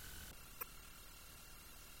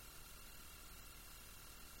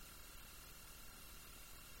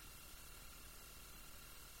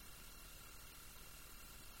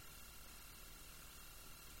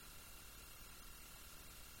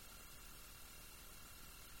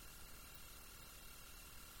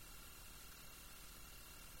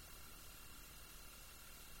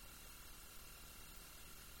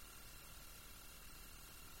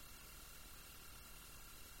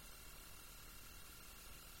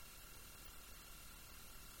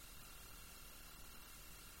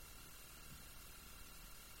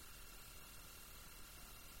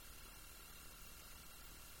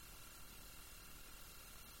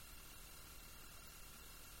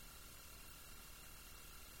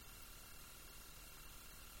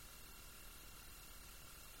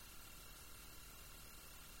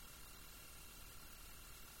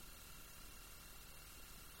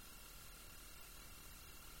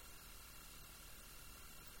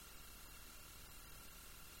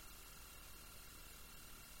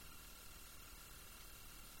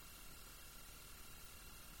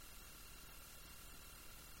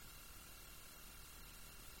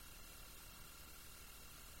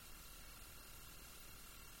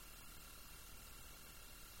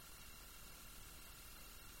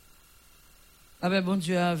Avec bon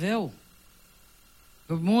Dieu avec vous.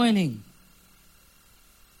 Good morning.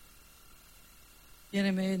 Bien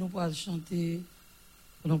aimé, nous pourrons chanter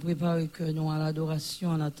pour nous préparer que nous à l'adoration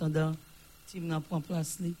en attendant Tim n'a prend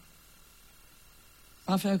place li.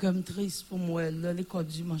 Pas faire comme triste pour moi l'école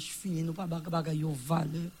dimanche fini nous pas bagaille yo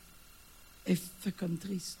valeur et fait comme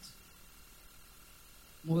triste.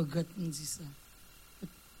 Moi regrette me dit ça.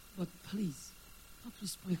 But please, pas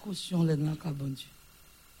plus précaution là dans le bon Dieu.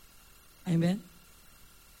 Amen.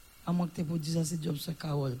 À moins que tu pour dire ça c'est job sur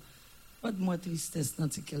Carole. Pas de moi tristesse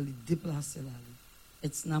dans ce qu'elle déplacer là.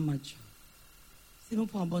 It's not my job. Si nous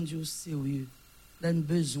prenons bon Dieu au sérieux, nous avons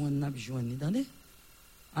besoin de nous joindre. Entendez?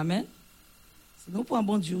 Amen. Si nous prenons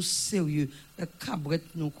bon Dieu au sérieux, la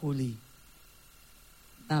cabrette nous colle.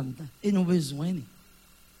 Et nous avons besoin.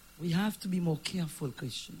 We have to be more careful,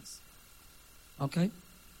 Christians. Okay?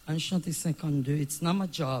 On chante 52. It's not my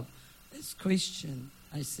job. As Christian,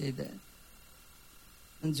 I say that.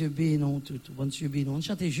 Bon Dieu bénit nous tout. Bon Dieu bénit nous. On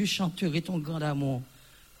chante juste chanterai ton grand amour.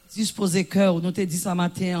 Disposez cœur. Nous te dit ça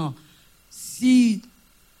matin. Si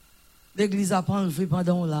l'église a pas enlevé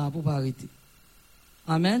pendant là pour pas arrêter.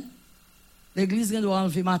 Amen. L'église doit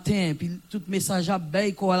enlever matin puis tout message à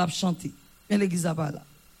bail qu'on va chanter. Mais l'église a pas là.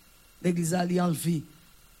 L'église a enlevé.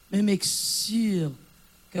 Mais make sûr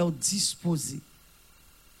qu'elle disposé.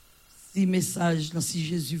 Si message si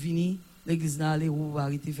Jésus vient, l'église n'a allé ou va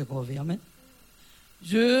arrêter fait qu'on amen.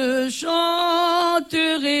 Je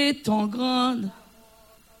chanterai ton grand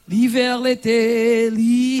l'hiver, l'été,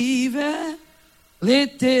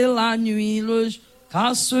 la nuit,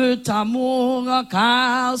 car cet amour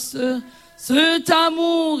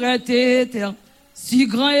est éternel, si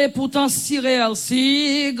grand et pourtant si réel,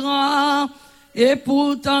 si grand et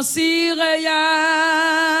pourtant si réel,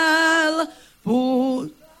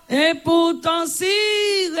 et pourtant si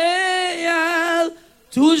réel,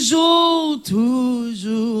 toujours,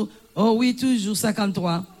 oh oui, toujours,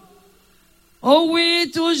 53. Oh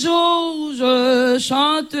oui, toujours, je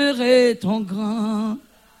chanterai ton grand.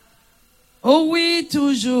 Oh oui,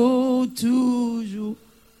 toujours.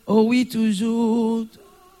 Oh oui, toujours.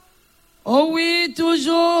 Oh oui,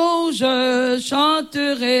 toujours, je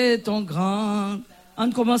chanterai ton grand.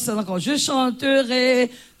 On commence encore. Je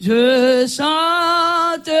chanterai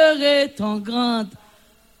ton grand.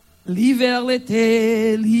 L'hiver,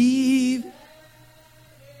 l'été,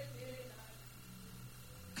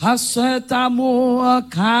 car cet amour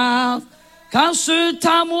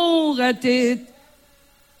était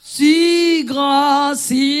si grand,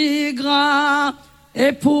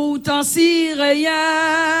 et pourtant si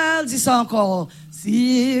réel. Dis ça encore.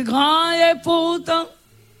 Si grand et pourtant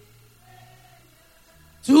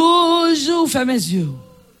toujours, ferme mes yeux.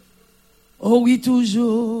 Oh oui,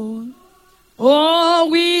 toujours. Oh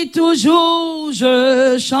oui, toujours,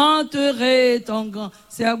 je chanterai ton grand.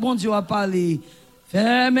 C'est un bon Dieu à parler.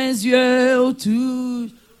 Ferme mes yeux autour.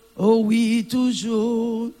 Oh oui,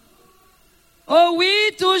 toujours. Oh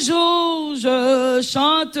oui, toujours, je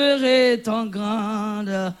chanterai ton grand.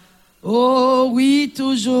 Oh oui,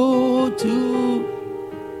 toujours, tout.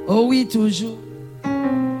 Oh oui, toujours.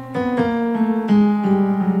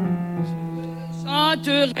 Je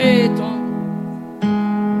chanterai ton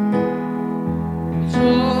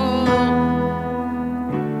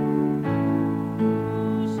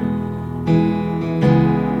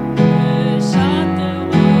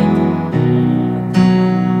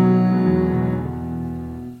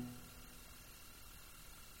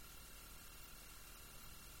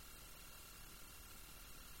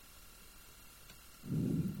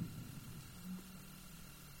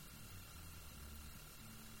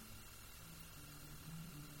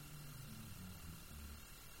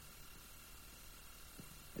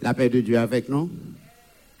La paix de Dieu avec nous.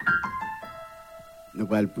 Nous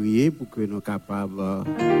allons prier pour que nous soyons capables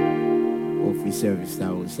d'offrir service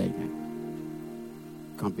au Seigneur.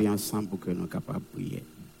 Camper ensemble pour que nous soyons capables de prier.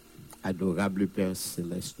 Adorable Père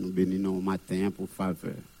Céleste, nous bénissons au matin pour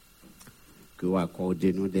faveur. Que vous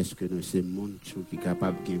accordez nous dès que nous sommes monde qui est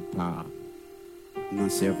capable de part dans le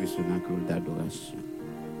service dans le culte d'adoration.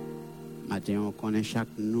 Matin, on connaît chaque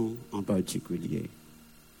nous en particulier.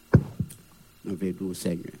 Nous veillons au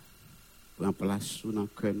Seigneur. Prends place sous nos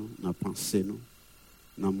cœurs, dans nos pensées,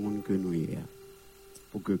 dans le monde que nous sommes.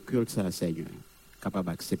 Pour que le culte soit, Seigneur, capable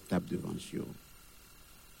acceptable devant Dieu.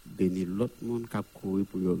 Bénis l'autre monde qui a couru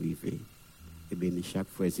pour y arriver. Et bénis chaque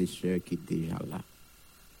frère et sœur qui est déjà là.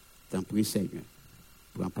 T'en prie, Seigneur.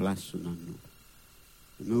 Prends place sous nous.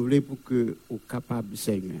 Nous voulons pour que vous capable,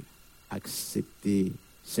 Seigneur, accepter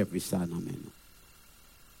ce service dans nous.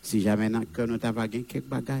 Si jamais dans le cœur nous avons quelques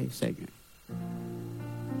bagailles, Seigneur,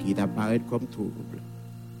 qui t'apparaissent comme trouble,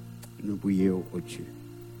 nous prions au Dieu.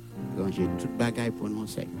 Ranger toute bagaille pour nous,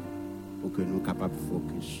 Seigneur, pour que nous soyons capables de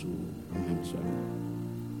focus sur nous-mêmes seulement.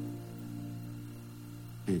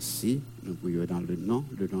 Ainsi, nous prions dans le nom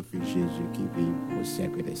de notre Fils Jésus qui vit au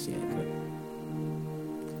siècle des siècles.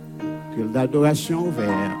 Que l'adoration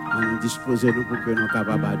ouverte, nous disposons pour que nous soyons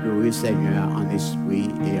capables d'adorer le Seigneur en esprit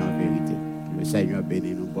et en vérité. Que le Seigneur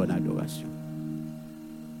bénisse nous, bonne adoration.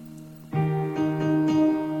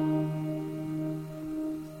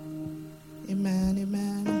 Amen,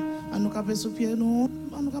 amen. On nous capé sous pied nous,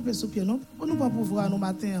 on nous capé sous pied nous. Pour nous pas pouvoir nous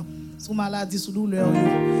matin sous maladie, sous douleur.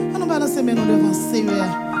 On nous balancer nous devant Seigneur.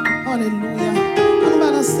 Alléluia. On nous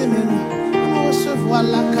balancer nous. On nous recevoir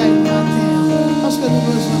la caille matin parce que nous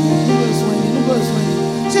besoin.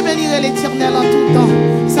 Je bénirai l'Éternel en tout temps.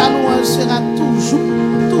 Sa louange sera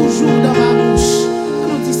toujours dans ma bouche.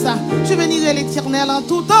 On nous dit ça. Je bénirai l'Éternel en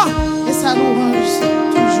tout temps et sa louange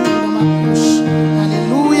toujours dans ma bouche.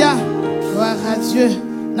 Alléluia. Gloire à Dieu.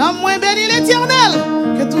 Non, moi bénis l'Éternel,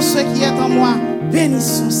 que tous ceux qui sont en moi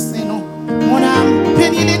bénissent son Saint-Nom. Mon âme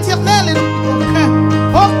bénit l'Éternel et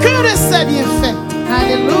aucun de ses bienfaits.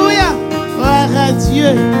 Alléluia. Gloire à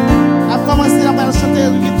Dieu. A commencé à chanter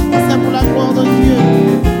le français pour la gloire de Dieu.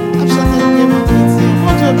 A chanter le mon Dieu.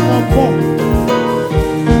 Mon Dieu prend bon.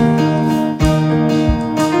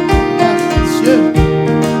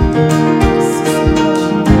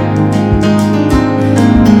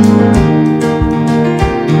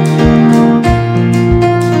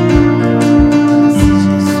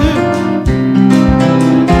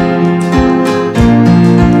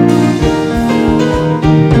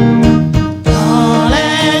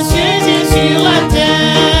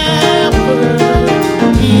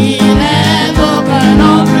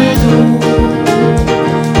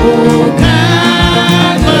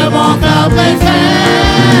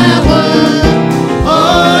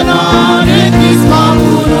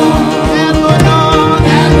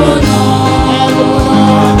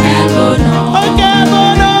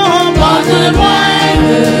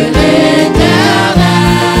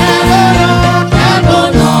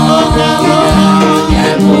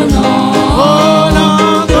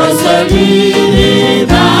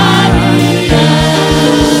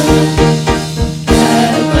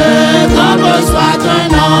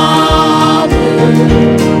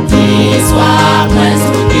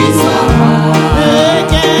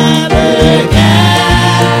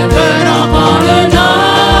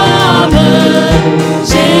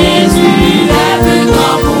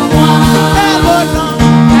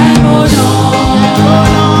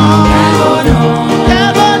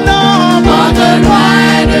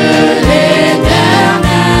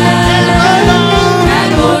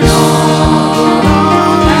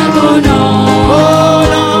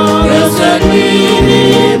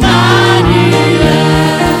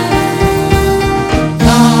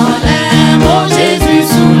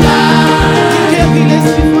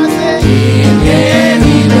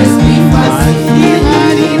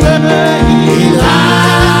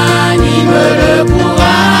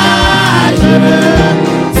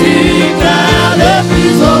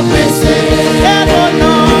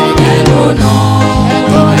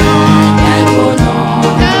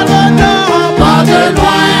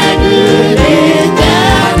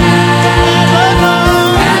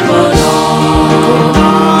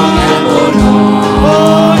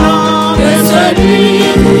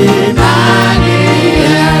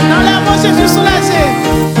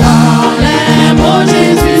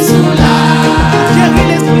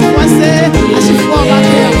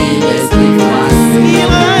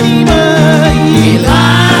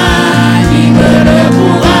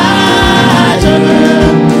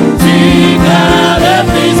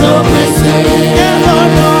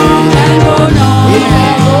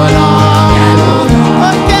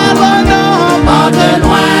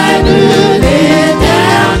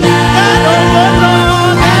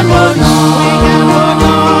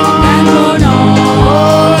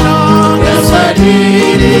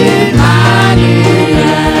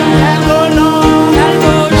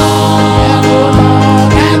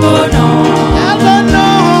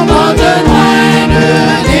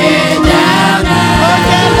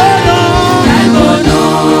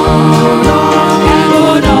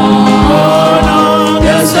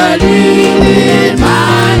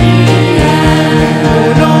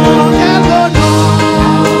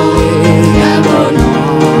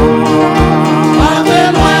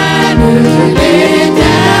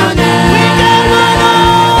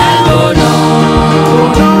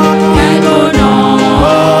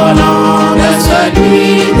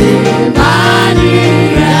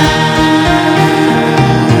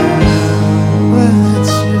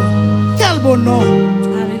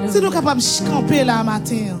 Gloire à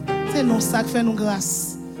Dieu. C'est non ça qui fait nous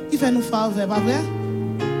grâce, qui fait nous faveur, pas vrai?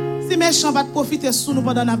 Si méchant va profiter sous nous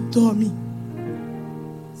pendant nous dormir.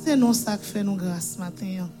 C'est non ça qui fait nous grâce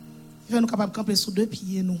matin. Qui fait nous capables de camper sur deux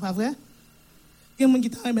pieds nous, pas vrai? Il y a des gens qui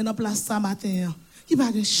t'ont dans place ça matin, qui n'a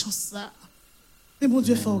pas de chance ça. Mais bon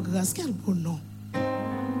Dieu fait grâce, quel beau nom.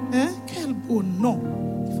 Hein? Quel beau nom.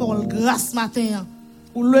 Il faut grâce matin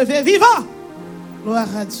pour lever vivant. Gloire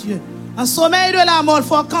à Dieu. En sommeil de la mort, il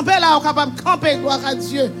faut camper là, on est capable de camper, gloire à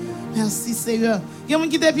Dieu. Merci Seigneur. Il y a des gens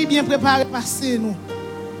qui depuis bien préparés passer nous,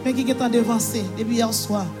 mais qui sont devancés depuis hier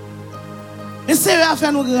soir. Mais Seigneur a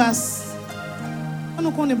fait nous grâce. On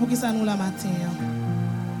nous connaît pour qui ça nous la matin.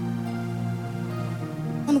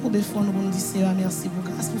 On nous peut faire nous pour nous dire Seigneur merci pour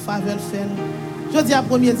grâce, pour faveur le faire nous. Je dis à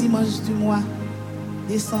premier dimanche du mois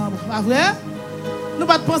décembre, pas vrai? Nous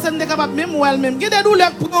pas penser que nous sommes capables même ou elle-même. Il y a des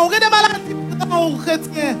douleurs pour nous, il y a des maladies pour nous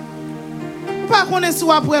chrétiens. Pas qu'on est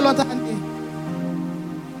soit après l'autre année.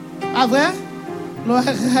 Pas vrai? Gloire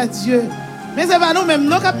à Dieu. Mais c'est pas nous-mêmes,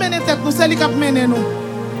 nous qui menons tête, nous, c'est lui qui menons nous.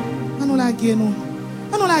 On nous la gué nous.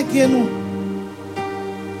 On nous la gué nous.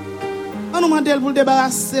 On nous demande pour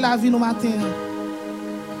débarrasser la vie nous matin.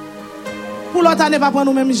 Pour l'autre année, pas pour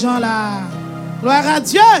nous-mêmes gens là. Gloire à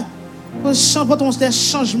Dieu. Pour ton des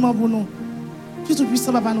changements pour nous. Qui tout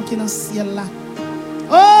puissant, papa, nous qui est dans le ciel là.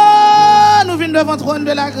 Oh, nous venons devant le trône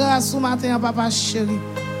de la grâce ce matin, papa chéri.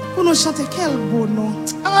 Pour nous chanter quel beau nom.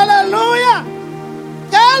 Alléluia.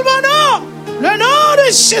 Quel beau nom. Le nom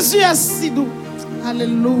de Jésus est si doux.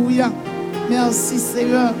 Alléluia. Merci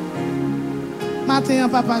Seigneur. Matin,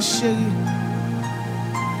 papa chéri.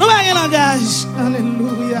 Nous avons un langage.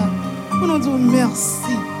 Alléluia. Pour nous dire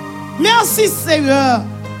merci. Merci Seigneur.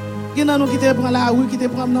 Qui nous qui te prend la rue, qui te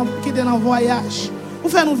prend dans le voyage. Ou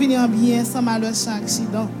fait nous venir bien sans malheur, sans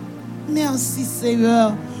accident. Merci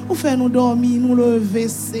Seigneur. Ou fait nous dormir, nous lever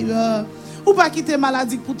Seigneur. Ou pas quitter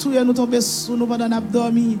maladie pour tout nous tomber sous nous pendant nous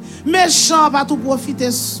dormir. Méchant pas tout profiter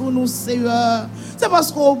sous nous Seigneur. C'est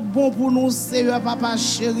parce qu'on est bon pour nous Seigneur papa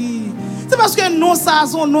chéri. C'est parce que nous ça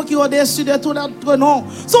son nom qui est au-dessus de tout notre nom.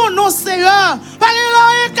 Son nom Seigneur. Pas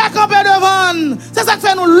rien qu'à camper devant. C'est ça qui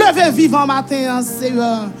fait nous lever vivant matin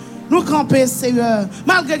Seigneur. Nous camper Seigneur.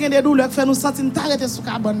 Malgré des douleurs qui fait nous sentir nous t'arrêter sous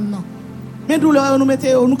cabane. Mais douleur nous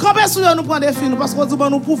mettons, nous camper sur eux, nous prenons des films parce qu'on dit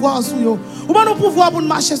nous pouvoir sur eux. Ou nous pouvoir pour nous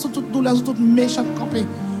marcher sur toute douleur, sur toute méchante camper.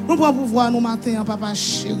 Nous prenons pouvoir nous matin papa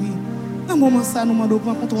chéri. Dans un moment ça nous demandons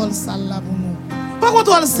prendre contrôle salle là pour nous. Pas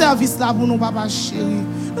contrôle service là pour nous papa chéri.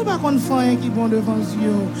 Nous pas qu'on fait un qui bon devant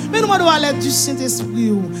Dieu. Mais nous demandons à l'aide du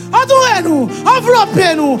Saint-Esprit. Entourez-nous,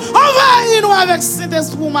 enveloppez-nous, envahissez-nous avec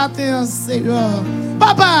Saint-Esprit matin Seigneur.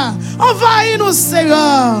 Papa, envahis-nous,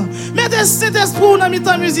 Seigneur. Mettez cet esprit dans mes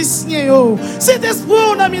temps musiciens. Cet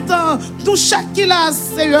esprit dans mes temps, tout chaque qui là,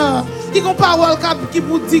 Seigneur. Qui ont parole qui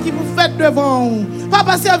vous dit, qui vous fait devant.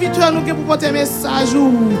 Papa, serviteur, nous qui vous porter message.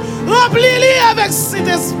 Remplis-les avec cet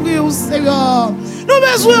esprit, Seigneur.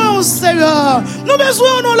 Nous besoin, Seigneur. Nous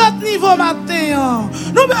besoin de l'autre niveau matin.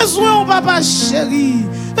 Nous besoin, Papa chéri.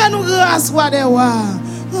 Fais-nous grâce, roi des rois.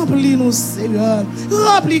 Remplis-nous, Seigneur.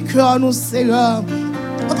 Remplis cœur, nous, Seigneur.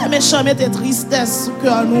 Quand méchant mettez tristesse sous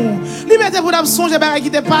cœur nous. Liberté pour nous songer bagaille qui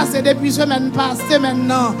t'est passé depuis semaine passée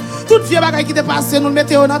maintenant. Toute vieux bagaille qui t'est passé nous le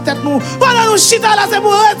mettez dans tête nous. Pendant nous chita là c'est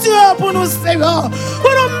pour retirer pour nous Seigneur.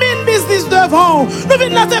 Pour nous mine business devant. Nous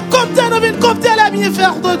venons là te compter, nous venons compter les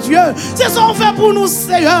bienfaits de Dieu. C'est ça qu'on fait pour nous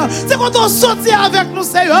Seigneur. C'est quand on sortit avec nous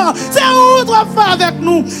Seigneur. C'est où on fait avec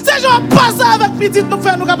nous. C'est genre passer avec petit nous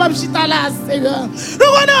faire nous capable chita là Seigneur. Nous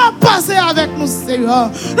venons passer avec nous Seigneur.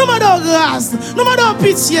 Nous demandons grâce. Nous demandons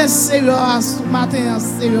pitié. Seigneur, ce matin,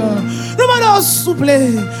 Seigneur. Nous allons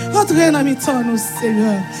souffler. Entrez dans mi-temps, nous,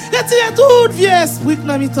 Seigneur. Retirez tout vieux esprit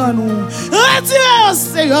dans mi-temps, nous. Retirez,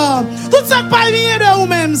 Seigneur. Tout ça qui pas vient de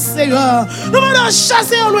nous-mêmes, Seigneur. Nous allons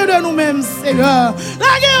chasser au loin de nous-mêmes, Seigneur.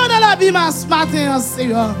 La guerre dans l'abîme ce matin,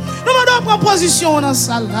 Seigneur. Nous allons prendre position dans la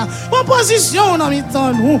salle. Prendre position dans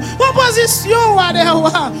mi-temps, nous. Prendre position,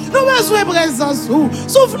 nous besoin de présence.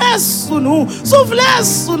 Soufflez sous nous. Soufflez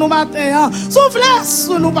sous nous matin. Soufflez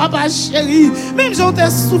sous nous, papa chéri. Même si on te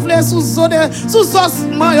soufflé sous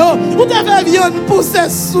osman yo, ou te fait viande pousser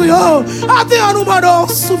sous yo. Attends, nous mandons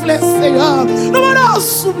souffler, Seigneur. Nous mandons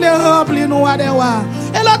souffler, remplir nous à des rois.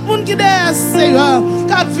 Et l'autre monde qui est, Seigneur,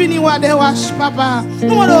 quand fini à des rois, papa,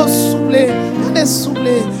 nous mandons souffler. Allez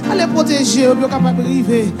souffler, allez protéger, pour capable de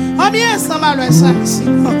arriver. En bien, sans malheur, ça,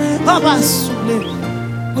 Papa, souffler.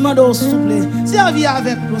 Nous demandons souple. Servis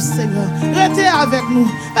avec nous, Seigneur. Restez avec nous.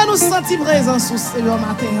 Et nous sentons présence au Seigneur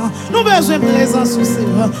matin. Nous besoin de présence au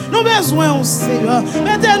Seigneur. Nous besoin au Seigneur.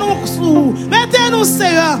 Mettez-nous sous. Mettez-nous,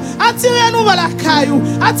 Seigneur. Attirez-nous vers la caillou.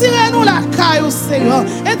 Attirez-nous la caillou, Seigneur.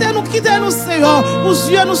 Aidez-nous, quittez-nous, Seigneur. Pour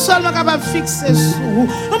yeux nous seulement capables de fixer sous.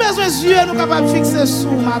 Nous besoin de yeux nous capables de fixer sous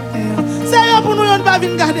matin. Seigneur, pour nous, on ne va pas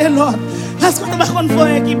venir garder l'autre. Parce qu'on ne va pas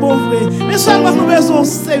faire qui bon vrai. Mais seulement nous besoin,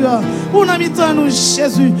 Seigneur. Pour nous, nous,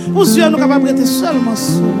 Jésus. Pour yeux nous capables de rester seulement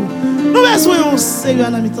sous. Nous besoin, Seigneur,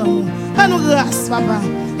 nous. Fais-nous grâce, papa.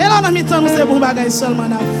 Et là, nous c'est bon bagage seulement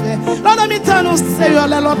à faire. Là, nous Seigneur,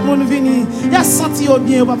 l'autre monde venu. Il a senti au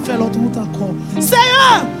bien, on va faire l'autre route encore.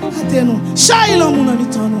 Seigneur, attends-nous. Jaillit l'amour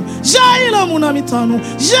dans nous. Jaillit l'amour dans nous.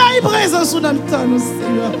 Jaillit présence dans nous,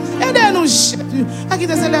 Seigneur. Aidez-nous, Jésus. À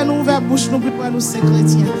quitter celle nous ouvrir bouche, nous pour nous, ces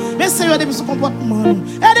chrétiens. Mais Seigneur, depuis ce comportement,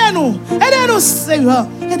 aidez-nous. Aidez-nous, Seigneur.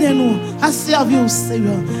 Aidez-nous à servir au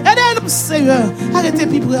Seigneur. Aidez-nous, Seigneur. Arrêtez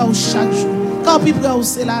de prier chaque jour. Quand plus près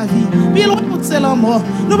c'est la vie, puis loin c'est la mort.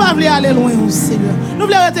 Nous ne voulons pas aller loin au Seigneur. Nous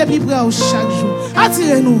voulons arrêter plus près chaque jour.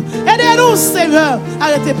 Attirez-nous, aidez-nous Seigneur.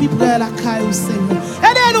 Arrêtez plus près la caille au Seigneur.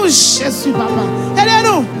 Aidez-nous Jésus papa.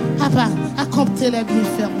 Aidez-nous papa à compter les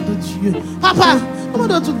bienfaits de Dieu. Papa, nous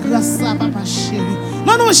demandons toute grâce à papa chéri.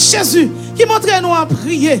 Non Jésus qui montre-nous à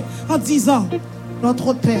prier en disant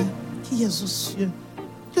notre Père qui es aux cieux,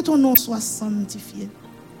 que ton nom soit sanctifié,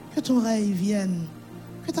 que ton règne vienne.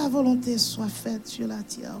 Que ta volonté soit faite sur la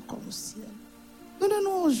terre comme au ciel.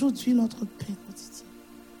 Donne-nous aujourd'hui notre pain quotidien.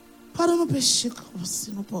 Pardonne nos péchés comme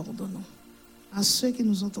si nous pardonnons à ceux qui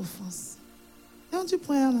nous ont offensés. Et on dit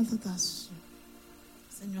point à la tentation.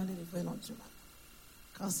 Seigneur, délivre-nous du mal.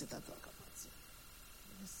 Car c'est à toi qu'appartient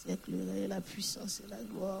le siècle, le règne, la puissance et la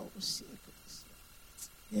gloire au siècle.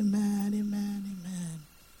 Amen, amen, amen.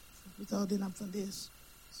 Plus tard, on attendait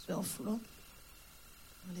sur Flo.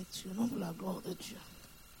 En lecture, non pour la gloire de Dieu.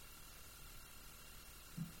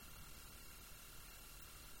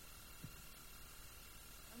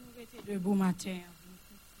 Debout matin,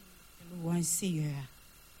 louange Seigneur.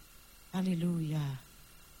 Alléluia.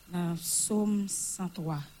 Dans Psaume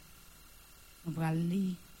 103, nous allons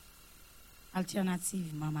lire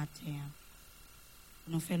alternativement matin.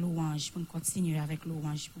 Nous faisons louange pour nous continuer avec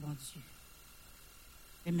louange pour mon Dieu.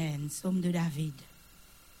 Amen. Psaume de David.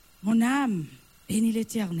 Mon âme bénit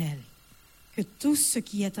l'Éternel. Que tout ce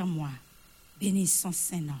qui est en moi bénisse son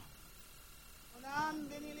saint nom. Mon âme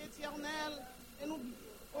bénit l'Éternel et nous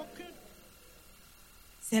aucune.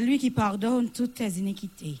 C'est lui qui pardonne toutes tes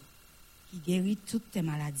iniquités, qui guérit toutes tes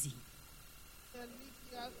maladies. C'est lui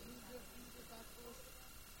qui a pris de ta force,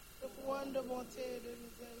 le couronne de bonté et de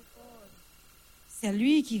miséricorde. C'est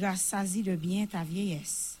lui qui rassasie de bien ta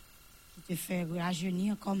vieillesse, qui te fait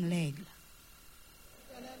rajeunir comme l'aigle.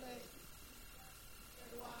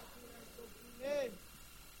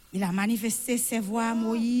 Il a manifesté ses voies à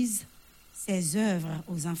Moïse, ses œuvres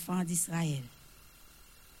aux enfants d'Israël.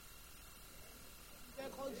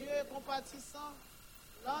 Dieu est compatissant,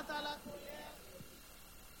 lent à la colère.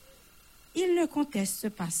 Il ne conteste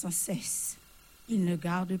pas sans cesse. Il ne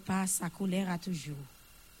garde pas sa colère à toujours.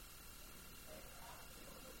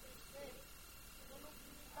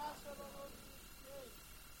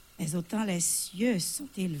 Mais autant les cieux sont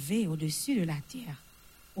élevés au-dessus de la terre,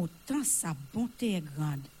 autant sa bonté est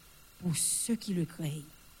grande pour ceux qui le craignent.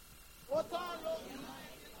 Autant l'Orient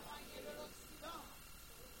est éloigné de l'Occident,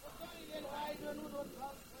 autant il éloigne de nous nos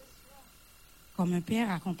transgressions. Comme un père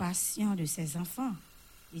a compassion de ses enfants,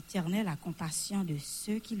 l'Éternel a compassion de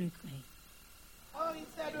ceux qui le craignent. Or, il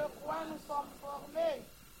sait de quoi nous sommes formés.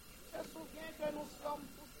 Il se souvient que nous sommes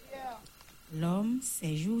poussière. L'homme,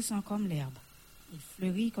 ses jours sont comme l'herbe. Il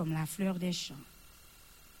fleurit comme la fleur des champs.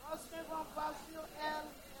 Lorsque vent passe sur elle,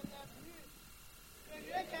 elle n'est plus. Le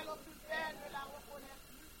lieu qu'elle occupait ne la reconnaît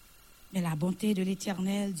plus. Mais la bonté de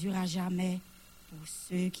l'Éternel durera jamais pour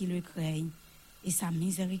ceux qui le craignent, et sa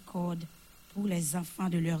miséricorde pour les enfants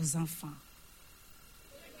de leurs enfants.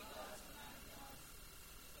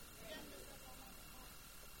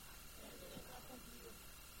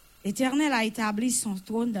 L'Éternel a établi son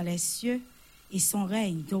trône dans les cieux, et son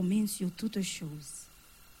règne domine sur toutes choses.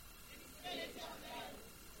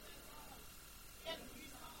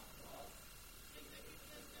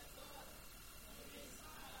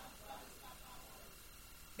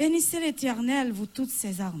 Bénissez l'Éternel, vous toutes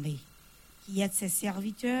ses armées, qui êtes ses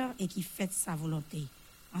serviteurs et qui faites sa volonté.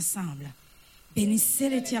 Ensemble, bénissez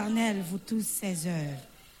l'Éternel, vous tous ses œuvres,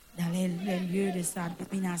 dans les lieux de sa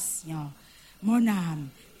domination. Mon âme,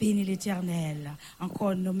 bénis l'Éternel.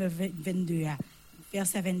 Encore, nombre 22,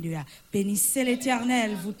 verset 22. Bénissez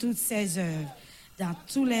l'Éternel, vous toutes ses œuvres, dans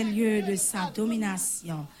tous les lieux de sa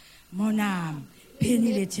domination. Mon âme,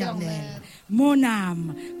 bénis l'Éternel. Mon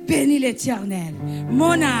âme, bénis l'Éternel.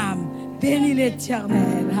 Mon âme, bénis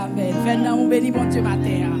l'Éternel. Amen. Maintenant, on bénit mon Dieu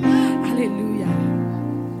matin. Alléluia.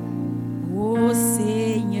 Ô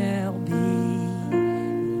Seigneur, bénis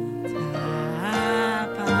ta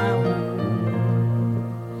parole.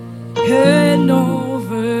 Que nous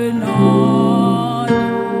venons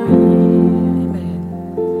louer.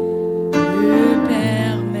 Ne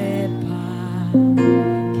permets pas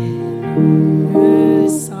qu'elle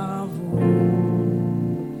s'envole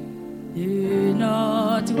de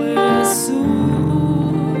notre souffle.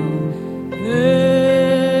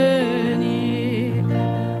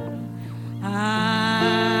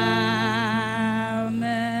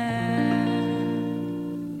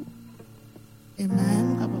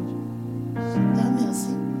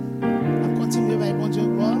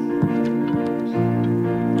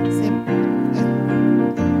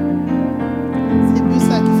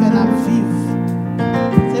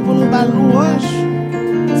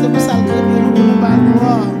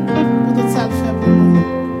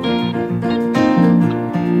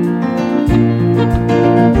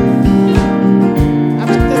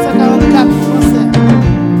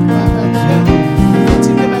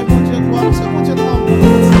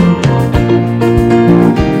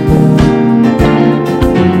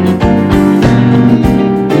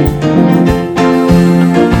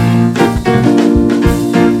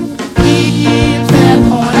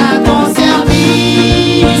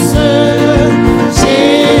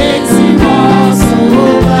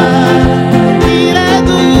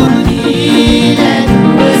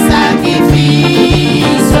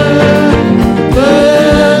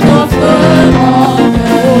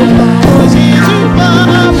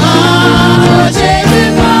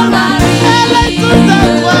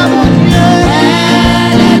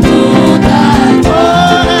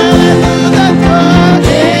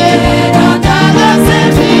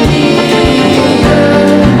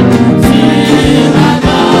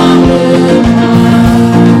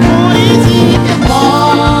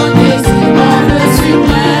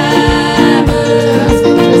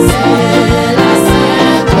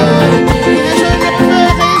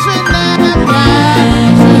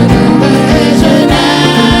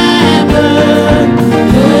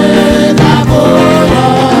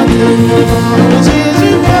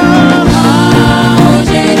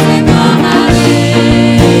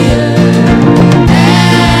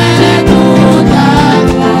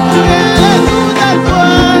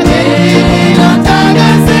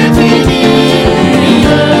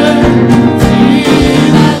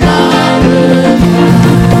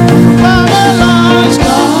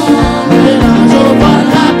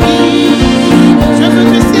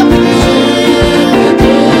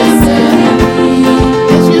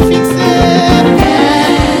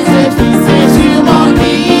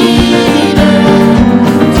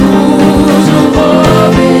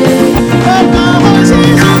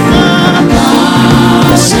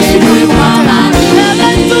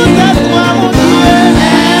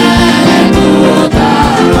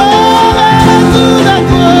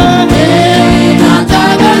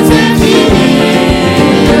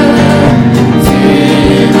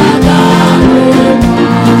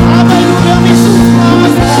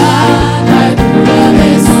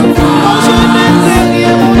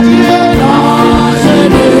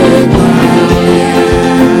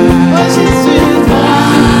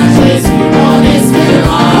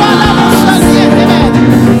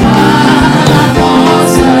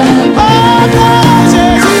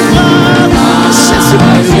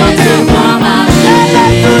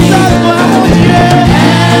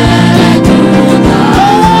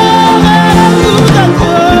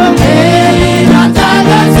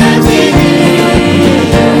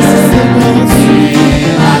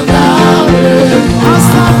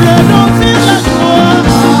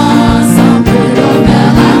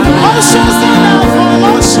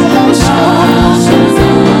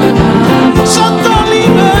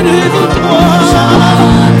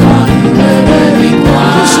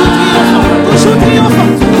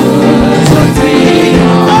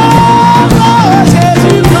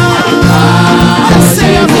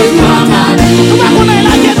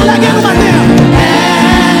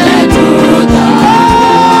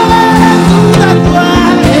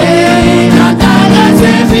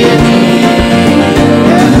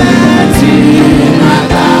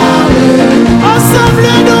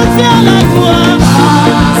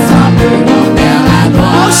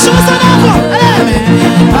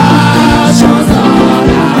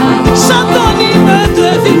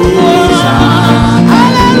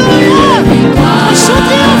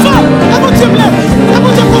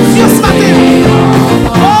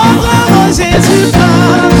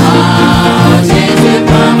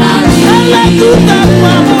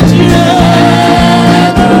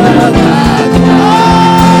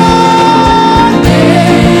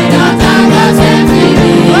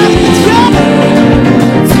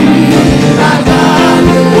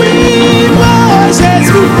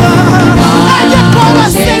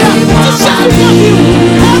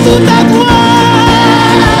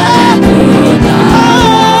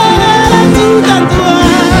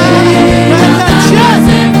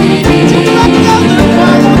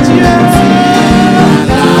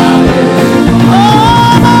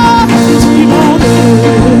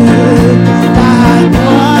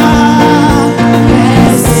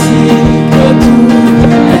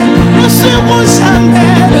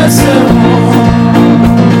 jamais ne seront.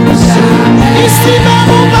 Ici,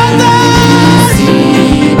 mon partage.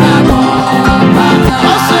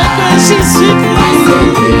 Parce que Jésus-Christ.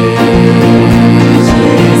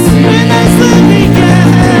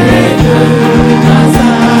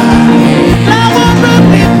 La robe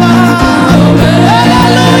prépare.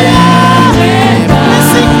 Alléluia.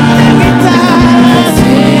 Merci pour l'héritage.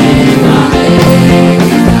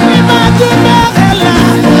 Il va demeurer là.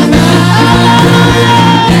 Alléluia.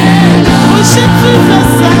 Où j'ai pu faire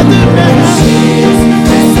ça de même.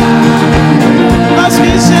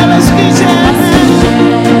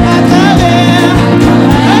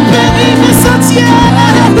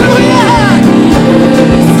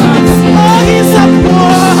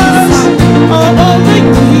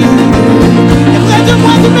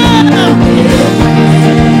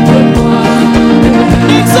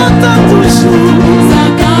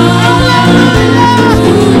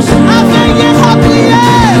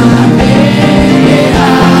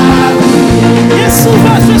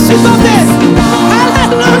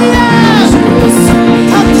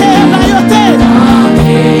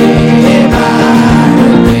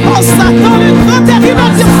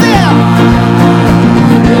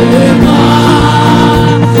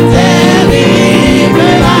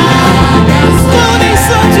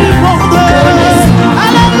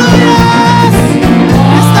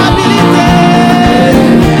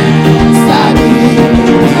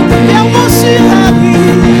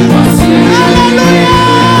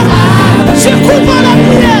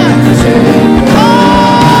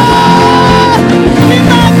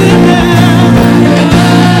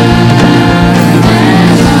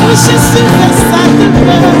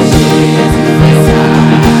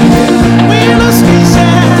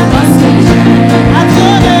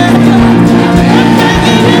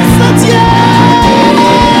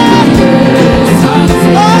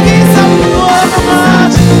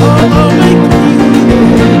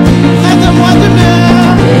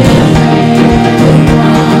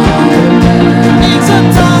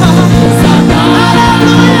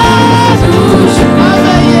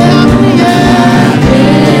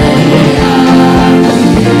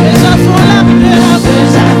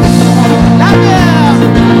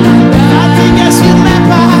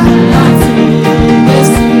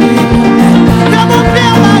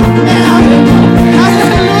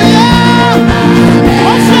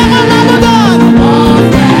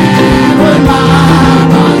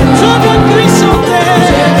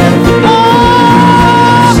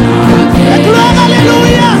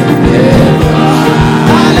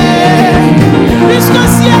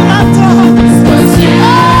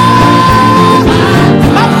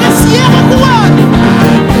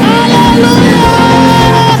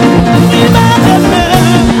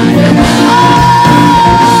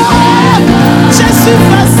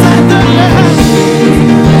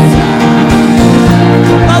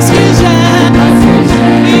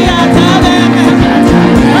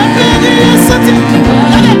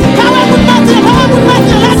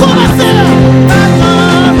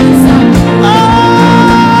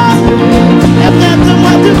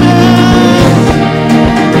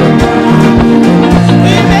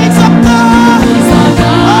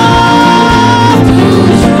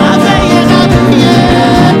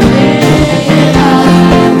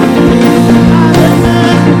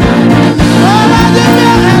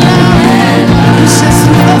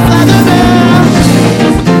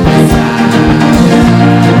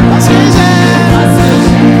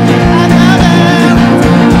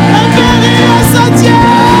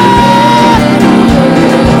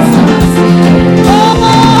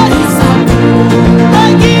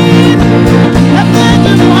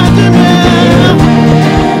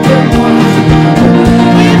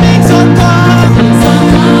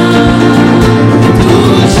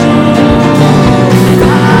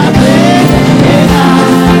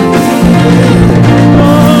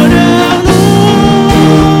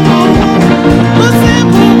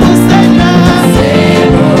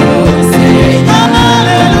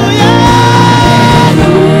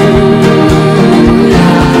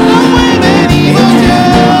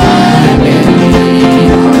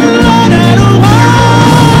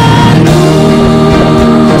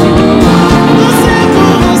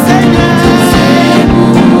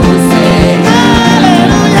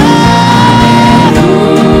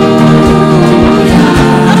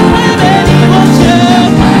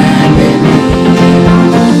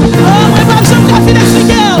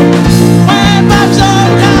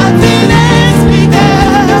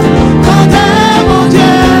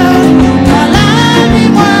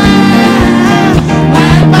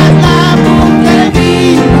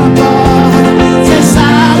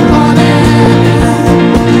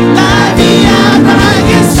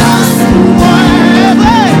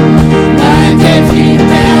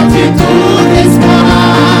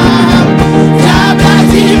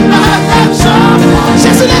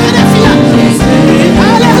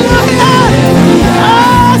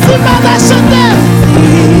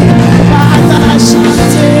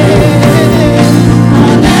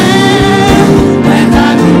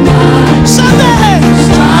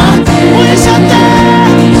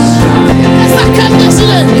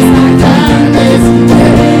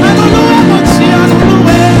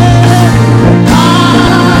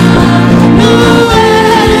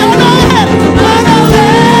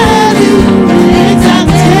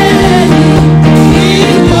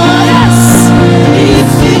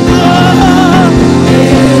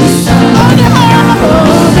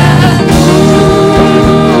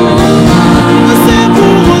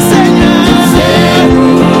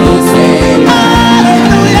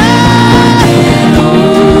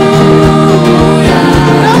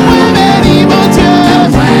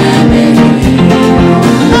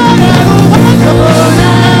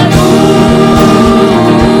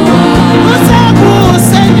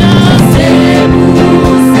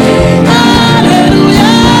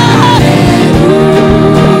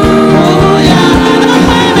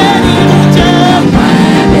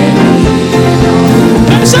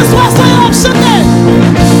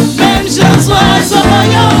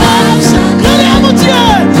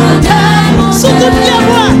 tout pied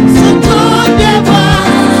moi, sur tout pied moi.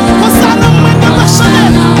 Pour ça, non, moi, quand on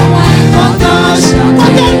chante, quand on passe,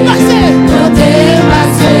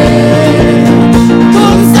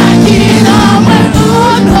 comme ça qui n'a moins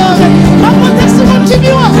honoré. Ramontez sur mon petit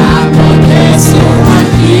bureau.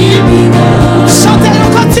 Chantez un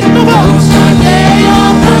cantique nouveau.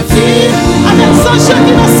 Avec son jeu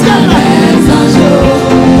qui dans le ciel.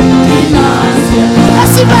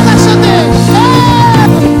 Merci pas la chanter.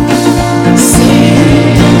 C'est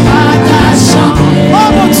pas ta chanter. Oh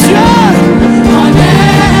mon Dieu. On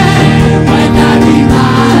est moins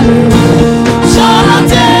d'animal.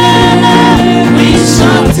 Chanter, oui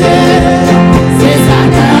chanter. C'est ça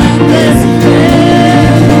qu'un désir.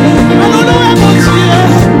 Allons louer mon Dieu.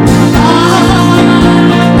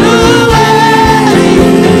 Sauveur.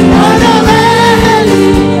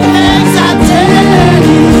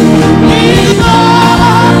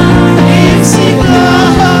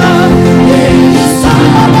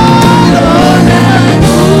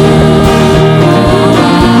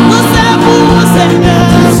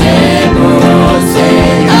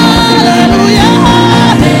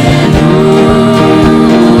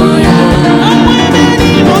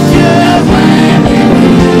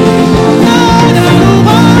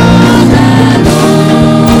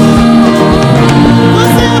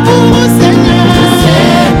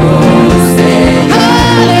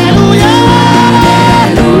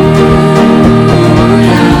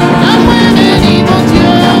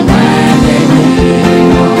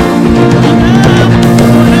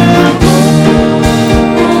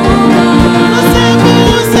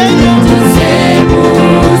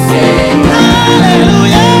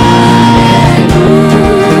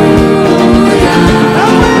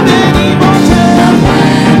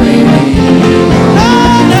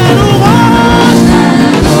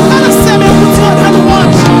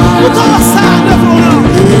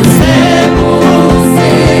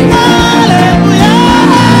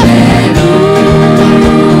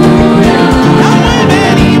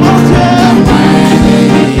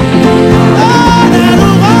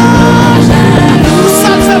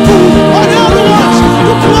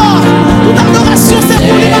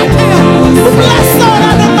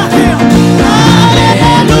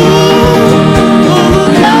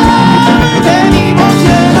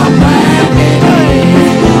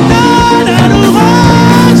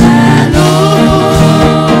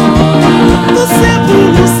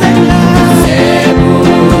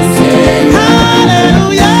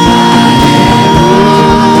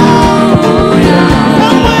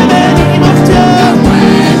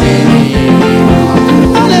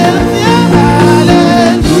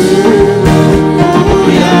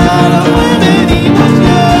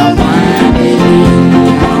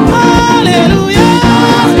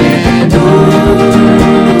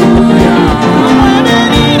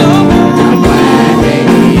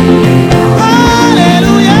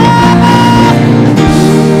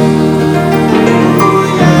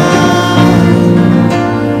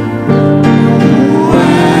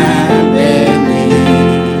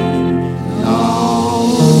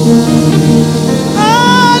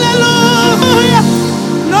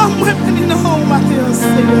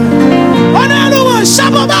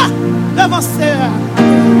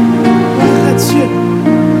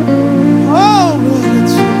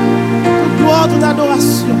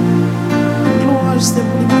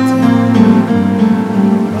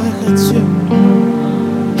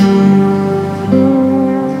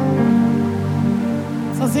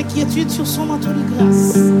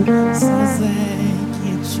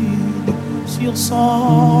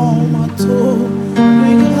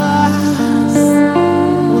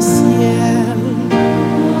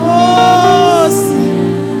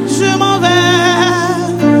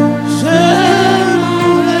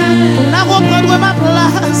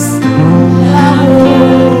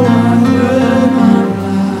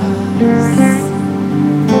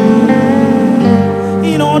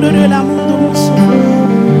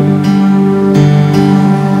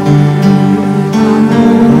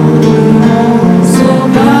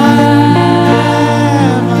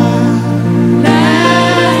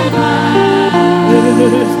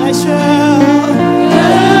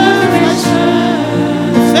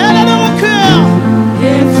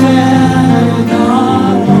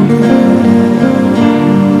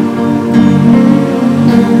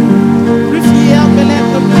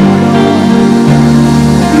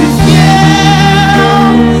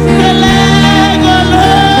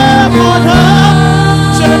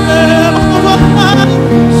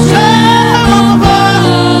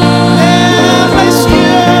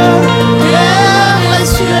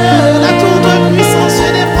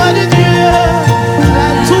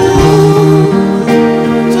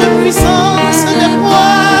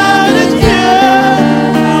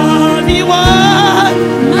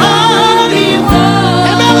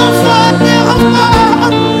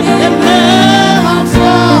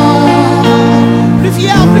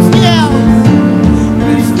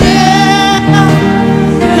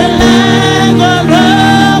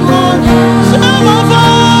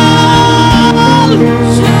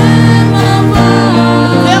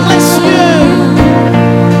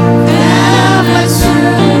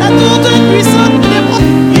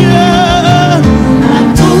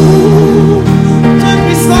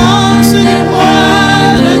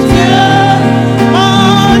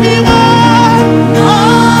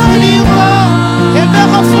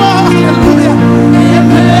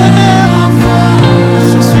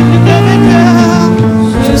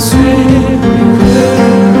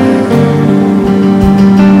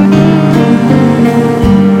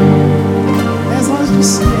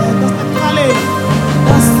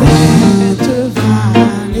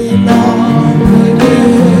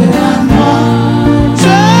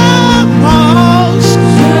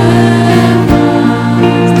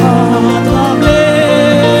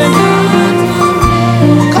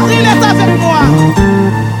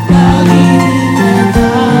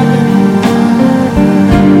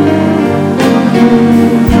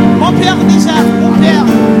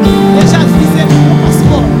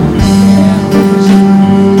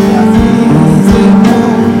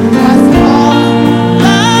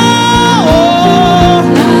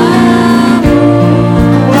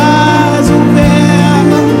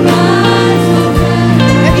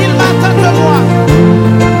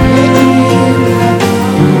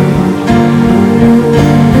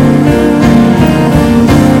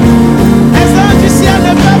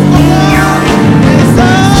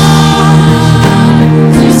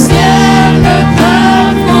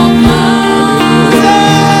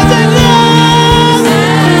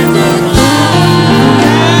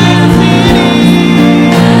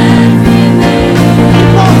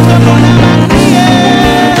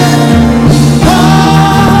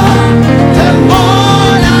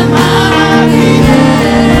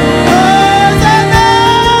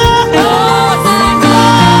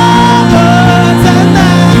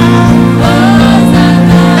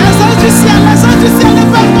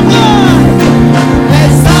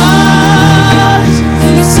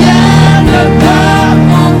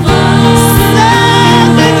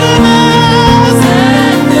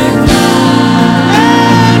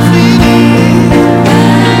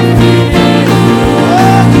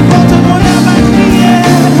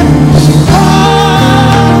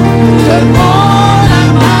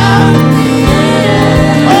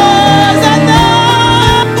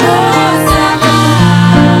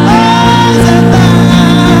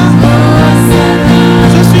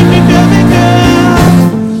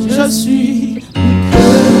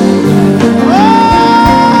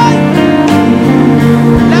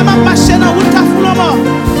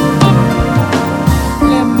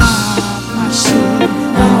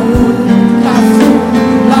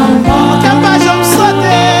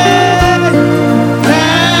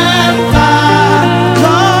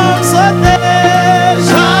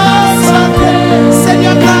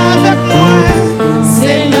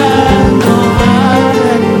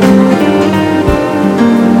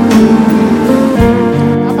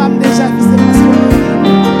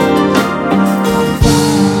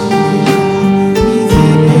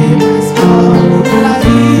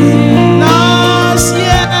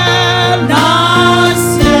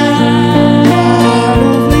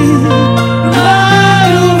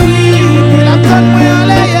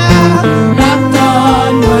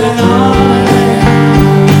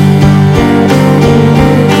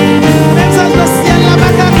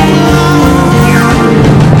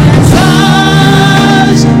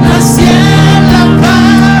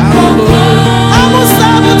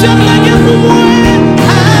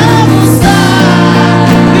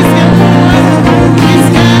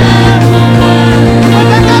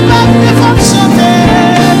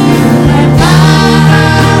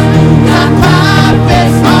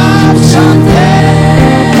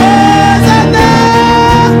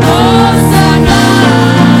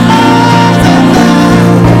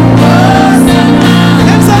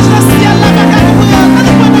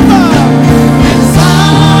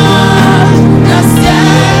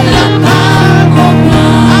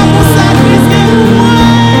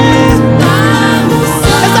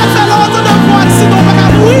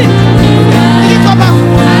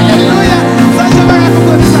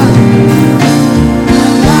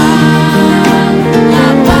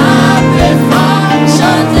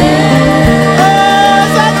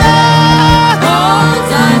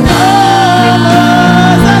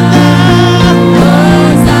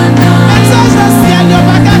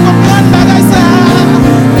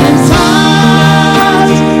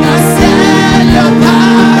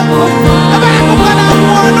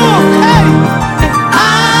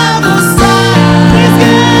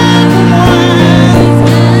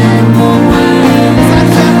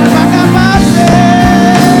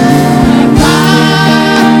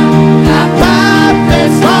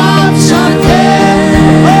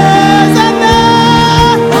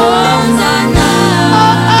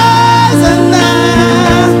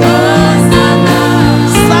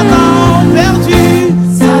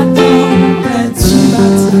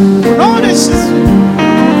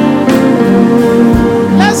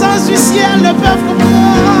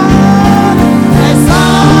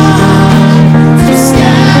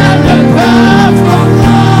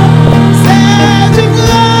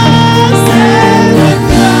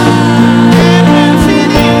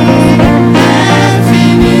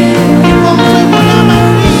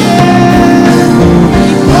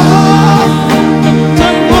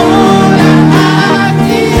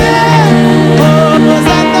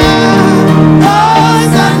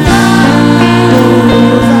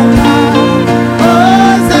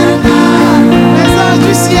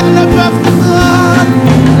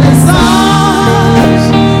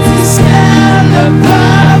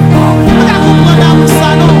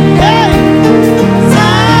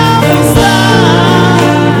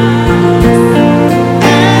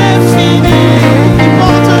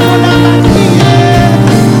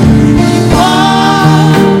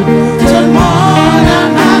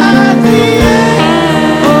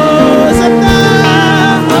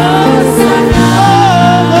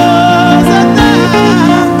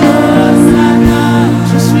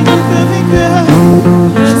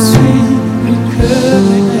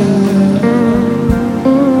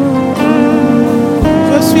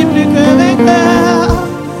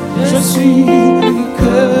 suis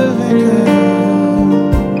que vainqueur.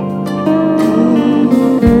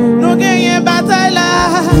 Nous gagnons bataille là.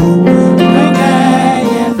 Nous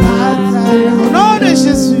gagnons bataille là. Au nom de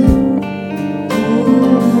Jésus.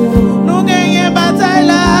 Nous gagnons bataille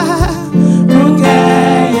là. Nous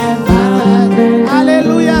gagnons bataille.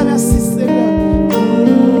 Alléluia, merci Seigneur.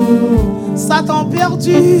 Satan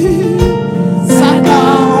perdu.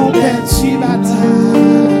 Satan perdu bataille.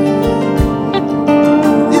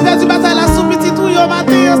 Il perdu bataille la sous petit tout yo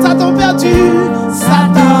matin. Satan perdu.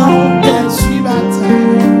 Satan perdu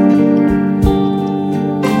bataille.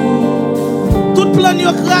 Tout plan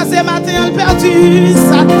yo crasé matin il perdu.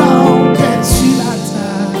 Satan perdu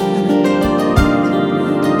bataille.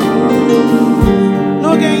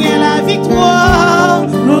 Nous gagnons la victoire.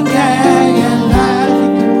 Nous gagnons la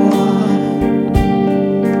victoire.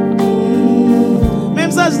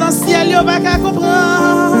 Même ça dans le ciel yo pas qu'à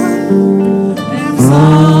comprendre. Même ça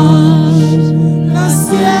dans le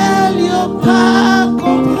ciel yo pas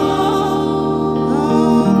comprendre.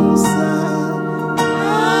 Ça,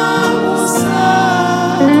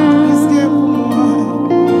 qu'est-ce que pour moi?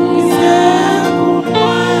 Qu'est-ce que pour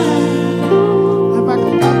moi? Mais pas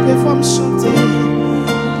capable de faire me chanter.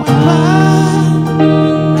 Pas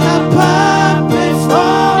capable de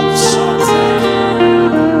faire me chanter.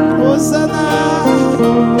 Hosanna,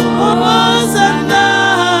 Hosanna,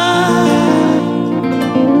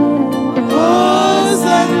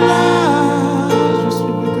 Hosanna. Je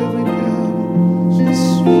suis plus que vainqueur. Je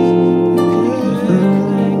suis plus que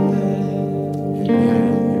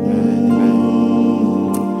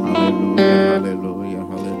Hallelujah,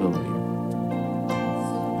 hallelujah.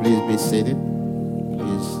 Please be seated.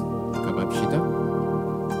 Please come up, Shita.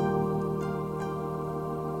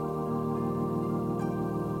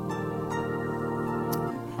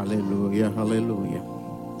 Hallelujah, hallelujah.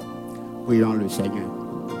 Prions le Seigneur.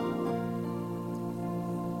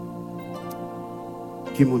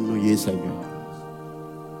 Qui m'ont noué, Seigneur?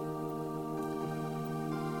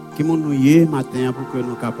 Qui m'ont noué matin pour que nous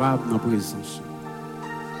soyons capables de nos présence?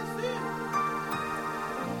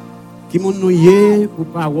 Qui m'ont noué pour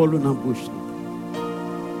parole dans la bouche?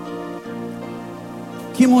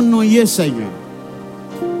 Qui m'ont noué, Seigneur?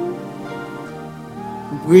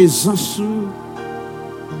 Pour présence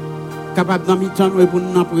capable d'en mettre et pour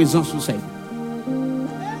nous en présence au Seigneur.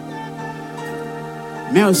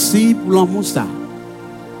 Merci pour l'amour ça.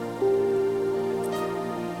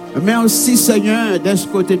 Merci Seigneur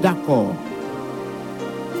d'être côté d'accord.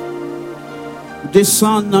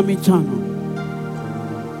 Descendre dans mes temps.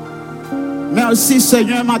 Merci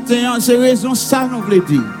Seigneur matin, c'est raison ça nous voulons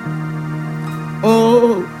dire.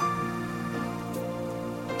 Oh,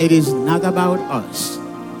 it is not about us.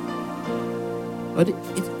 But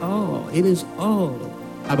it is all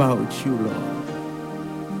about you, Lord.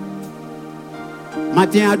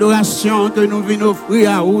 Matin, adoration que nous venons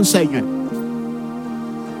offrir à vous, Seigneur.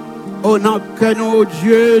 Oh, non, que nous,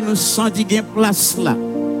 Dieu, nous sentons qu'il y a place là.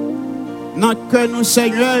 Non, que nous,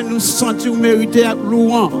 Seigneur, nous sentons mériter la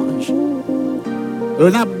louange.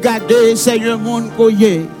 On a regardé, Seigneur, mon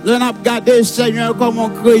courrier. On a regardé, Seigneur, comment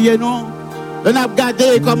créer, non. On a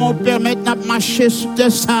regardé comment permettre de marcher sur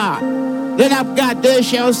ça. On a regardé,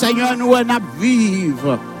 cher Seigneur, nous on a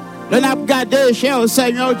vivre. On a regardé, cher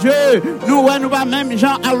Seigneur Dieu, nous on pas même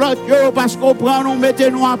gens à l'autre parce qu'on prend nous mettez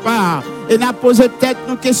nous à part et on a posé tête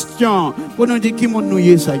nos questions pour nous dire qui nous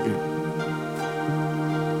nous Seigneur.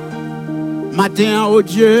 Matin, oh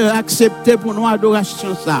Dieu, acceptez pour nous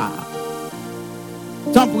adoration ça.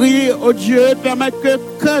 T'en prie, oh Dieu, permettre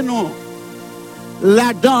que nous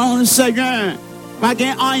la danse, Seigneur. Pas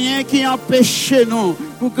rien qui empêche nous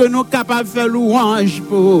pour que nous soyons capables de faire louange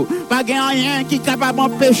pour vous. Pas rien qui est capable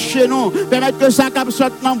d'empêcher nous. Permettre que ça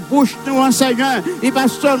sorte dans la bouche nous, Seigneur. Il va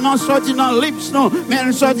seulement sortir dans les lips, mais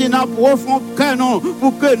il sortir dans le profond cœur nous.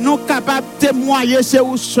 Pour que nous soyons capables de témoigner, c'est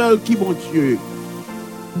vous seul qui bon Dieu.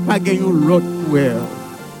 Pas l'autre pour elle.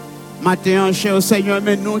 Matin, cher Seigneur,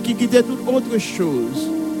 mais nous qui quittons toute autre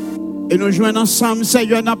chose. Et nous jouons ensemble,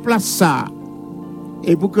 Seigneur, dans la place ça.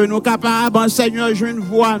 Et pour que nous soyons capables, Seigneur, jouer une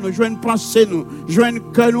voix, nous jouer une pensée, nous jouer une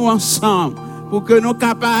cœur nous ensemble. Pour que nous soyons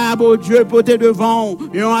capables, oh Dieu, porter devant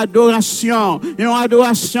une adoration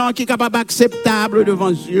qui est capable d'acceptable devant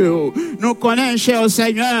Dieu. Nous connaissons, cher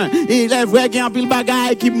Seigneur, il est vrai qu'il y a un pile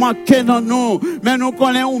bagaille qui manque dans nous, mais nous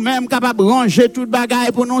connaissons nous-mêmes capables de ranger toute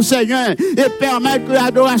bagaille pour nous, Seigneur, et permettre que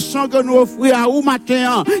l'adoration que nous offrons à vous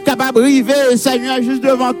matin, capable de arriver, Seigneur, juste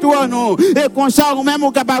devant toi, nous, et comme ça, nous-mêmes,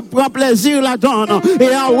 nous capables de prendre plaisir là-dedans,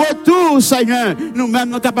 et en retour, Seigneur, nous-mêmes,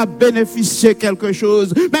 nous capables de bénéficier quelque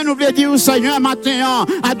chose. Mais nous voulons dire, Seigneur, matin,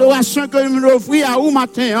 adoration que nous offrons à vous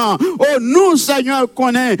matin. Oh, nous, Seigneur,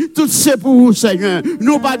 connaît, tout c'est pour vous, Seigneur.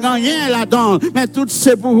 Nous pas gagner là-dedans, mais tout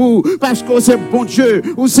c'est pour vous, parce que c'est bon Dieu,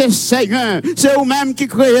 ou c'est Seigneur, c'est vous-même qui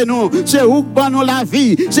créez nous, c'est vous qui donnez la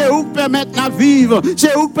vie, c'est vous qui permettez de vivre,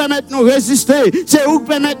 c'est vous qui permettez de nous résister, c'est vous qui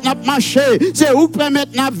permettez de marcher, c'est vous qui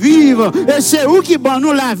permettez de vivre, et c'est vous qui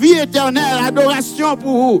donnez la vie éternelle, adoration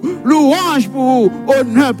pour vous, louange pour vous,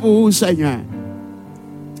 honneur pour vous, Seigneur.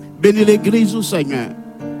 Bénis l'église, Seigneur,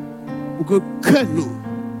 pour que nous,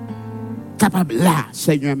 capables là,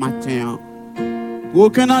 Seigneur, matin,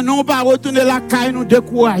 pour que nous n'ayons pas retourner la caille, nous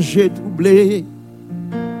décourager, troubler.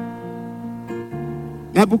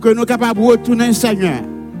 Mais pour que nous soyons capables de retourner, Seigneur,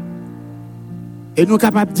 et nous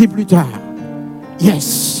capables de dire plus tard,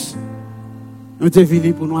 yes, nous sommes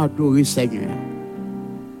venus pour nous adorer, Seigneur,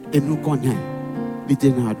 et nous connaissons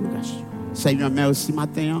l'éternelle adoration. Seigneur, merci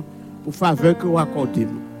matin pour faveur que vous accordez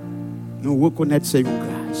nous. Nous reconnaissons, Seigneur,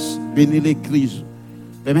 grâce. Bénis l'église.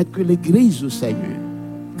 Permettre que l'église, Seigneur,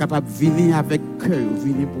 capable de venir avec cœur,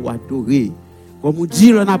 venir pour adorer. Comme on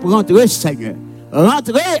dit, on a rentré, Seigneur.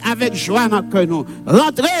 Rentrez avec joie dans le cœur, nous.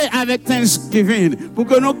 Rentrez avec Thanksgiving. Pour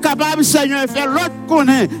que nous soyons capables, Seigneur, de faire l'autre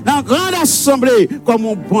connaît dans la grande assemblée. Comme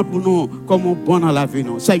on bon pour nous, comme on bon dans la vie,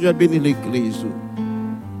 nous. Seigneur, bénis l'église.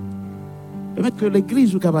 Permettre que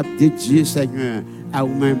l'église soit capable de dédier, Seigneur, à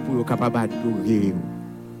vous-même pour être capable d'adorer.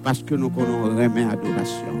 Parce que nous connaissons remet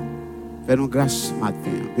adoration. Fais-nous grâce ce matin.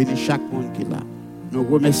 Bénis chaque monde qui est là. Nous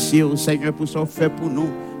remercions, Seigneur, pour ce que fait pour nous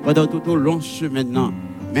pendant tout au long de ce maintenant.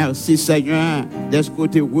 Merci, Seigneur, d'être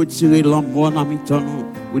côté retirer l'amour dans mi-temps nous,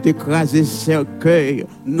 pour t'écraser le cercueil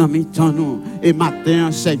dans mi-temps nous. Et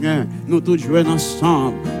matin, Seigneur, nous tous jouons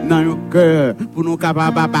ensemble dans nos cœurs pour nous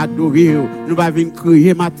capables d'adorer. Nous ne venons pas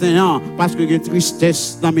crier matin parce que il y a une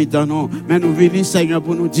tristesse dans mi-temps nous. Mais nous venons, Seigneur,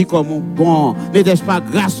 pour nous dire comme bon. N'était-ce pas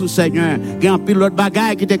grâce au Seigneur? Il y a un pilote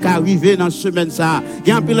bagaille qui est arrivé dans cette semaine. Il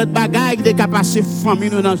y a un pilote bagaille qui est passé famille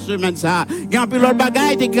dans cette semaine. Il y a un pilote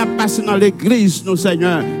bagaille qui est passé dans l'église, nous,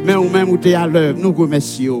 Seigneur. Mais nous-mêmes, nous sommes à l'œuvre. Nous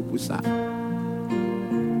remercions pour ça.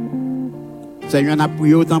 Seigneur, nous avons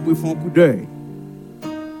prié autant pour faire un coup d'œil.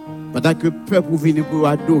 Pendant que le peuple vient pour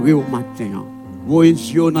adorer au matin. Vos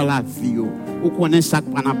yeux dans la vie. Vous connaissez ça qui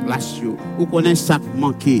prend la place. Vous connaissez ça qui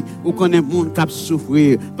manque. Vous connaissez le monde qui a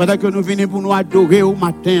souffert. Pendant que nous venons pour nous adorer au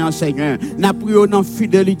matin, Seigneur. Nous avons prié dans la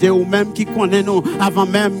fidélité. Ou même qui connaissent nous. Avant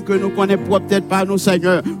même que nous connaissions peut-être pas nous,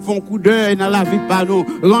 Seigneur. Font un coup d'œil dans la vie par nous.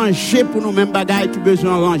 Ranger pour nous mêmes bagailles qui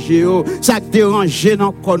besoin de ranger. Ça déranger dans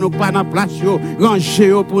le corps, nous pas dans la place.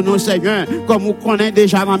 Ranger pour nous, Seigneur. Comme vous connaissez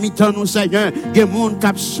déjà dans mi-temps, nous, Seigneur. Il y a des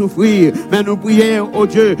gens qui souffert. Mais nous prions, oh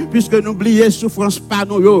Dieu, puisque nous oublions souffrance par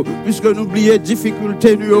nous. Puisque nous oublions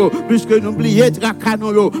difficultés, puisque nous oublions tracas,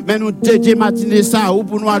 mais nous dédions matinée ça ou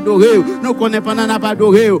pour nous adorer. Nous connaissons pas n'a pas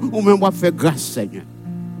adoré ou même on faire grâce, Seigneur.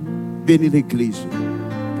 Bénis l'église.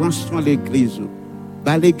 Prends soin de l'église.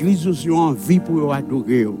 Bah l'église aussi a envie pour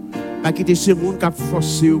adorer. Pas quitter ce monde qui a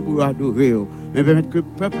forcé pour adorer, mais permettre que le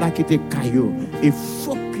peuple a quitté caillou et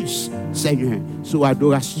focus, Seigneur, sur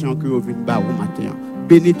l'adoration que vous venez de au matin.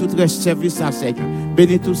 Bénis tout le service à Seigneur.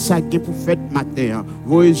 Bénis tout ça qui est pour faire matin.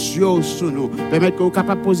 Vos yeux sur nous. Permettez que vous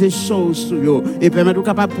capable de poser choses sur nous. Et permettez que vous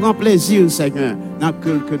capable de prendre plaisir, Seigneur, dans le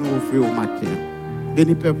cœur que nous offrons au matin.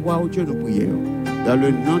 Bénis peuple, oh Dieu, nous prions. Dans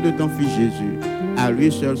le nom de ton Fils Jésus, à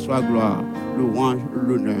lui seul soit gloire, louange,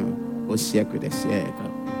 l'honneur au siècle des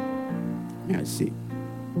siècles. Merci.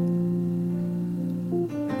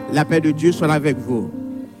 La paix de Dieu soit avec vous.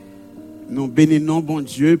 Nous bénissons, bon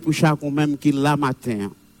Dieu, pour chaque même qui l'a matin.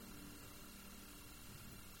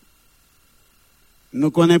 Nous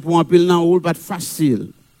connaissons pour un pile dans le pas facile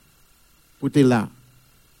pour être là.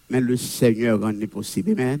 Mais le Seigneur rend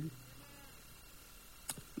possible. Amen.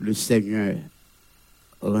 Le Seigneur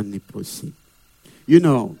rend possible. You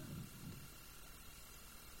know,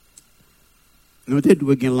 nous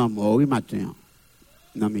devons gagner la mort le matin,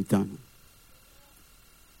 dans mes temps.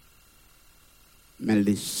 Mais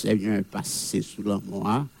le Seigneur est passé sous la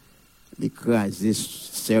mort, il écrasé le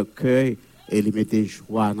cercueil et il mettait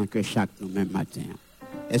joie dans que chaque nous-mêmes matin.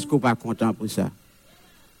 Est-ce qu'on n'est pas content pour ça?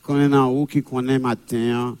 Quand on est en haut qui connaît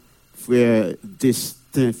matin, frère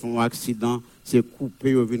destin, font un accident, c'est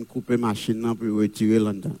couper, on vient couper la machine pour retirer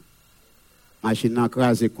là-dedans. La machine est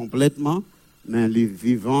écrasée complètement, mais les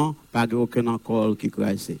vivants, pas aucun encore qui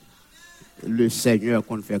écrasé. Le Seigneur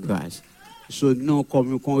qu'on fait grâce. So, nous,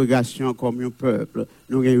 comme une congrégation, comme un peuple,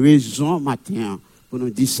 nous avons raison matin pour nous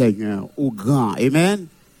dire Seigneur, au grand. Amen.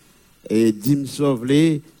 Et dis-moi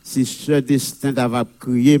sauver, si ce destin d'avoir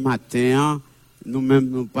crié matin, nous-mêmes,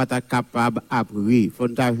 nous ne sommes pas capables d'apprendre. Il faut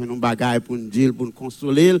nous faire nos bagages pour nous dire, pour nous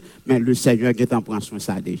consoler, mais le Seigneur qui est en prend soin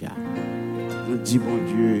ça déjà. nous dit bon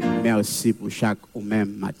Dieu, merci pour chaque au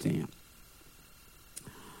même matin.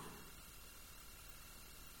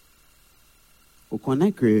 On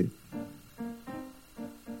connaît que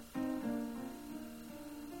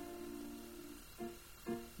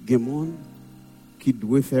il y a des gens qui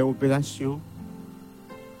doivent faire opération,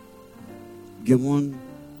 il y a des gens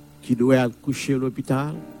qui doivent coucher à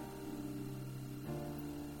l'hôpital,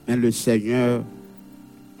 mais le Seigneur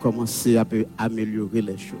commence à améliorer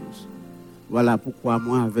les choses. Voilà pourquoi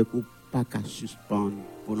moi, avec vous, pas qu'à suspendre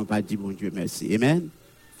pour ne pas dire bon Dieu merci. Amen.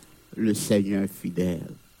 Le Seigneur fidèle.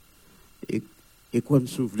 Et comme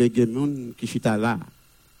si vous voulez, il y a des gens qui sont là,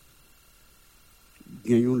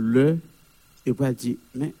 il y a le, et vous dire,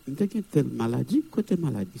 mais il y a telle maladie, côté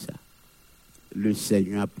maladie ça. Le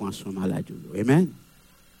Seigneur prend son maladie. Amen.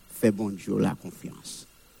 Fais bon Dieu la confiance.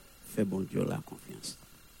 Fais bon Dieu la confiance.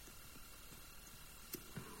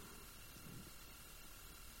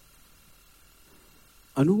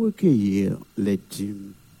 À nous recueillir les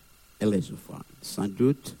dîmes et les offrandes. Sans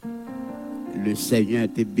doute, le Seigneur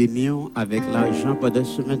était béni avec l'argent pendant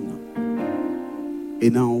ce maintenant. Et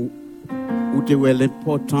non, où tu es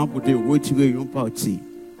l'important pour te retirer une partie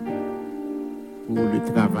pour le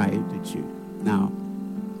travail de Dieu. Now,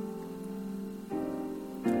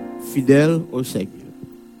 fidèle au Seigneur,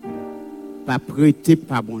 pas prêté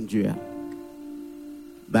par bon Dieu,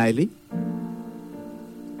 bailler,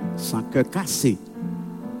 sans cœur cassé,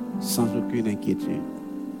 sans aucune inquiétude.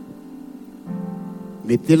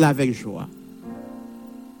 Mettez-la avec joie.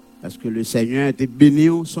 Parce que le Seigneur était béni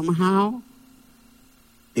somehow.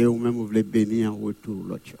 Et vous-même, vous voulez bénir en retour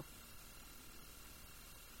l'autre.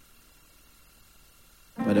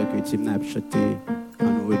 Pendant que Tim n'a pas chanté, on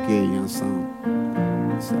nous recueille ensemble.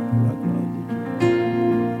 C'est pour la gloire de Dieu.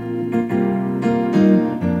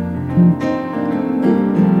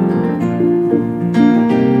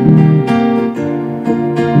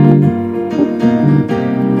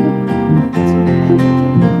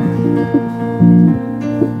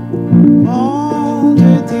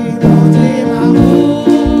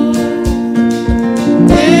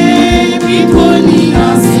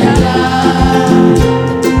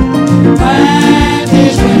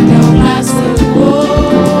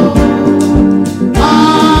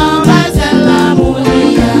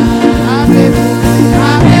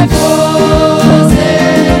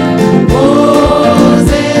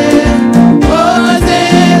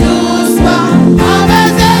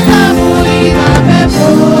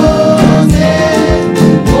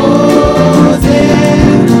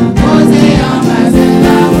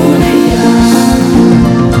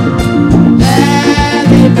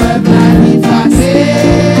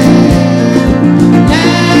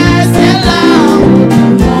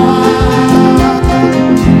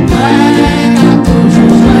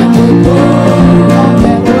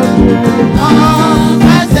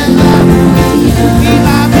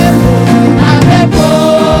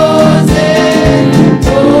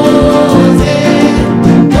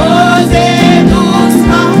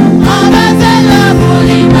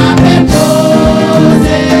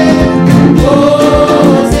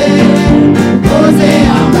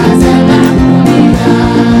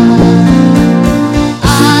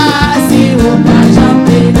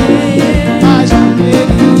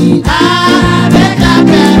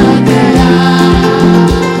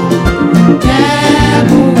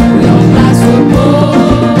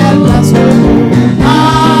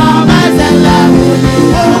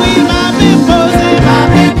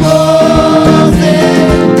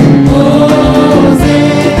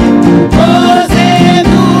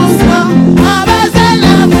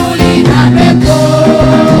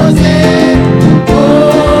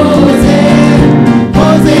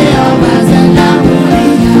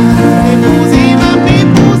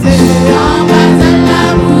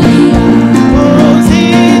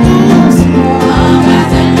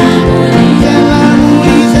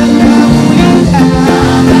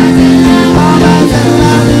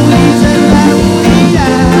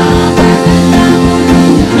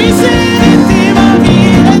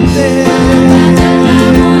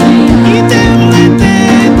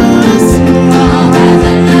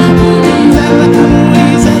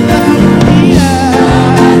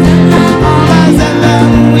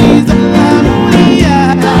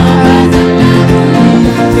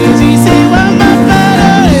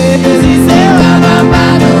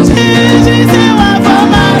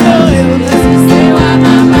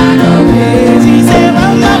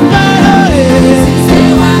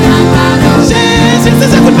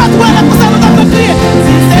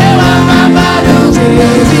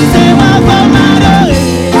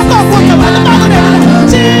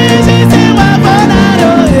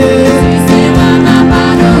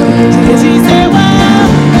 Jesus,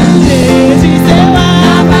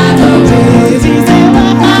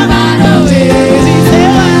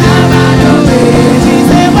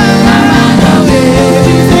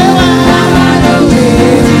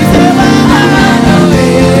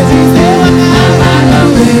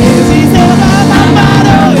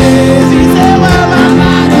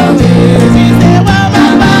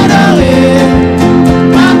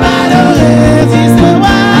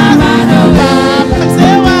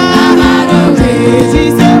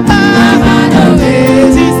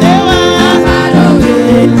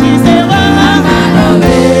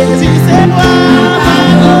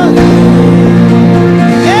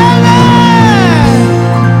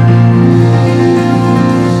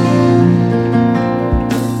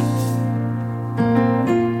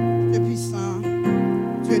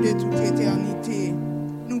 de toute éternité,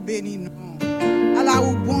 nous bénissons. Alors,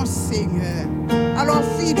 au bon Seigneur, alors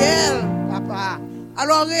fidèle, papa,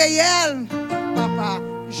 alors réel, papa,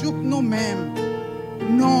 joue nous-mêmes,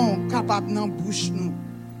 non capables d'en bouche nous.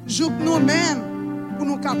 Joue nous-mêmes pour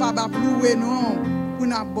nous capables de louer nous, pour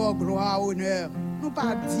nous avoir gloire, honneur. Nous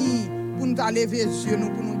pas dit pour nous lever les yeux, nous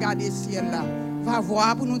pour nous garder le ciel là. Va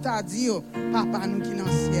voir pour nous dire, papa, nous qui dans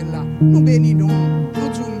le ciel là. Nous bénissons, nous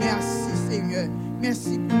disons merci Seigneur.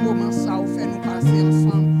 Merci pour le moment ça, vous fait nous passer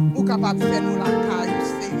ensemble. Vous capable de faire nous la caille,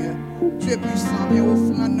 Seigneur. Tu es puissant, mais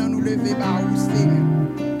offrande nous lever par vous, Seigneur.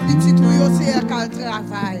 Petit tout, c'est un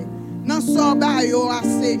travail. Dans ce bas,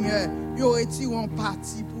 Seigneur, vous retirez un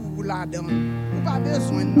parti pour vous là-dedans. Vous n'avez pas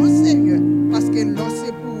besoin de nous, Seigneur, parce que l'on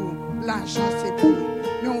c'est pour l'argent, c'est pour nous.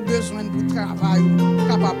 Mais on a besoin de travail,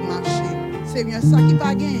 capable de marcher. Seigneur, ça qui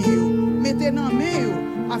pas gagné, mettez dans main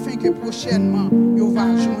afin que prochainement, vous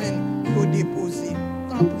va joindre, vous déposer.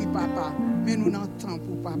 Tant pis, papa, mais nous n'entendons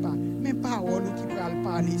pour papa. Mais parole qui peut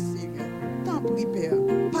parler, Seigneur. Tant pis, Père,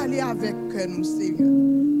 parlez avec nous, Seigneur.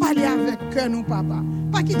 Parlez avec nous, papa.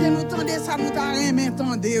 Pas quitter nous tendre ça, nous t'arrêter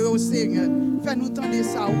tendre, Seigneur. Fais nous tendre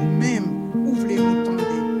ça ou même, ouvrez nous tendre.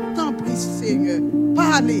 Tant pis, Seigneur.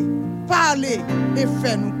 Parlez, parlez et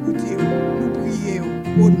fais-nous écouter. Nous prions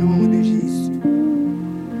au nom de Jésus.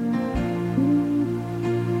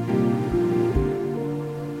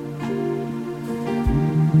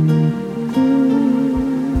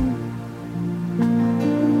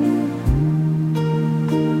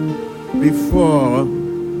 Before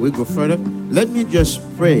we go further, let me just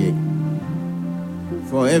pray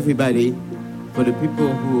for everybody, for the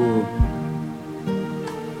people who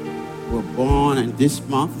were born in this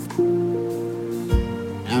month,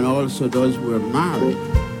 and also those who were married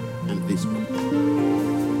in this month.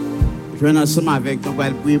 Je vais ensemble avec nous, pour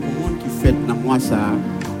prier pour les gens qui fêtent dans le mois ça,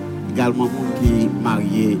 également les gens qui sont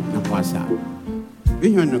mariés dans le mois ça.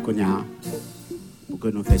 Venez nous connaître pour que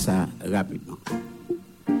nous fassions ça rapidement.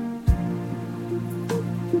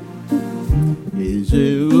 Et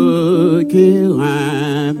je requiers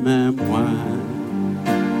même moi.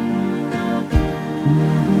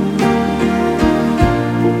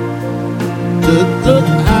 De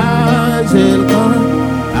toute âge et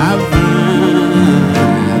avant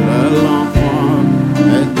l'enfant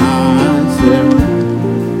est naissé.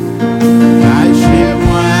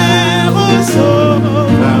 Cachez-moi au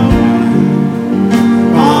sauveur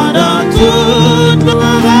pendant toute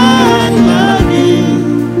la vie.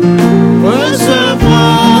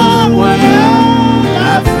 Recevoir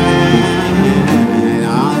la fin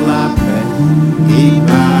dans la paix qui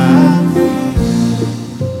va.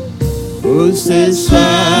 Où c'est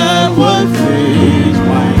seul refuge,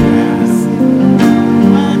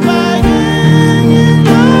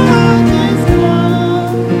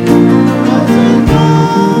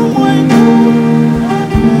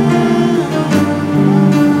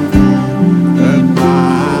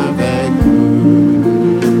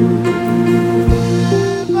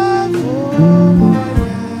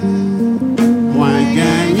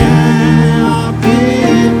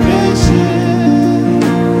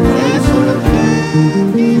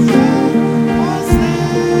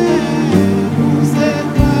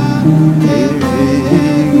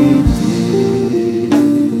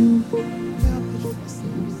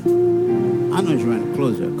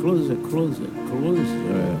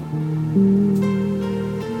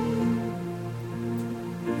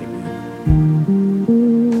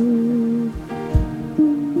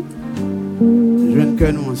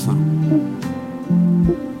 nous ensemble.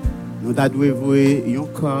 Nous devons voir une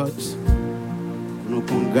carte pour nous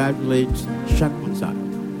congratuler chaque personne.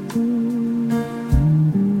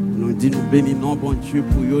 Nous disons nous bénissons bon Dieu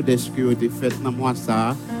pour eux de ce que vous avez fait dans moi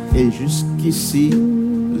ça et jusqu'ici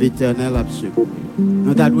l'Éternel a secouru.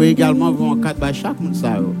 Nous devons également voir une carte pour chaque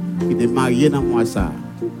personne qui est marié dans moi ça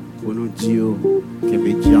pour nous dire que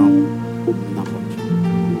médian dans bon Dieu.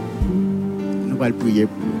 Nous allons prier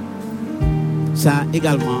pour eux. Ça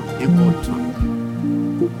également important.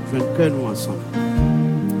 Je veux que nous ensemble.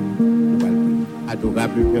 Nous allons prier.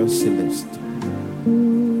 Adorable Père Céleste.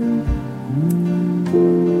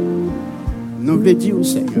 Nous voulons dire au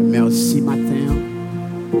Seigneur merci matin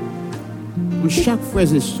pour chaque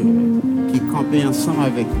frère et soeur qui campent ensemble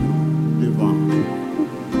avec nous devant.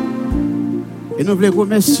 Et nous voulons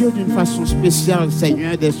remercier d'une façon spéciale,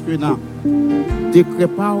 Seigneur, d'être que dans décret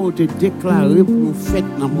pas ou de déclarer pour nous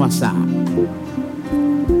faites dans moi ça.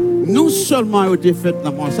 Non seulement vous avez fait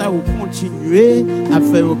dans moi ça, vous continuez à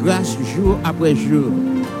faire grâce jour après jour.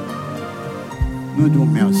 Nous disons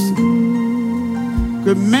merci.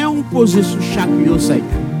 Que main on pose sur chaque jour, Seigneur.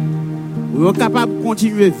 Vous êtes capable de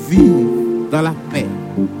continuer à vivre dans la paix,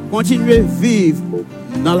 continuez à vivre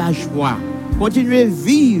dans la joie, continuez à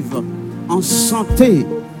vivre en santé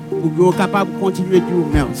pour que vous soyez capable de continuer à dire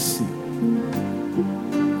merci.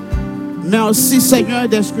 Merci Seigneur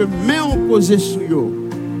d'être que main ont posé sur vous.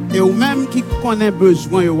 Et ou même qui connaît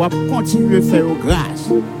besoin, vous allez continuer à faire grâce.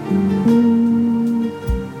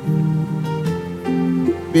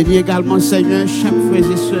 Bénis également Seigneur chaque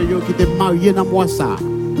frère et soeur qui est marié dans moi ça.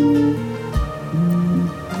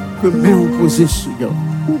 Que main ont posé sur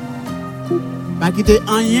vous. Pas qu'il y ait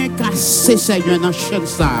rien cassé Seigneur dans la chaîne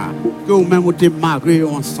ça. Que vous même vous êtes mariés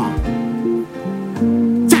ensemble.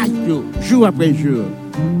 Taille jour après jour.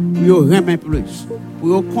 Pour vous aimer plus, pour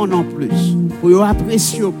vous connaître plus, pour vous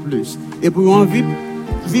apprécier plus, et pour vous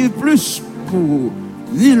vivre plus pour vous.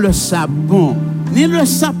 Ni le sable bon, ni le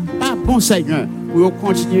sable pas bon, Seigneur, pour vous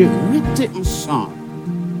continuer à rester ensemble.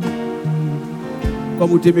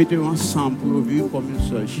 Comme vous te mettez ensemble pour vous vivre comme une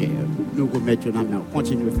seule chair, nous remettons dans la main,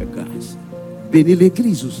 continuez à faire grâce. Bénis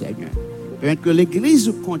l'église, Seigneur. Permettez que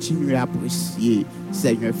l'église continue à apprécier,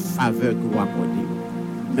 Seigneur, faveur que vous accordez.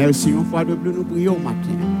 Merci une fois de plus, nous prions au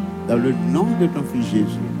matin. Dans le nom de ton Fils Jésus,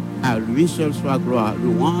 à lui seul soit gloire,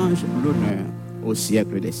 louange, l'honneur au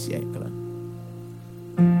siècle des siècles.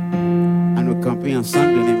 À nous camper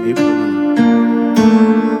ensemble, bien-aimés, pour nous.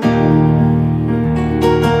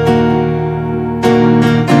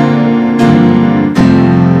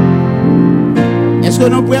 Est-ce que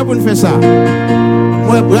nous prêts pour nous faire ça?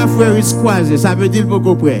 Moi, brave frère, il se croise, ça veut dire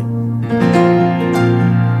beaucoup près.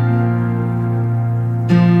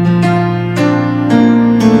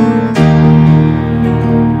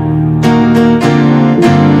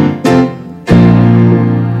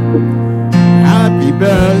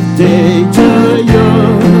 Birthday to you.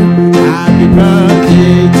 Happy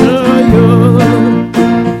birthday to you.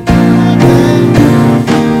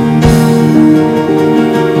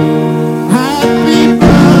 Happy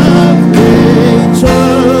birthday to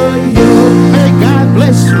you. May God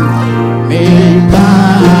bless you. May God bless you.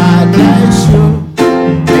 May God bless you.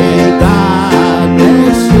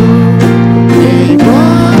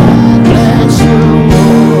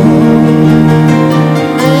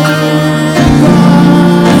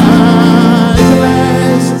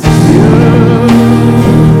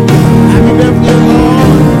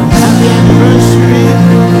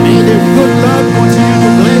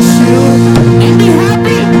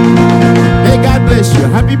 May God bless you.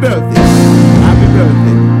 Happy birthday. Happy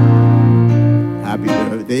birthday. Happy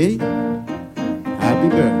birthday. Happy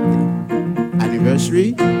birthday. Anniversary.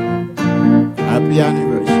 Happy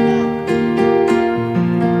anniversary.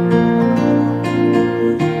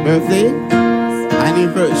 Birthday.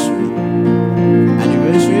 Anniversary.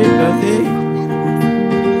 Anniversary. Birthday.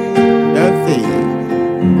 Birthday.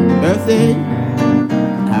 Birthday.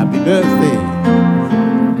 Happy birthday.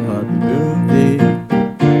 Happy birthday.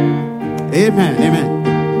 Amen. Amen.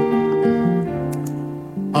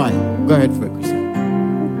 All right, go ahead, Frère Christian.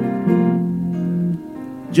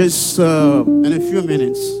 Just in a few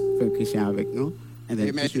minutes, Frère Christian avec nous, and then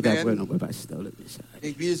tout de suite après, nous allons passer dans le message.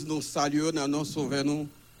 L'église nous salue dans nos sauveur nous,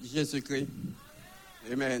 Jésus-Christ.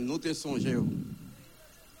 Amen. Nous te songeons.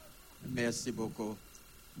 Merci beaucoup.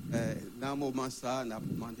 Dans un moment ça, on a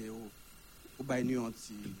demandé au baigner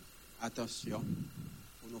attention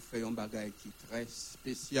pour nous faire un bagage qui est très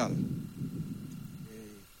spécial. Et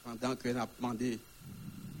pendant que nous avons demandé,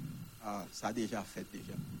 ça a déjà fait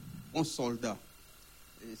déjà. Un soldat,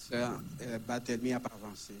 et ça, Barthélemy a pas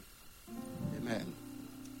avancé. Amen.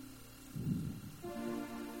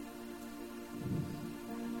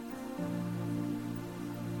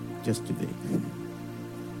 Just today.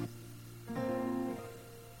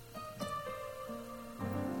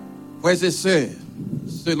 Frères et sœurs,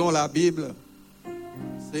 selon la Bible,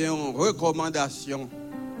 c'est une recommandation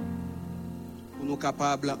pour nous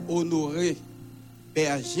capables d'honorer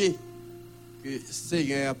berger que le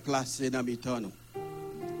Seigneur a placé dans mes temps.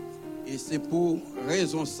 Et c'est pour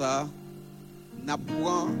raison ça, nous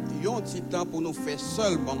prenons un petit temps pour nous faire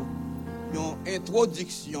seulement une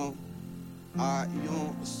introduction à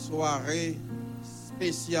une soirée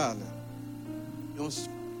spéciale.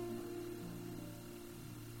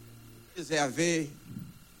 Réservé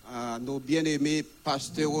à nos bien-aimés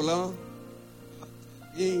Pasteur Roland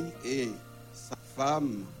et sa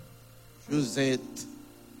femme Josette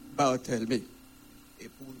Barthélemy. Et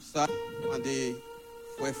pour ça, demandez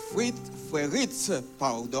Frère Ritz,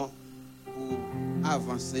 pardon, pour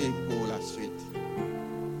avancer pour la suite.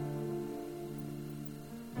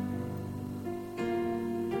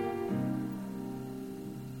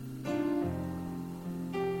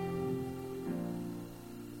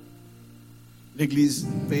 L'église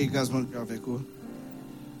fait également avec vous.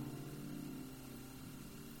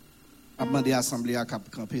 Je demandé à l'Assemblée à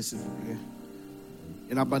camper, s'il vous plaît.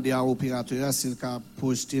 Et je demandé à l'opérateur s'il a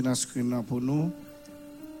projeté dans le screen pour nous.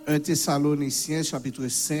 1 Thessaloniciens, chapitre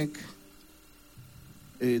 5,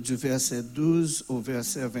 et du verset 12 au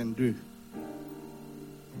verset 22.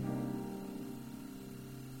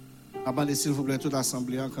 Je demandé, s'il vous plaît, toute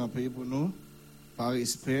l'Assemblée à camper pour nous, par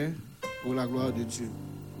respect, pour la gloire de Dieu.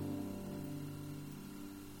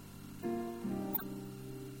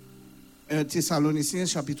 1 Thessaloniciens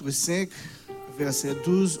chapitre 5, verset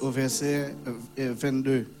 12 au verset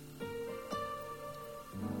 22.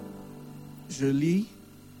 Je lis.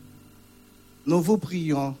 Nous vous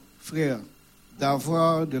prions, frères,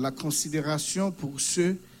 d'avoir de la considération pour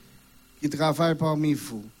ceux qui travaillent parmi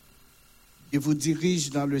vous, qui vous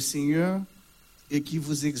dirigent dans le Seigneur et qui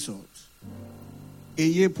vous exhortent.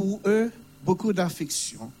 Ayez pour eux beaucoup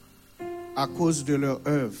d'affection à cause de leur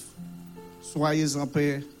œuvre. Soyez en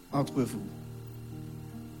paix entre vous.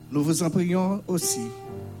 Nous vous en prions aussi,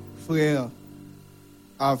 frères,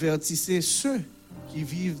 avertissez ceux qui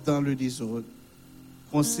vivent dans le désordre.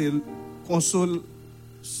 Consolez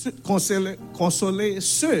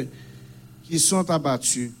ceux qui sont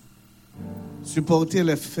abattus. Supportez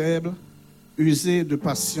les faibles, usez de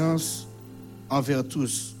patience envers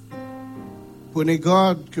tous. Prenez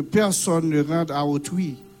garde que personne ne rende à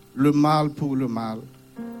autrui le mal pour le mal,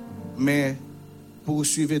 mais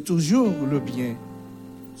poursuivez toujours le bien,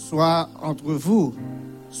 soit entre vous,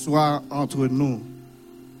 soit entre nous.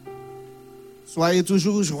 Soyez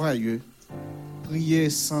toujours joyeux,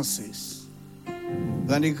 priez sans cesse.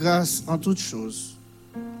 Rendez grâce en toutes choses,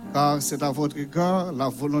 car c'est à votre égard la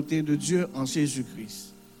volonté de Dieu en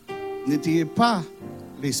Jésus-Christ. N'étayez pas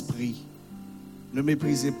l'esprit, ne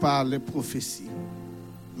méprisez pas les prophéties,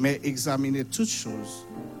 mais examinez toutes choses,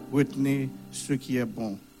 retenez ce qui est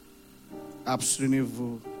bon.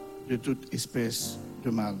 Abstenez-vous de toute espèce de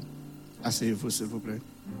mal. Asseyez-vous, s'il vous plaît.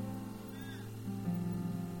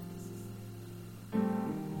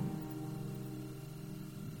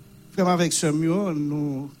 Frère, avec ce mieux, nous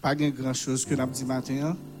n'avons pas grand-chose que nous avons dit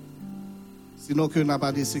matin. Sinon que nous n'avons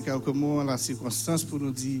pas laissé quelques mots en la circonstance pour nous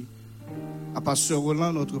dire à pasteur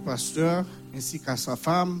Roland, notre pasteur, ainsi qu'à sa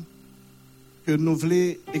femme, que nous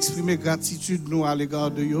voulons exprimer gratitude nous à l'égard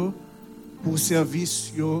de eux pour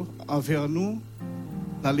service envers nous,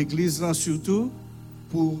 dans l'église surtout,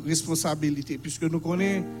 pour responsabilité. Puisque nous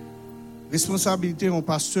connaissons, responsabilité en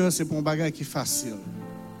pasteur, c'est pour un bagage qui est facile.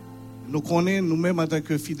 Nous connaissons, nous-mêmes en tant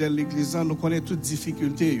que fidèles de l'église, nous connaissons toutes les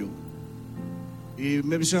difficultés. Et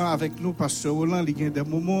même gens avec nous, pasteur Roland, il y a des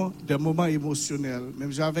moments émotionnels.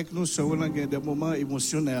 Même gens avec nous, sœur Roland, il y a des moments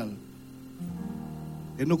émotionnels.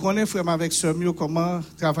 Et nous connaissons, frère, avec sœur Mio, comment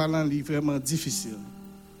travailler est vraiment difficile.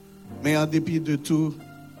 Mais en dépit de tout,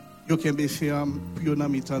 nous avons fait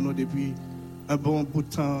nous depuis un bon bout de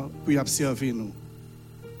temps pour observer nous.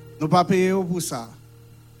 Nous ne pas payer pour ça.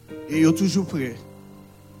 Et nous sommes toujours prêts.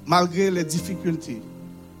 Malgré les difficultés,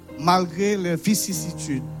 malgré les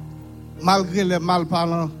vicissitudes, malgré les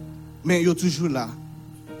malparlants, mais ils sont toujours là.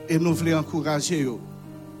 Et nous voulons encourager eux.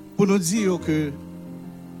 Pour nous dire que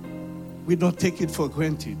we don't take it for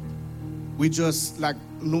granted. We just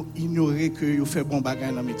nous ignorer que vous faites bon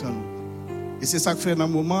bagage dans notre temps. Et c'est ça que fait dans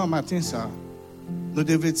le moment matin ça. Nous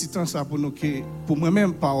devons temps ça pour nous pour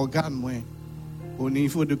moi-même par organe moi au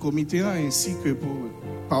niveau de comité ainsi que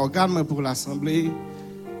par organe pour l'assemblée,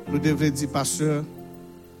 nous devons dire pasteur,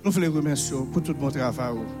 nous voulons remercier pour tout mon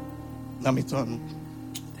travail dans mes temps.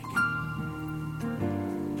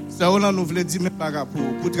 C'est là nous voulons dire par rapport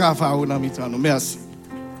pour travail dans mes temps. Merci.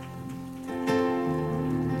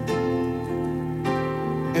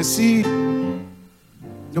 Ainsi,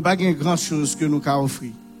 nous n'avons pas grand chose que nous avons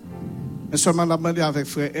offert. Mais seulement nous avons demandé avec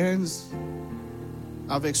frère Enz,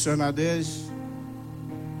 avec sœur Nadège.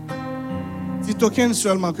 Si token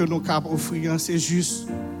seulement que nous avons offert, c'est juste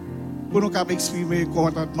pour nous exprimer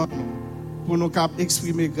contentement, pour nous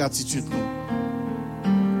exprimer gratitude.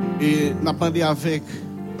 Et nous avons demandé avec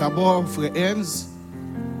d'abord frère Enz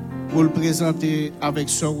pour le présenter avec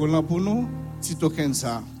sœur Roland pour nous, si token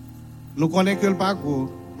ça. Nous connaissons que le pas gros.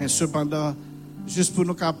 Mais cependant, juste pour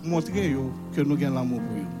nous montrer que nous avons l'amour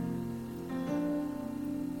pour eux.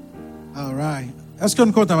 All right. Est-ce que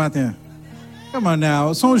nous comptons matin? Come on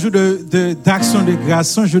now. C'est un jour d'action de grâce,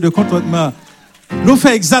 c'est un jour de contentement. Nous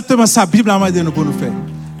faisons exactement ça, la Bible a demandé nous pour nous faire.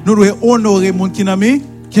 Nous devons honorer les gens qui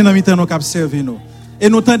nous ont servi nous. Et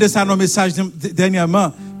nous entendons ça dans le message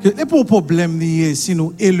dernièrement, que et pour problème si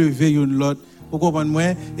nous élevons l'autre. Vous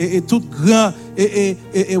comprenez? Et tout grand et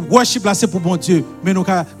worship là c'est pour bon Dieu. Mais nous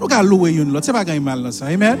allons louer une l'autre. C'est pas grand mal dans ça.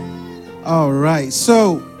 Amen? All right.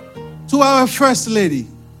 So, to our first lady,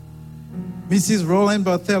 Mrs. Roland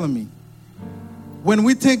Barthélemy, when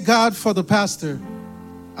we thank God for the pastor,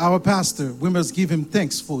 our pastor, we must give him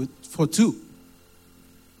thanks for two.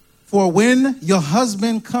 For when your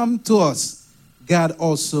husband come to us, God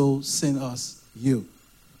also sent us you.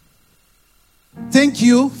 Thank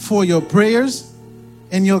you for your prayers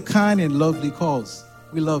and your kind and lovely calls.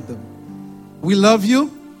 We love them. We love you,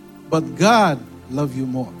 but God loves you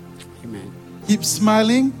more. Amen. Keep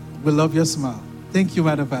smiling. We love your smile. Thank you,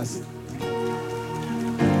 Madam Pastor.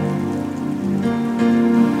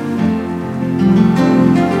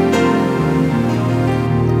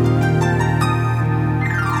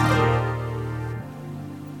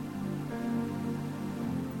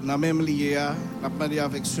 Dans même lié, on a demandé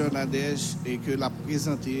avec Sœur Nadège et que l'a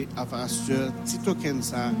présenté à Pasteur Tito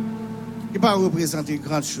Kenza, qui va représenter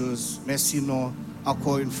grandes choses, mais sinon,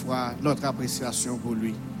 encore une fois, notre appréciation pour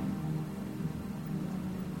lui.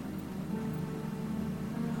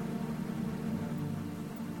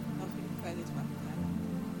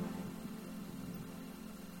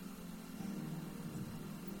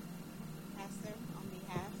 Pastor,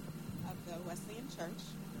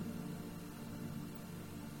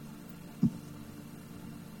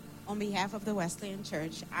 on behalf of the Wesleyan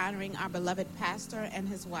Church, honoring our beloved pastor and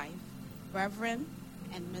his wife, Reverend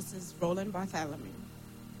and Mrs. Roland Bartholomew.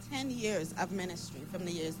 10 years of ministry from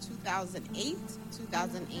the years 2008 to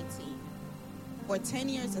 2018. For 10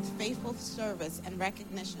 years of faithful service and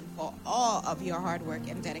recognition for all of your hard work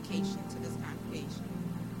and dedication to this congregation.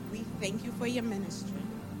 We thank you for your ministry,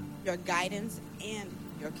 your guidance, and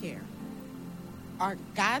your care. Our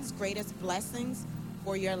God's greatest blessings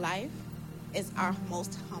for your life is our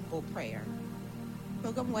most humble prayer.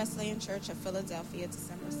 Pilgrim Wesleyan Church of Philadelphia,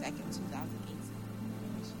 December 2nd, 2018.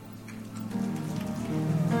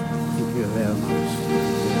 Thank you very much.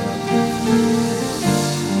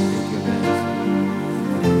 Thank you very much.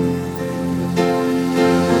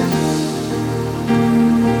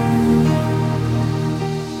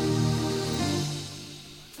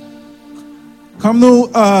 Comme nous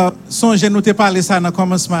songeons, nous te parlé ça dans le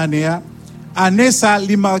commencement année. Année ça,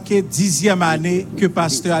 il marqué 10e année que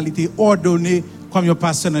pasteur a été ordonné comme un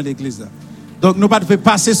pasteur dans l'église. Donc nous ne pouvons pas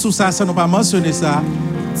passer sous ça, ça nous pas mentionner ça.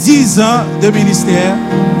 10 ans de ministère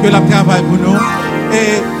que la travail pour nous.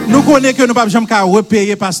 Et nous connaissons que nous ne pouvons jamais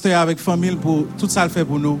repayer pasteur avec famille pour tout ça le fait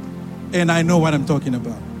pour nous. And I know what I'm talking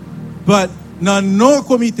about. But dans nos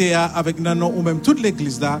comités, avec nos ou même toute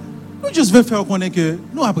l'église là, nous juste veut faire connaître que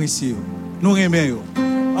nous apprécions, nous aimons.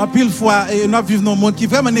 En pile fois, nous vivons dans un monde qui est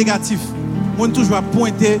vraiment négatif. On toujours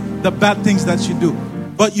pointer the bad things that you do,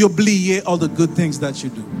 but you oubliez all the good things that you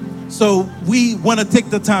do. So we want to take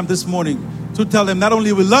the time this morning to tell them not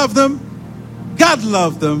only we love them, God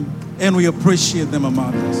loves them, and we appreciate them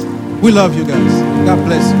among us. We love you guys. God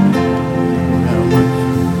bless you.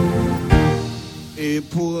 Et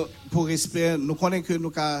pour respect, nous connaissons que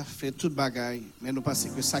nous avons fait toute bagaille, mais nous pensons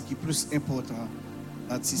que ça qui est plus important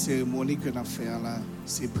dans cette cérémonie que nous avons fait là,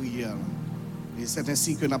 c'est prière. Et c'est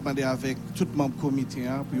ainsi que nous avons demandé avec tout le membre comité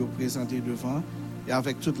pour vous présenter devant et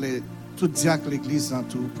avec tout diacre de l'église en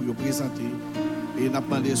tout pour vous présenter. Et nous avons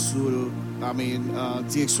demandé sous la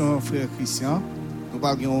direction frère Christian. Nous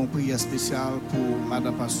avons une prière spéciale pour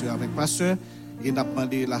Madame Pasteur avec Pasteur. Et nous avons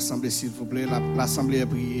demandé l'Assemblée, s'il vous plaît, l'Assemblée a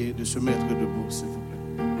prié de se mettre debout, s'il vous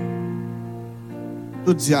plaît.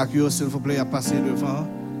 Tout diacre, s'il vous plaît, a passé devant.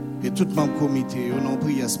 Et tout le membre comité, nous avons une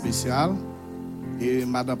prière spéciale. Et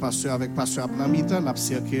Madame Pasteur avec Pasteur Abnamita, nous avons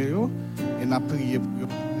cerqué et nous avons prié pour une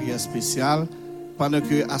prière spéciale. Pendant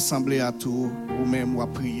que l'Assemblée a tout, ou même nous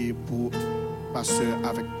avons prié pour Pasteur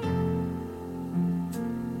avec.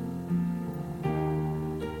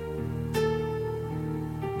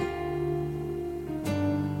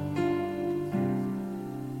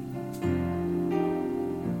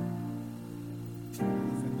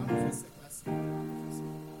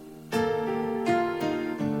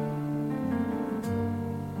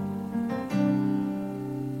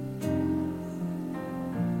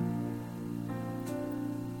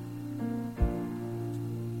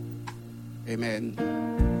 Amen.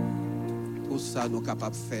 Tout ça nous sommes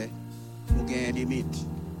capables de faire, nous avons une limite.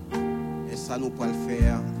 Et ça nous pouvons le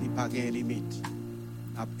faire, il n'y a pas de limite.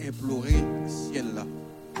 Nous avons imploré le ciel là,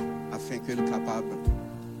 afin que nous soyons capables de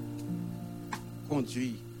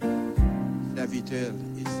conduire serviteurs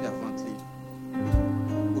et servantes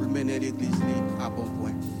pour mener l'église à bon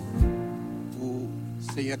point. Pour le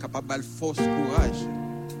Seigneur capable de force, courage,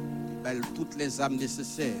 et toutes les âmes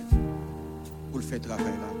nécessaires pour le faire travail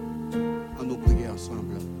là. Nous prier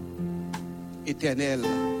ensemble. Éternel,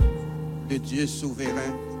 le Dieu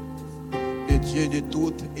souverain, le Dieu de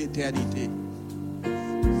toute éternité.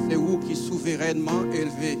 C'est vous qui souverainement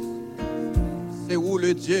élevé. C'est vous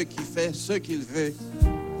le Dieu qui fait ce qu'il veut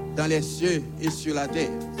dans les cieux et sur la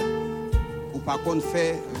terre. Ou pas qu'on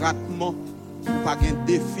fait ratement, ou pas un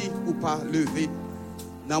défi, ou pas lever.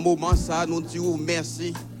 Dans le moment ça, nous disons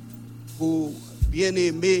merci pour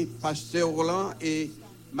bien-aimé pasteur Roland et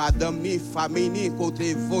madame ni famille ni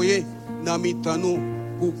côté voyez dans mi-temps nous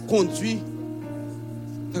pour conduire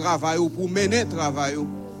travail ou pour mener travail.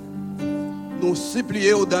 Nous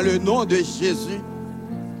supplions dans le nom de Jésus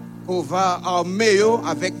qu'on va armer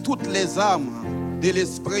avec toutes les armes de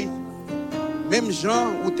l'esprit. Même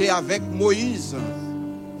Jean où tu es avec Moïse,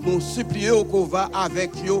 nous supplions qu'on va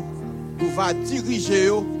avec eux, qu'on va diriger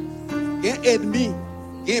eux. Un ennemi,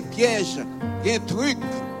 un piège, un truc,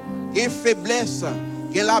 une faiblesse,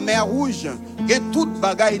 la mer rouge, toute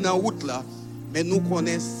bagaille dans la route là. Mais nous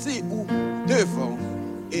connaissons où devant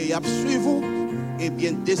et suivons et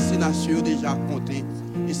bien destination déjà comptée.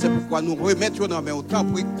 Et c'est pourquoi nous remettons dans le temps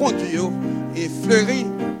pour conduire et fleurir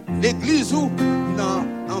l'église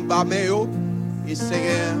en bas et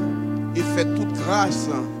Seigneur, et fait toute grâce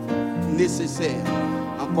nécessaire.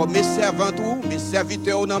 Encore mes servants, mes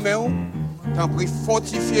serviteurs dans le t'en prie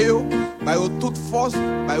fortifier toute force,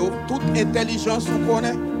 toute intelligence vous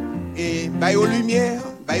connaît et lumière,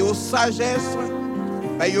 sagesse,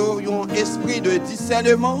 un esprit de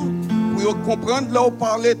discernement pour comprendre leur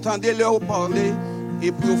parler, tendez leur parler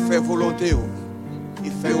et pour faire volonté et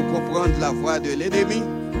faire comprendre la voix de l'ennemi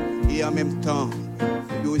et en même temps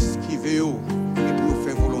esquiver et pour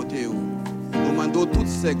faire volonté. Nous demandons toutes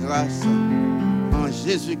ces grâces en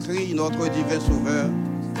Jésus-Christ, notre divin Sauveur,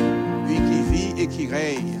 lui qui vit et qui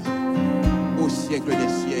règne au siècle des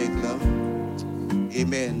siècles.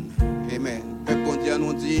 Amen. Amen. Peuple bon Dieu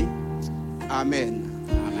nous dit Amen.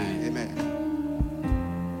 Amen. Amen.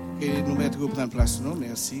 Et nous mettons reprendre place, non?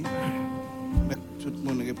 Merci. Tout le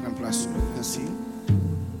monde reprend place. Merci.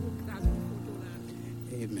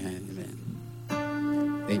 Amen. Amen.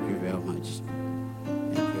 Thank you very much.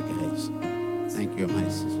 Thank you, guys. Thank you, my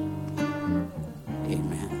sister.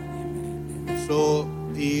 Amen. Amen. So,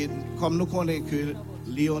 et comme nous connaissons que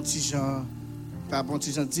les gens, pas bon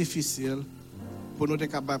gens difficile, pour nous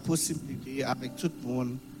avoir la possibilité avec tout le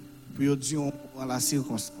monde, pour dire dans la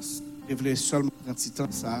circonstance. Je voulais seulement prendre un petit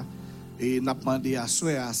temps ça et nous demandé à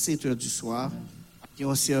 7 heures du soir, qu'il y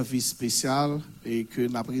a un service spécial et que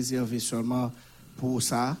nous avons réservé seulement pour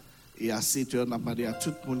ça. Et à 7 heures, nous avons demandé à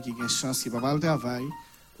tout le monde qui a une chance, qui va pas le travail,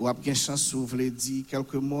 ou a une chance, si vous voulez dire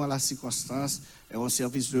quelques mots à la circonstance, et un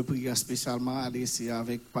service de prière spécialement adressé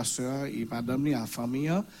avec pasteur et madame et la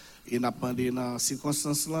famille. Et nous avons demandé dans ces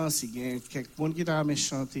circonstances-là, s'il y a quelqu'un qui a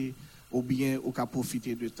chanter, ou bien ou qu'à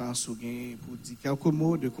profiter de temps pour dire quelques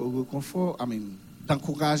mots de réconfort, amen,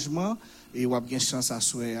 d'encouragement, et ou a bien chance à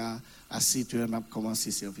 7 heures, nous avons commencé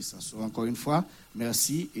le service. Encore une fois,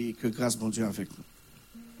 merci et que grâce bon Dieu avec nous.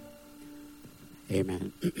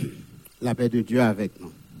 Amen. La paix de Dieu avec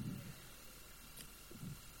nous.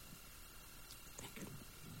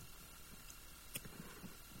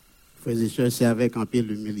 Frères et sœurs, c'est avec un peu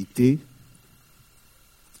d'humilité.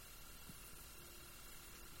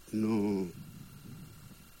 Nous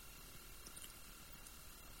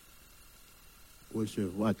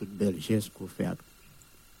recevons toutes belles gestes qu'on fait.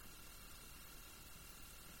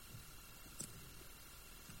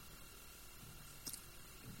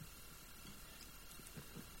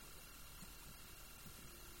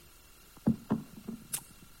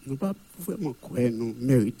 Nous ne pouvons pas vraiment croire nous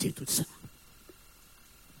mériter tout ça.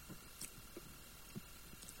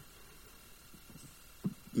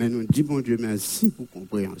 Mais nous disons, bon Dieu, merci pour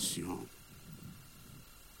compréhension.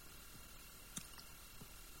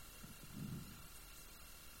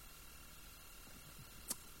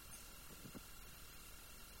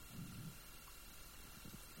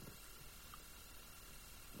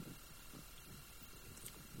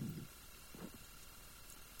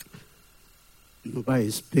 Nous ne pas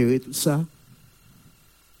espérer tout ça.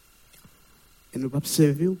 Et nous ne pas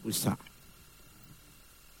servir pour ça.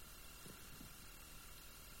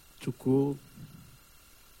 Tout court,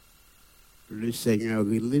 le Seigneur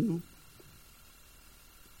relève nous,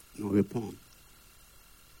 nous répond.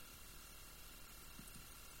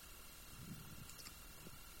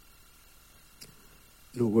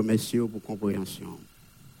 Nous remercions pour compréhension.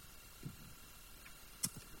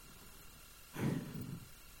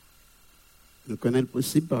 Nous connaissons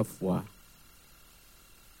possible parfois.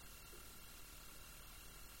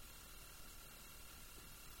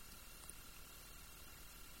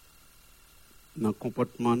 Dans le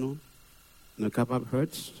comportement, nous sommes capables de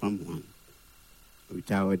hurt someone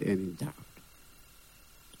without any doubt.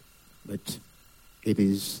 But it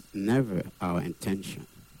is never our intention.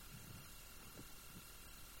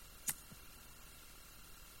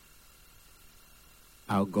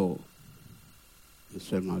 our goal. Nous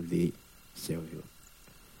seulement voulons servir.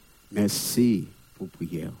 Merci pour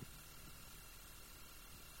prière.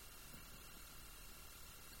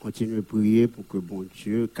 Continuez à prier pour que bon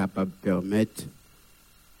Dieu capable de permettre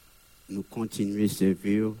nous continuer à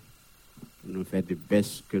servir, pour nous faire de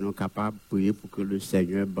best que nous sommes capables de prier pour que le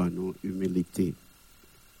Seigneur ban nous humilité.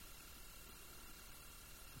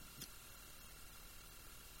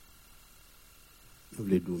 Nous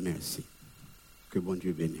voulons dire merci. Que bon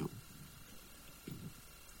Dieu bénisse.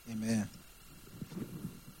 Amen.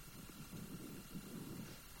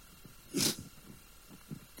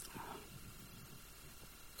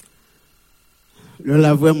 Le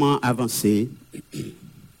l'a vraiment avancé.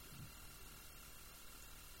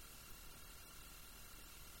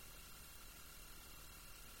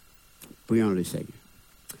 Prions le Seigneur.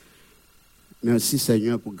 Merci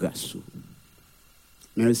Seigneur pour grâce.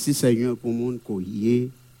 Merci Seigneur pour le monde qui est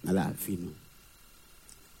dans la vie.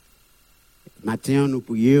 Matin, nous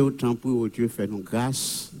prions autant pour Dieu faire nous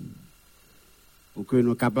grâce pour que nous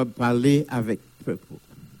soyons capables de parler avec le peuple.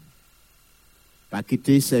 Pas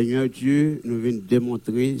quitter Seigneur Dieu, nous venons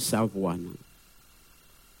démontrer sa voix.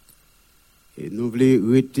 Et nous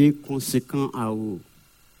voulons rester conséquents à vous.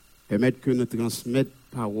 Permettre que nous transmettions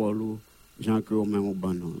parole aux gens que nous avons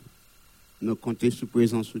abandonnés. Nous comptons sur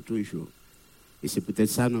présence toujours. Et c'est peut-être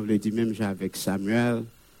ça, nous voulons dire même avec Samuel,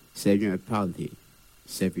 Seigneur, parlez,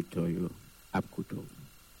 serviteur, à couteau.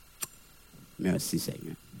 Merci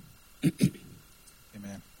Seigneur.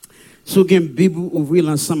 Amen. Si vous avez une Bible, ouvrez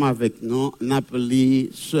l'ensemble avec nous. On appelle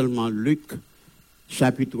seulement Luc,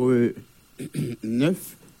 chapitre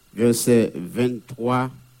 9, versets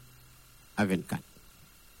 23 à 24.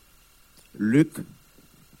 Luc,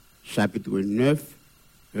 chapitre 9,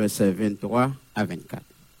 versets 23 à 24.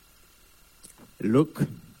 Luc,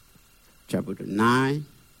 chapter 9,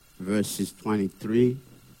 verses 23,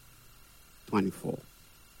 24.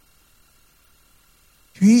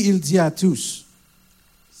 Puis il dit à tous,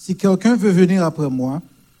 si quelqu'un veut venir après moi,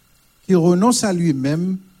 qu'il renonce à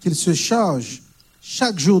lui-même, qu'il se charge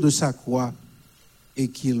chaque jour de sa croix et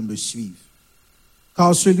qu'il me suive.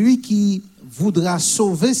 Car celui qui voudra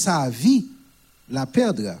sauver sa vie la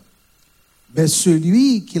perdra, mais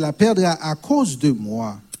celui qui la perdra à cause de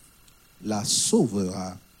moi la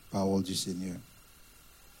sauvera. Parole du Seigneur.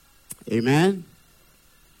 Amen.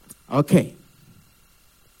 Okay.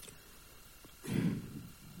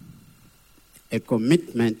 A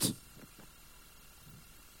commitment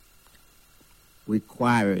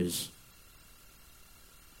requires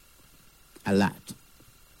a lot.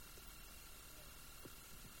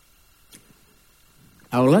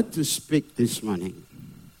 I would like to speak this morning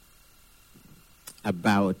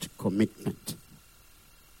about commitment.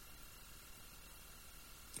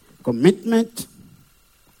 Commitment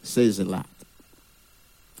says a lot.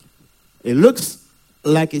 It looks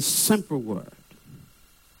like a simple word,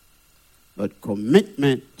 but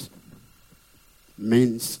commitment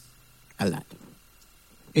means a lot.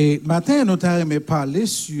 Et matin, nous avons parlé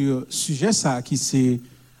sur le sujet ça qui c'est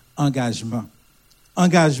engagement.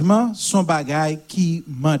 Engagement, son bagage qui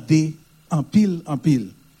mande en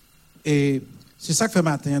pile. Et c'est ça que fait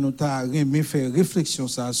matin, nous avons fait réflexion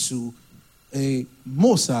ça sur le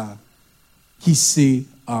mot ça qui c'est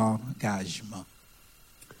engagement.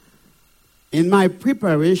 In my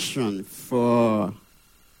preparation for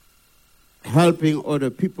helping other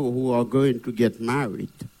people who are going to get married,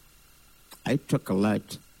 I talk a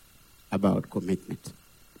lot about commitment.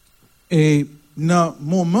 Et dans le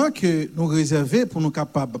moment que nous réservons pour nous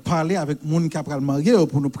capables de parler avec les gens qui sont mariés,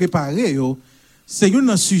 pour nous préparer, c'est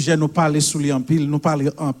un sujet nous parler sur les en pile, nous parler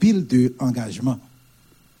en pile de engagement.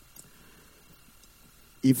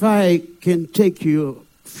 If I can take you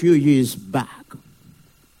a few years back,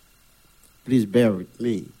 please bear with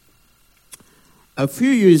me. A few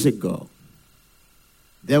years ago,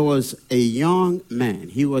 there was a young man.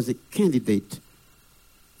 He was a candidate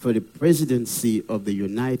for the presidency of the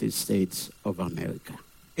United States of America.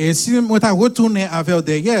 Et si moi t'a retourné avec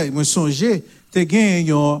derrière, me songer, t'es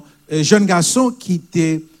gagné un jeune garçon qui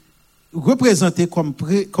était représenté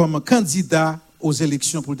comme candidat aux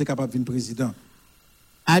élections pour être capable de devenir président.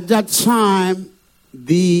 At that time,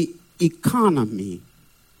 the economy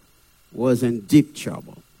was in deep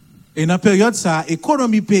trouble. Et dans la période ça,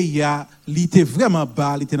 l'économie pays il était vraiment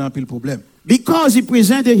bas, il était dans pile problème. Because he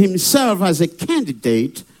presented himself as a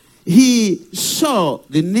candidate, he saw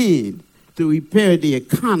the need to repair the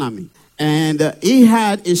economy. And he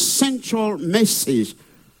had a central message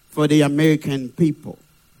for the American people.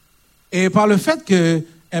 Et par le fait que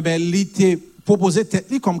il était proposé tête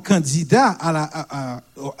li comme candidat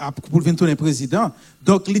pour venir tourner président.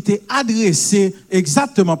 Donc, il était adressé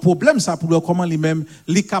exactement problème ça pour voir comment lui-même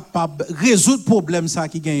est capable de résoudre problème ça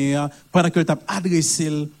qui gagne pendant que il t'a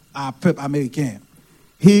adressé à peuple américain.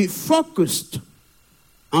 He focused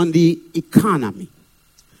on the economy.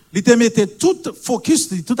 Il te mettait tout focus,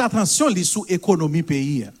 toute attention sur l'économie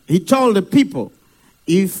pays. He told the people,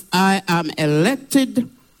 if I am elected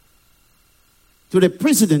to the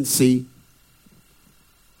presidency,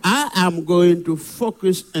 I am going to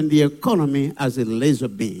focus on the economy as a laser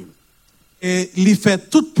beam. Et il fait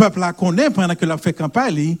tout peuple la connaît pendant que la fait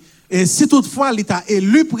campagne. Et si toutefois il t'a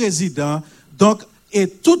élu président, donc et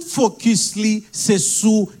tout focus li c'est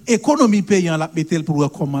sur économie paysan la mettre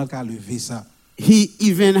pour comment qu'a lever ça. He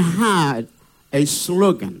even had a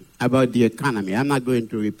slogan about the economy. I'm not going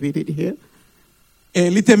to repeat it here. Et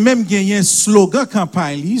il était même gagné un slogan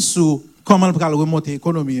campagne li sur comment pour remonter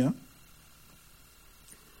l'économie. Hein?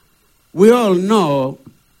 We all know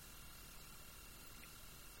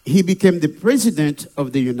he became the president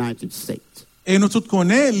of the United States. Et nous tous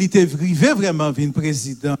connaissons, il était vraiment venu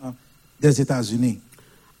président des États-Unis.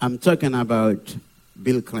 I'm talking about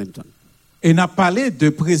Bill Clinton. Et n'a parlé de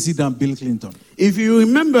président Bill Clinton. If you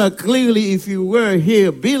remember clearly, if you were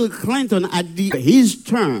here, Bill Clinton at his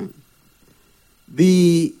turn,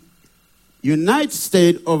 the United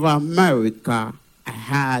States of America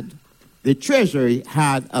the Treasury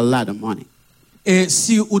had a lot of money. Et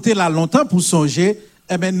si vous êtes là longtemps pour songer,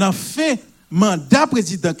 eh ben dans fin mandat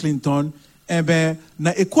président Clinton, eh ben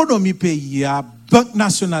dans économie pays a Banque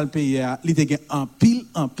nationale pays a, il était en pile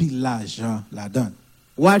l'argent là-dedans.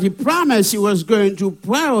 What he promised, he was going to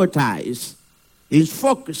prioritize his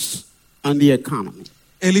focus on the economy.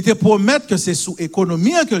 Et il était promettre que c'est sur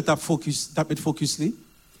l'économie que il t'a focus li.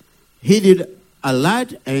 He did a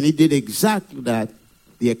lot and he did exactly that,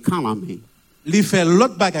 the economy. Il fait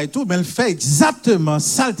l'autre bagaille tout, mais il fait exactement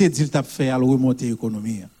ça qu'il dit t'a fait à remonter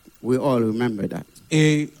l'économie. We all remember that.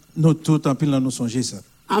 Et nous tout en pile nous songer ça.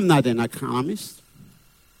 I'm not an economist.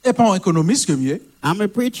 Et pas un économiste que mieux. I'm a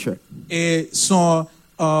preacher. Et son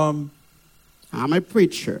I'm a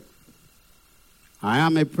preacher. I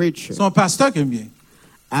am a preacher. son pasteur que mieux.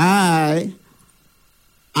 I'm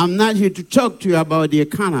not here to talk to you about the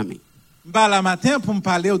economy. Bah la matin pour me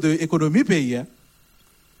parler de l'économie pays.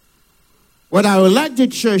 What I would like the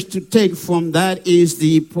church to take from that is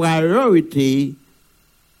the priority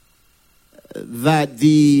that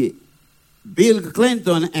the Bill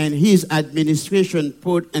Clinton and his administration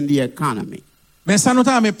put in the economy. Mais ça nous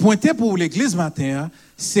a pointé pour l'église matin,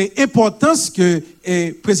 c'est l'importance que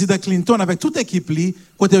président Clinton avec toute équipe li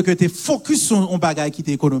côté que était focus sur un bagage qui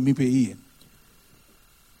était économie pays.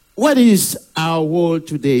 What is our role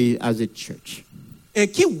today as a church? Et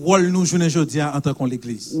qui rôle nous journée aujourd'hui en tant que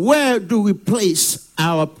l'église? Where do we place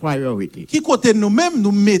our priority? Qui côté nous-mêmes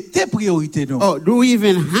nous mettez priorité non? Or do we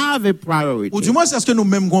even have a priority? Ou du moins est-ce que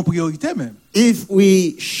nous-mêmes avons priorité même? If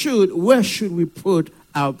we should, where should we put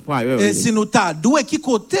our priority? Et si nous t'a doué qui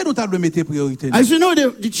côté nous t'a mettre priorité? As you know,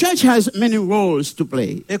 the church has many roles to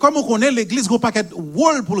play. Et comme on connaît l'église a un paquet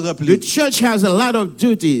rôle pour le remplir. The church has a lot of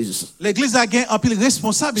duties. L'église a un pile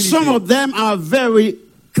responsabilité. Some of them are very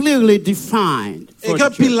clearly defined. Et quand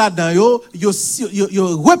pile là-dedans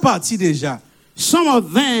yo reparti déjà. Some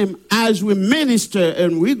of them, as we minister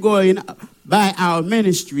and we go in by our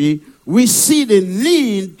ministry, we see the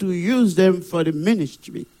need to use them for the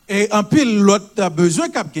ministry. Et en pile l'autre besoin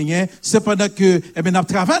qu'a gagné, c'est pendant que n'a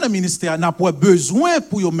travail dans le ministère, n'a pas besoin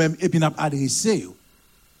pour eux même et puis n'a adressé.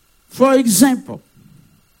 For example,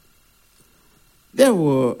 there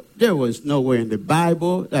was nowhere in the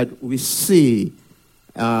Bible that we see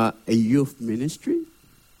a youth ministry.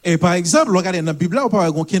 Et par exemple, regardez dans la Bible, on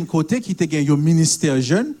parle d'un côté qui était un ministère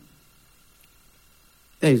jeune.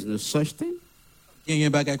 There is no such thing. Il y a un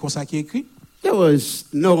bagage comme ça qui est écrit. There was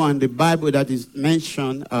nowhere in the Bible that is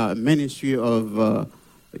mentioned ministry of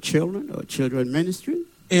children or children ministry.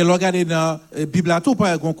 Et regardez dans la Bible, on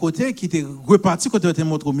parle d'un côté qui était reparti côté de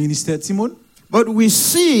notre ministère Timon. But we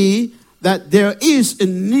see that there is a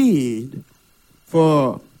need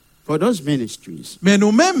for those ministries. Mais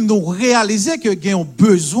nous-mêmes, nous réalisons que nous avons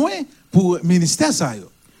besoin pour le ministère ça.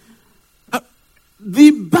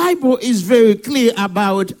 The Bible is very clear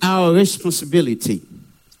about our responsibility.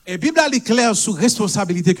 Et la Bible est claire sur la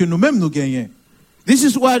responsabilité que nous-mêmes nous gagnons. This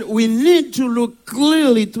is what we need to look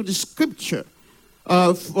clearly to the scripture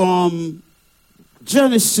from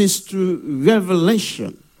Genesis to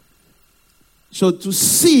Revelation. So to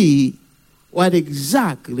see what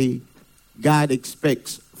exactly God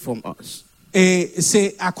expects from us. Et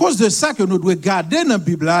c'est à cause de ça que nous devons garder dans la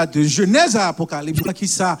Bible de Genèse à Apocalypse qui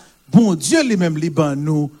ça bon Dieu lui-même liban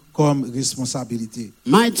nous comme responsabilité.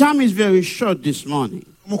 My time is very short this morning,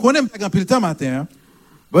 Mon connaît pas grand pile temps matin.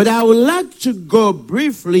 but I would like to go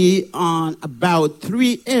briefly on about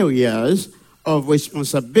 3 areas of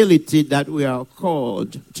responsibility that we are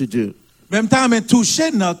called to do. Même temps mais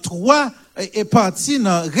toucher dans 3 parties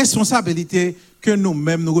dans responsabilité que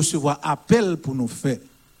nous-mêmes nous recevons appel pour nous faire.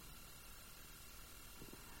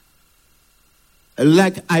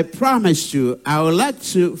 Like I promised you, I would like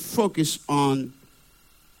to focus on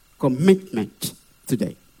commitment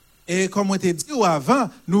today. Et comme on t'a dit avant,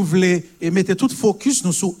 nous voulons mettre tout focus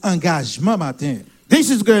nous sur engagement matin. This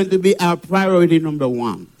is going to be our priority number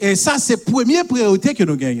 1. Et ça c'est première priorité que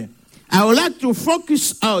nous gagnons. I would like to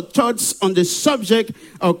focus our thoughts on the subject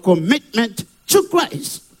of commitment to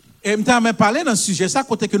Christ. Et m'ta parler dans ce sujet ça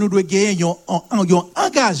côté que nous devons gagner un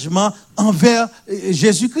engagement envers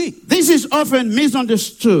Jésus-Christ. This is often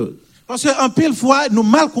misunderstood. Parce que en pile fois nous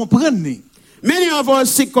mal comprenons. Many of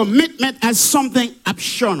us see commitment as something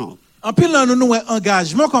optional. En pile nous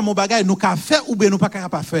engagement comme un bagage nous ka faire ou bien nous pas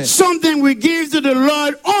capable faire. Something we give to the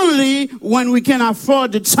Lord only when we can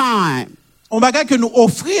afford the time. Un bagage que nous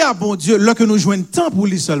offrir à bon Dieu lorsque nous joignons temps pour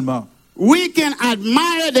lui seulement. We can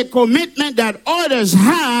admire the commitment that others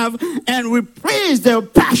have and we praise their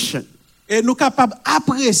passion. Et nous capables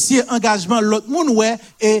apprécier engagement l'autre monde ouais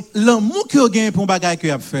et l'amour que gagne pour un bagage que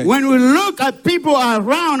a fait. When we look at people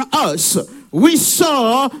around us, we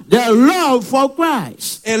saw their love for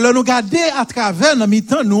Christ. Et là nous garder à travers dans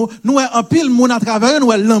mi-temps nous un pile monde à travers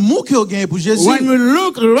nous l'amour que gagne pour Jésus. When we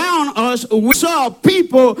look around us, we saw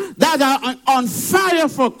people that are on fire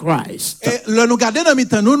for Christ. Et là nous garder dans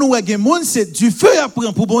mi-temps nous gagne monde c'est du feu à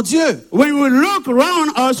prendre pour bon Dieu. When we look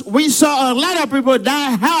around us, we saw a lot of people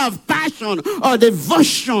that have passion or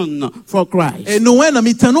devotion for Christ. Et nous dans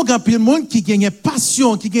mi-temps nous gagne pile monde qui gagne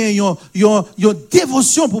passion, qui gagne yon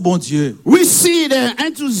dévotion pour bon Dieu. We see their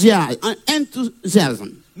enthusiasm.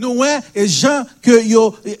 Nous et gens que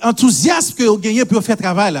yo enthousiasme que yo gagné pour faire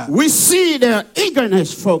travail là. We see their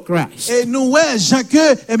eagerness for Christ. Et nous gens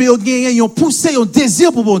que yo gagné yon poussé yon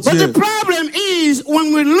désir pour bon Dieu. But the problem is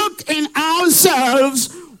when we look in ourselves,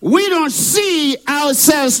 we don't see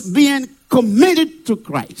ourselves being committed to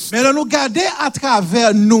Christ. Mais là nous garder à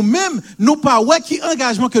travers nous-mêmes, nous pas ouais qui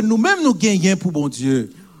engagement que nous-mêmes nous gagnons pour bon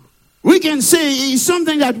Dieu. We can say it's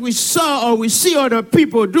something that we saw or we see other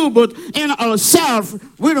people do, but in ourselves,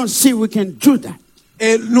 we don't see we can do that.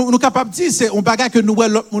 Et nous capables de dire c'est un bagage que nous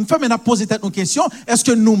on fait mais n'a posé cette question, est-ce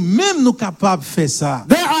que nous-mêmes nous capables de faire ça?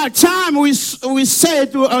 There are times we say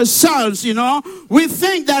to ourselves, you know, we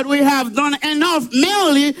think that we have done enough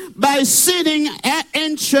merely by sitting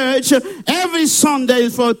in church every Sunday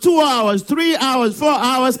for 2 hours, 3 hours, 4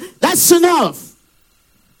 hours. That's enough.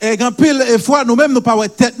 Et quand pile fois nous-mêmes nous pas ouais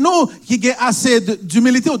tête nous qui gagne assez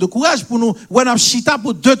d'humilité ou de courage pour nous when on chita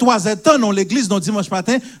pour 2-3 heures temps dans l'église dans dimanche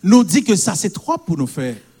matin nous dit que ça c'est trop pour nous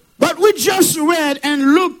faire. But we just read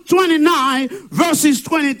in Luke 29 verses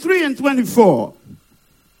 23 and 24.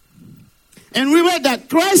 And we read that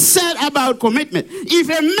Christ said about commitment, if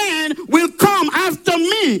a man will come after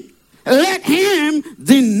me, let him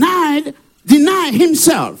deny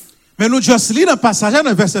himself. Mais nous juste lis dans le passage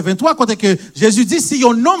dans verset 23 quand que Jésus dit si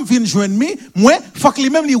un homme vient joindre moi faut que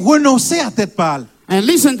lui-même lui renoncer à tête pâle. And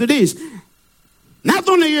listen to this. Not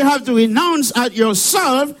only you have to renounce at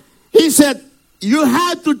yourself, he said you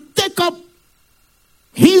have to take up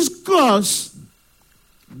his cross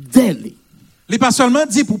daily. Il pas seulement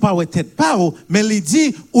dit pour pas ouais tête pâle, mais il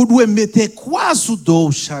dit ou doit mettre quoi sous dos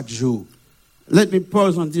chaque jour. Let me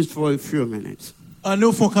pause on this for a few minutes. On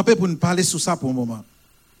nous faut camper pour nous parler sur ça pour un moment.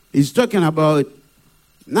 He's talking about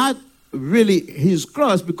not really his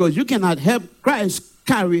cross because you cannot help Christ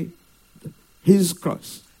carry his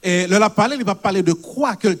cross. Et là parler il va parler de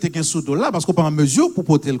croix que tu gain sous dos là parce qu'on pas en mesure pour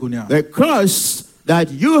porter le connait. The cross that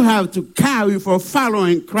you have to carry for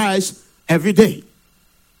following Christ every day.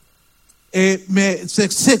 Et mais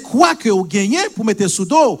c'est quoi que vous gagnez pour mettre sous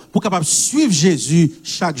dos pour capable suivre Jésus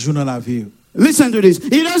chaque jour dans la vie. Listen to this.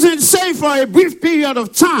 He doesn't say for a brief period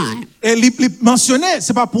of time. Et il mentionnait,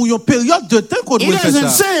 c'est pas pour une période de temps qu'on doit faire ça. He doesn't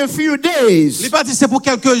say a few days. Il pas dit c'est pour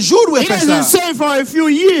quelques jours qu'on doit He faire ça. doesn't say for a few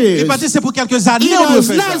years. Il pas dit c'est pour quelques années He qu'on doit does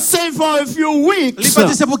faire not ça. say for a few weeks. Il pas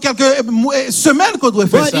dit c'est pour quelques semaines qu'on doit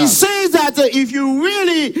faire But ça. he says that if you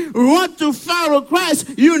really want to follow Christ,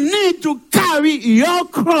 you need to carry your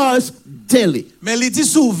cross daily. Mais il dit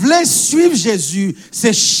si vous voulez suivre Jésus,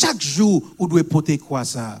 c'est chaque jour où vous devez porter quoi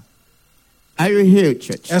ça. Are you here,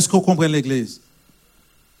 church? Est-ce qu'on comprend l'église?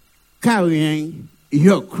 Carrying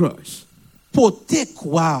your cross. Porter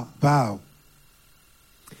quoi, bah.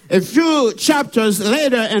 A few chapters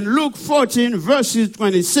later in Luke 14, verses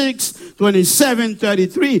 26, 27,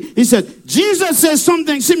 33, he said, Jesus says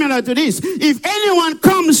something similar to this. If anyone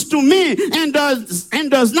comes to me and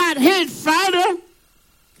does not hate father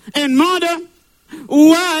and mother,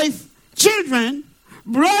 wife, children,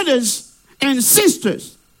 brothers, and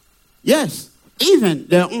sisters, yes, even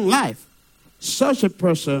their own life, such a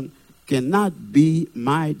person cannot be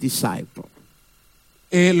my disciple.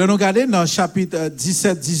 Et là, nous regardons dans chapitre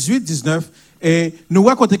 17, 18, 19, et nous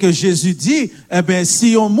voyons que Jésus dit, eh ben,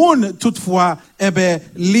 si on monde, toutefois, eh ben,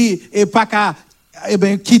 li, et pas qu'à, eh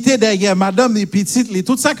ben, quitter derrière madame, les petites, li,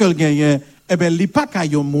 tout ça que le gagne, eh ben, li pas qu'à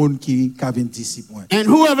yon monde qui a 20 disciples. And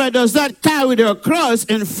whoever does not carry their cross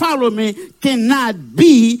and follow me cannot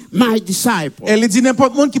be my disciple. Et il dit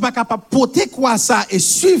n'importe monde qui pas capable porter quoi ça et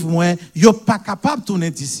suivre moi, yo pas capable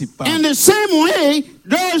tourner disciple. In the same way,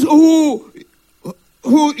 those who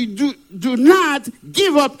do not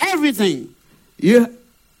give up everything, you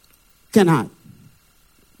cannot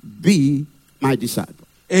be my disciple.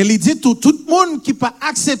 Et il dit tout le monde qui pas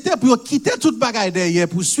accepter pour quitter toute bagaille derrière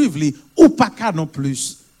pour suivre lui ou pas qu'à non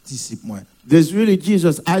plus disciple moi. Does really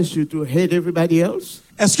Jesus ask you to hate everybody else?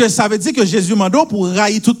 Est-ce que ça veut dire que Jésus m'a dit pour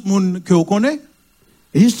railler tout le monde que vous connaissez?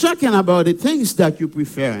 He's talking about the things that you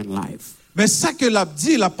prefer in life. Mais ça que l'a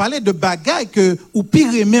dit, il a parlé de bagailles que ou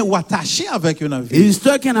pire aimer ou attaché avec une vie. He's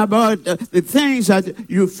talking about the things that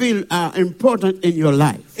you feel are important in your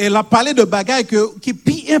life. Et il a parlé de bagailles qui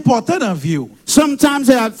plus important dans la vie. Sometimes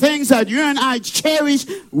there are things that you and I cherish.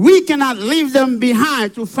 We cannot leave them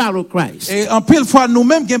behind to follow Christ. Et en pile fois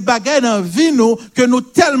nous-mêmes des bagailles dans la vie nous que nous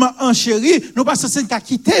tellement enchéris, nous pas censés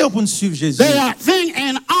quitter pour nous suivre Jésus. There are things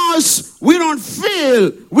in us we don't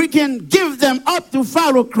feel we can give them up to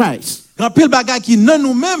follow Christ. Grand pile bagaille qui non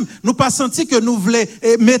nous-mêmes nous pas senti que nous voulons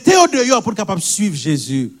mettre au dehors pour capable suivre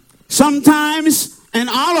Jésus. Sometimes, and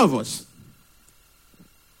all of us,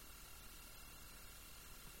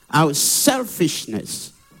 our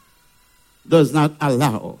selfishness does not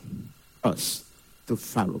allow us to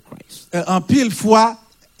follow Christ. En pile fois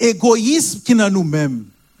égoïsme qui dans nous-mêmes,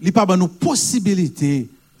 il pas nous possibilité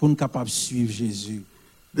pour nous capable suivre Jésus.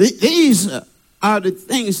 These are the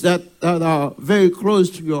things that are very close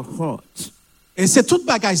to your heart. Et c'est toute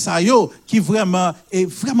bagaille ça yo qui vraiment est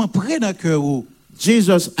vraiment près dans cœur.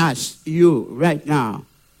 Jesus asks you right now,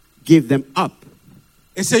 give them up.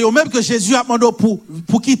 Et c'est eux même que Jésus a demandé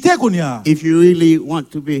pour quitter Kounia. If you really want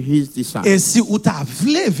to be his disciple. Et si ou ta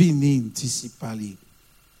vle venir disciple.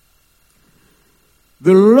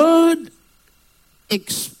 The Lord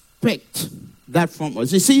expects that from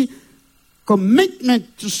us. You see, commitment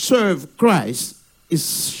to serve Christ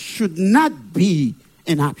should not be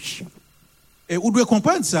an option. Et vous devez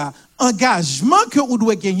comprendre ça. Engagement que vous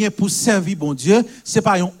devez gagner pour servir bon Dieu, c'est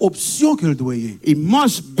pas une option que vous devez. It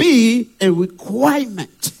must be a requirement.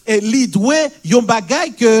 Et il doit yon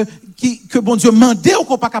bagay que bon Dieu mande ou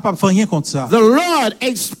qu'on pas capable faire rien contre ça. The Lord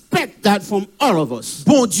expects that from all of us.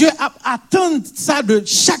 Bon Dieu attend ça de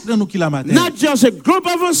chaque de nous qui la matin. Not just a group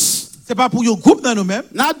of us. C'est pas pour un groupe dans nous-mêmes.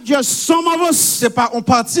 Not just some of us. C'est pas on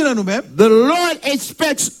partie dans nous-mêmes. The Lord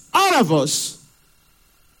expects all of us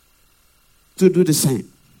to do the same.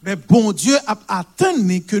 Mais bon Dieu attend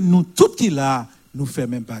que nous tout qui là nous fait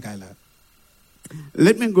même bagaille là.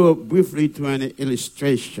 Let me go briefly to an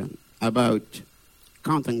illustration about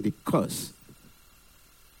counting the cost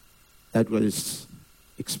that was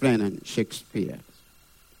explained in Shakespeare.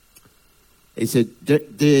 He said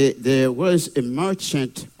there was a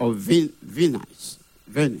merchant of Venice.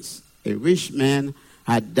 A rich man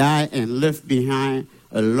had died and left behind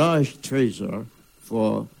a large treasure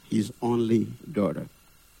for his only daughter.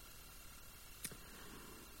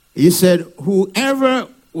 He said, whoever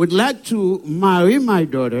would like to marry my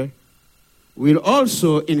daughter will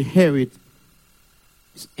also inherit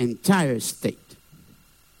his entire estate.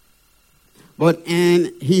 But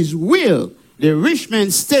in his will, the rich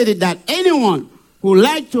man stated that anyone who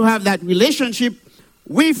liked to have that relationship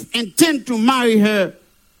with intent to marry her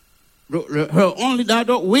only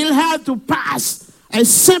daughter will have to pass a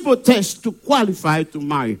simple test to qualify to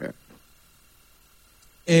marry her.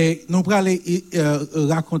 Et nous allons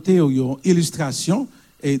raconter une illustration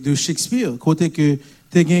de Shakespeare, côté que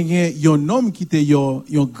tu gagné un homme qui était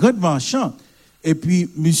un grand marchand, et puis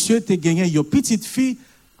monsieur tu gagné une petite fille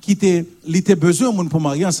qui était besoin pour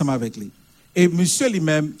marier ensemble avec lui. Et monsieur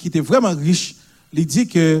lui-même, qui était vraiment riche, lui dit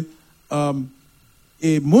que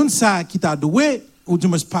et moun sa qui t'a doué ou du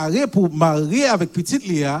moins paré pour marier avec petite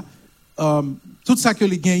Léa, tout ça que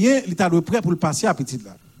lui gagné, il t'a doué prêt pour le passer à petite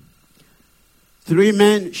là. 3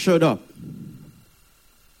 men showed up.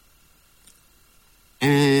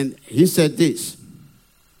 And he said this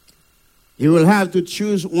He will have to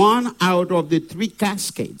choose one out of the 3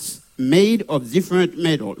 caskets made of different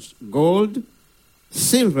metals: gold,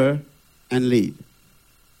 silver, and lead.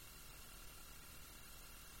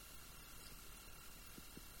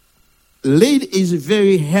 Lead is a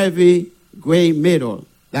very heavy gray metal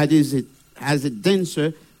that is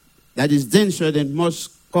denser than most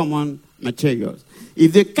common materials.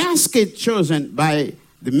 If the casket chosen by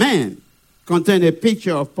the man contains a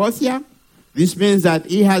picture of Portia, this means that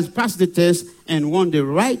he has passed the test and won the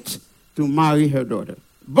right to marry her daughter.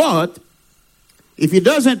 But if he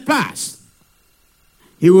doesn't pass,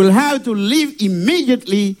 he will have to leave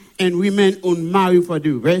immediately and remain unmarried for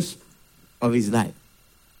the rest of his life.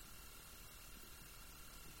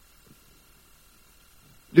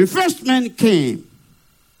 The first man came.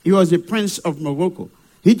 He was the prince of Morocco.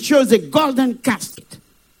 He chose a golden casket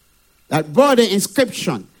that bore the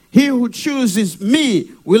inscription, "He who chooses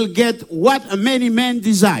me will get what many men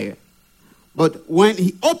desire." But when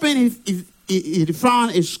he opened it, he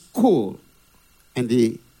found a scroll and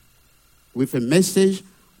with a message,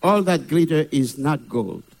 "All that glitter is not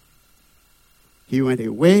gold." He went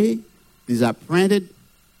away disappointed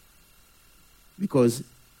because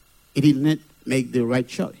he didn't make the right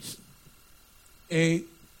choice. Et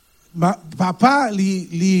papa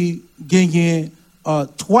li gagné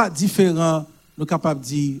 3 différents, nous capables de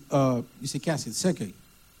dire, c'est cassé de cercueil.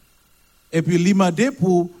 Et puis li mandé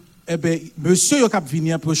pour, eh ben, monsieur yo cap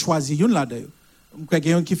venir pour choisir une là-dedans. Il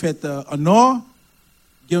y a un qui fait en or,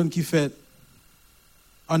 il y a un qui fait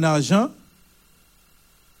en argent.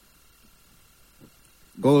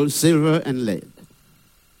 Gold, silver, and lead.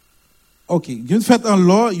 Ok, il y a une fête en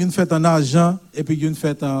l'or, il y a une fête en argent, et puis il y a une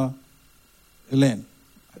fête en laine.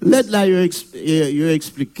 Lead là, you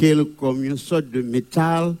expliqué comme une sorte de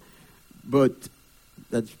métal, but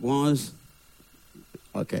that was,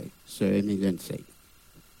 okay, so let me then say.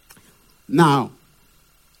 Now,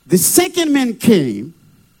 the second man came,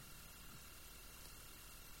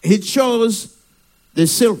 he chose the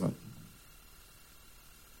silver.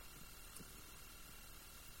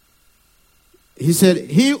 He said,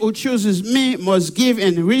 "He who chooses me must give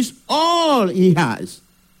and risk all he has."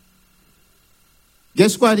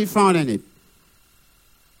 Guess what he found in it?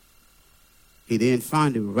 He didn't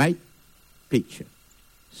find the right picture.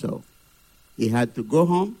 So he had to go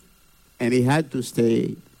home and he had to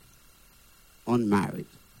stay unmarried.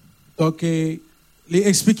 Donc, il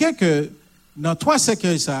expliquait que dans 3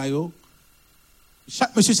 cercueils,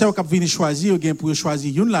 chaque monsieur qui a venu choisir, il pour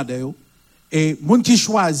choisir une là-dedans. Et les gens qui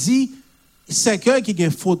choisit cercueil qui a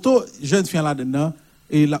une photo jeune fille là-dedans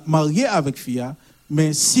et marié avec fille,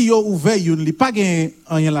 mais si yo ouvert une li pas gain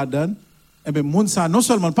rien là-dedans, eh ben moun ça non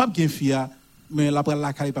seulement pas gain fille, mais après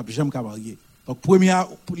la caille pas jamais ka marié. Donc premier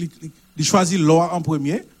il choisit l'or en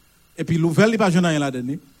premier et puis l'ouvert il pas jeune rien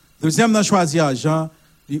là-dedans. Deuxième n'a choisi argent,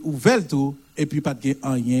 il ouvert tout et puis pas gain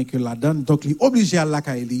rien que là-dedans. Donc il obligé à la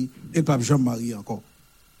caille et pas jamais marié encore.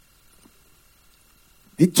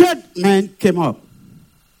 The third man came up.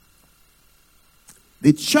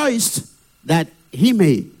 The choice that he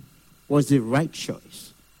made was the right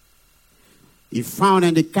choice. He found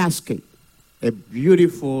in the casket a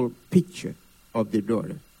beautiful picture of the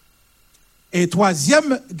daughter. Et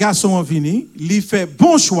troisième garçon venu, il fait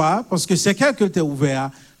bon choix parce que c'est quelqu'un qui était ouvert,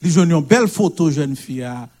 il a une belle photo jeune fille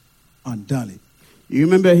en dedans. You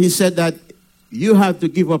remember he said that you have to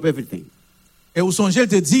give up everything. Et au songe, il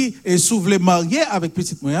te dit, et si vous voulez marier avec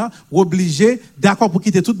petite moyen, vous obligé d'accord pour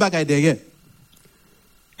quitter toute bagaille derrière.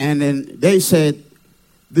 And then they said,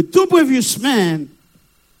 the 2 previous men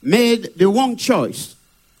made the wrong choice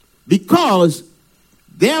because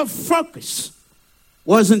their focus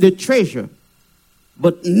was on the treasure,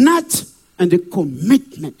 but not on the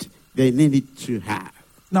commitment they needed to have.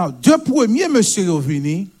 Now, 2 premiers monsieur sont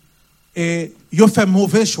venus et ils ont fait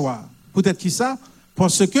mauvais choix. Peut-être qui ça?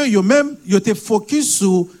 Parce que ils étaient focus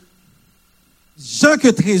sur Jean que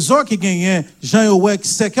trésor qui gagnait, Jean ouais que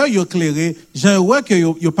c'est que yo éclairé, Jean ouais que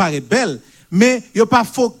yo paraît belle, mais yo pas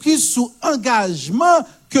focus sur engagement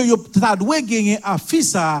que yo doit gagner à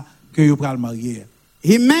fils que yo pral marier.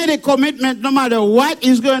 He made a commitment no matter what,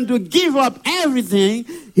 he's going to give up everything.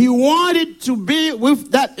 He wanted to be with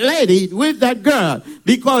that lady, with that girl,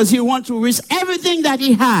 because he wanted to risk everything that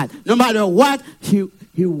he had. No matter what,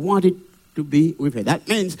 he wanted to be with her. That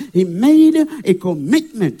means he made a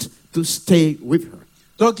commitment to stay with her.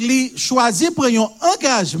 Donc, il choisit prendre un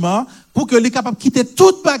engagement pour que lui capable quitter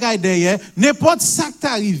toute bagaille derrière, n'importe ça qui est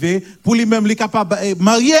arrivé, pour lui-même lui capable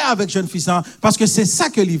marier avec jeune fille parce que c'est ça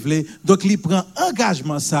que il voulait. Donc, il prend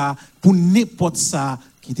engagement ça pour n'importe ça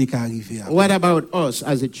qui t'est arrivé. What about us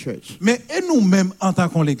as a church? Mais et nous-mêmes en tant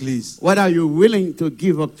que l'église? What are you willing to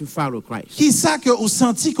give up to follow Christ? Qui ça que vous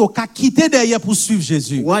senti qu'on a quitté derrière pour suivre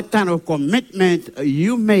Jésus? What kind of commitment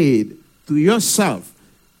you made to yourself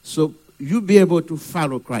so you be able to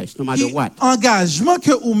follow Christ no matter Qui what? engagement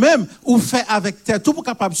que vous-même vous fait avec tête tout pour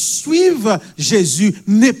capable suivre Jésus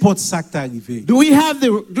n'importe ça qui t'est arrivé. Do we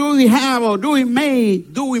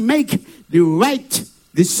make the right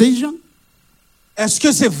decision? Est-ce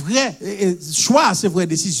que c'est vrai choix, c'est vraie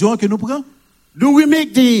décision que nous prenons? Do we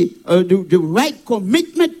make the right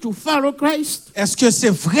commitment to follow Christ? Est-ce que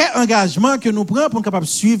c'est vrai engagement que nous prenons pour capable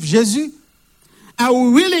suivre Jésus? Are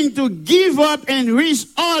we willing to give up and risk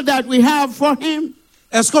all that we have for him?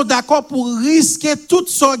 Est-ce qu'on est d'accord pour risquer tout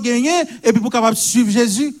ce gagné et puis pour capable suivre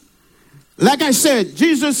Jésus? Like I said,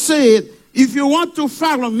 Jesus said, if you want to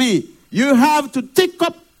follow me, you have to pick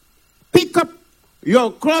up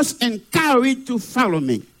your cross and carry it to follow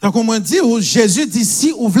me. Donc on m'a dit, Jésus dit,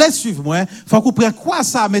 si vous voulez suivre moi, faut qu'on prenne quoi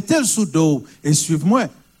ça, mettez-le sous dos et suivre moi.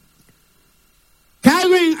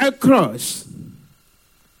 Carrying a cross,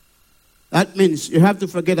 that means you have to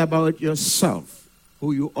forget about yourself,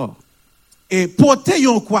 who you are. Et porter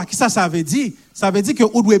yon quoi, qui ça veut dire? Ça veut dire que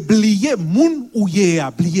vous devez oublier moun ou yé,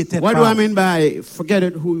 oublier tête. What do I mean by forget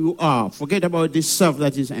who you are? Forget about this self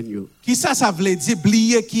that is in you. Qui ça veut dire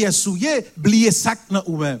oublier qui est souillé, oublier ça dans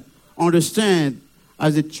vous-même. Understand,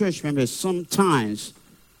 as a church member, sometimes,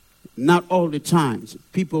 not all the times,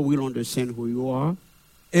 people will understand who you are.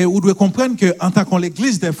 Et vous devez comprendre que en tant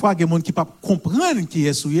qu'église, des fois, il y a des gens qui ne peuvent pas comprendre qui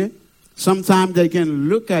est souillé. Sometimes they can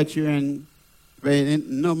look at you and pay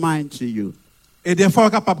no mind to you. Et des fois, on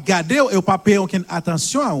est capable de garder et on ne pas payer aucune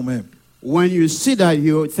attention à vous-même. When you see that,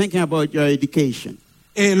 you're thinking about your education.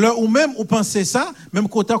 Et là, ou même, vous pensez ça, même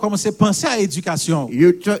quand vous commencez à penser à l'éducation.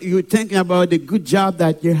 You're thinking about the good job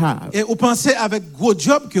that you have. Et vous pensez avec gros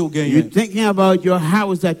job que vous gagnez. You're thinking about your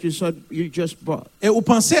house that you just bought. Et vous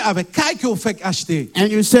pensez avec caille que vous faites acheter. And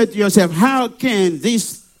you said to yourself, how can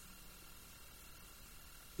these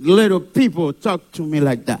little people talk to me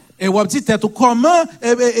like that? Et vous dites, comment,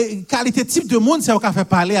 qualité type de monde, c'est qu'on fait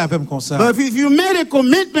parler avec comme ça. But if you made a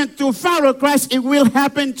commitment to follow Christ, it will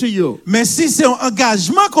happen to you. Mais si c'est un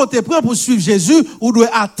engagement qu'on te prend pour suivre Jésus, vous devez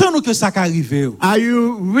attendre que ça arrive. Are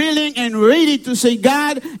you willing and ready to say,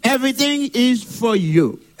 God, everything is for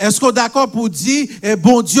you? Est-ce qu'on est d'accord pour dire,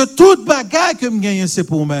 bon Dieu, toute bagaille que me gagne, c'est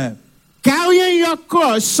pour moi? Carrying your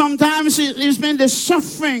cross, sometimes it's been the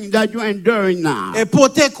suffering that you're enduring now. Et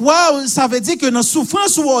porter quoi, ça veut dire que dans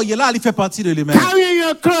souffrance où il est là, il fait partie de lui-même. Carrying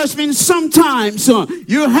your cross means sometimes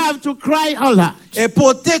you have to cry a lot. Et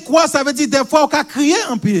porter quoi, ça veut dire des fois on peut crier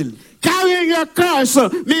en pile. Carrying your cross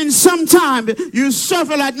means sometimes you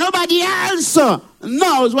suffer like nobody else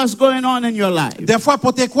knows what's going on in your life. Des fois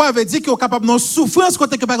porter quoi veut dire qu'on est capable de souffrance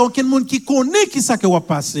côté que pas aucun monde qui connaît qui ça que va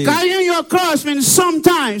passer. Carrying your cross means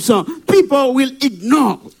sometimes people will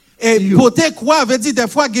ignore. Et porter quoi veut dire des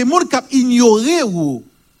fois que monde qui ignorer ou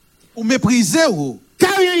mépriser ou.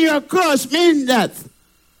 Carrying your cross means that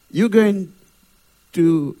you're going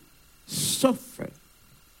to suffer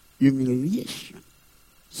humiliation.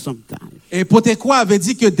 Sometimes. Et porter quoi veut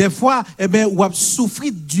dire que des fois, ou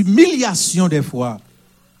souffrir d'humiliation des fois.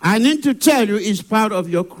 I need to tell you, it's part of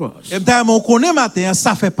your cross. On connaît matin,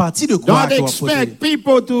 ça fait partie de quoi. Don't expect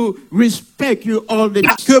people to respect you all the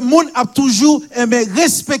time. Que monde a toujours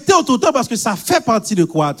respecté tout le temps parce que ça fait partie de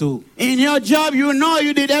quoi tout. In your job, you know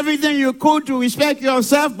you did everything you could to respect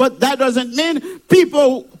yourself, but that doesn't mean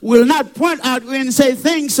people will not point out and say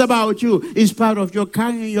things about you. It's part of your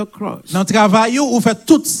carrying your cross. Dans le travail, vous faites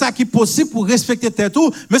tout ça qui est possible pour respecter tout,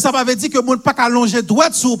 mais ça ne veut dire que vous ne pouvez pas allonger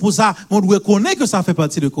droit sur pour ça. On doit connaître que ça fait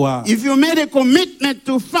partie de quoi. If you made a commitment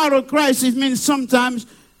to follow Christ, it means sometimes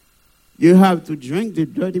you have to drink the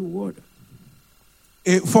dirty water.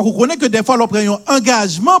 Et il faut reconnaître que des fois, l'on prend un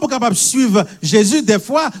engagement pour capable suivre Jésus. Des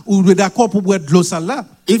fois, on est d'accord pour boire de l'eau sale là.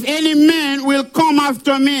 If any man will come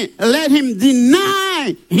after me, let him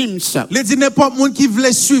deny himself. Les dit n'importe monde qui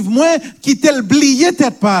veut suivre moi, qui tel blier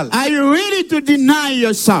tête pâle. Are you ready to deny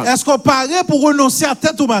yourself? Est-ce qu'on paraît pour renoncer à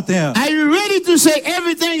tête au matin? Are you ready to say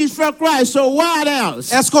everything is for Christ? So what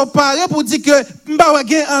else? Est-ce qu'on paraît pour dire que m'ba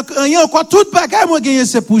gagner encore toute bagaille moi gagner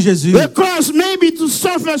c'est pour Jésus? The cross may be to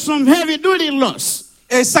suffer some heavy duty loss.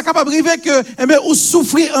 Et ça capable arriver que ou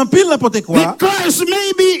souffrir un pile n'importe quoi. The cross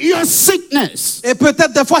may be your sickness. Et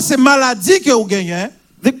peut-être des fois c'est maladie que vous gagnez.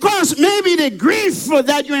 The cross may be the grief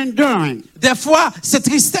that you're enduring. Des fois c'est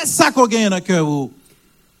tristesse ça qu'on gagne dans cœur vous.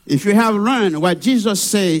 If you have learned what Jesus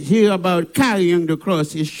said here about carrying the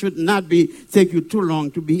cross, it should not take you too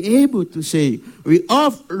long to be able to say, with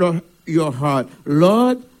all your heart,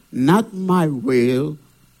 Lord, not my will,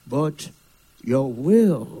 but your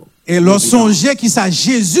will. Et le songe qui ça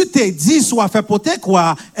Jésus t'a dit soit fait pour te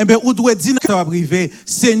croire, eh bien ou doit dire dans privé,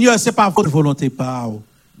 Seigneur, c'est pas votre volonté pas.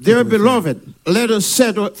 Dear beloved, let us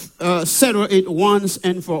settle it once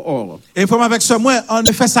and for all. Et pour avec ce moi, on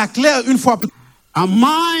fait ça clair une fois. Our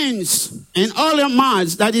minds, in all our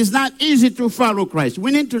minds, that is not easy to follow Christ.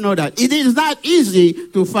 We need to know that. It is not easy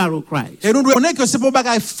to follow Christ. Et nous devons connaître que c'est pas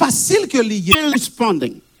bagage facile que lié.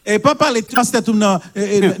 Responding. Et pas parler tout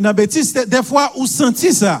dans bêtise, des fois ou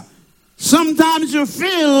senti ça. Sometimes you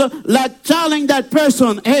feel like telling that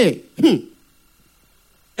person, hey,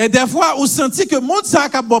 Et des fois ou senti que monde ça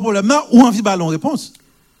a bon problème non ou envie ballon réponse.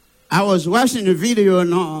 I was watching a video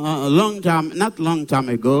not long time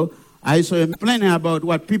ago. I saw him complaining about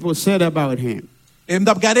what people said about him. Et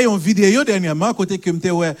m't'a regardé une vidéo dernièrement côté que m'était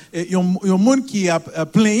ouais un monde qui a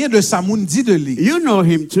plaigné de sa monde dit de lui. You know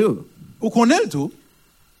him too. Ou connaît le tout.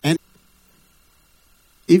 And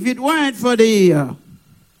if it weren't for the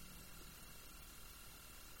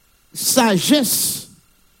sagesse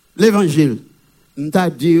l'évangile, m't'a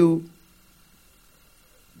dit.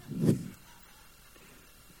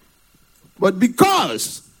 But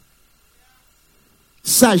because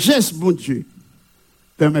sagesse, bon Dieu,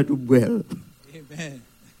 permet de boire. Amen.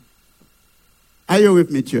 Are you with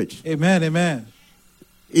me, church? Amen, amen.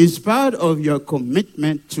 It's part of your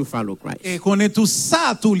commitment to follow Christ. Et qu'on est tout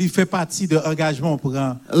ça, tout lui fait partie de l'engagement pour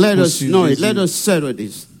let us know it. Let us settle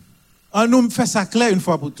this. On nous fait ça clair une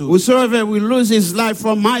fois pour toutes. Whosoever will lose his life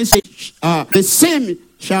for my sake, the same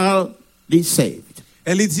shall be saved.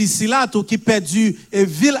 Elle dit si là tout qui perdu et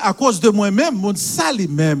vil à cause de moi-même, mon ça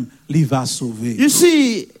lui-même lui va sauver. You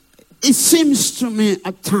see, it seems to me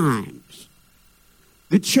at times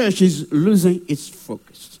the church is losing its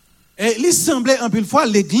focus. Et il semblait un peu fois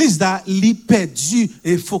l'église là li perdu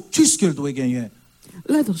et focus que doit gagner.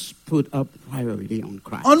 Let us put a priority on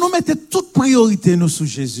Christ. On nous mettait toute priorité nous sur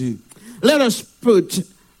Jésus. Let us put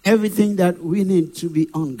everything that we need to be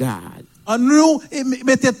on God. On nous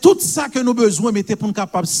mettait tout ça que nous besoin mettait pour nous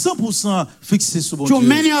capable 100% fixer sur bon Dieu. So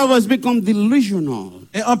many of us become delusional.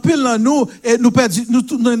 Et en pile là nous et nous perdu nous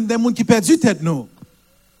tout des monde qui perdu tête nous.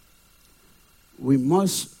 We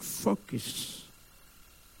must focus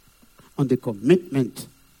on the commitment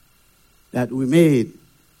that we made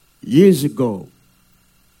years ago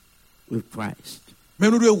with Christ. Mais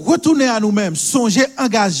nous devons retourner à nous-mêmes, songer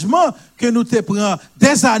engagement que nous te prend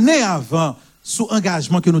des années avant, sous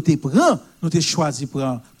engagement que nous te prend, nous te choisi pour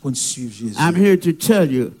nous suivre Jésus. I'm here to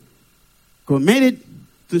tell you, committed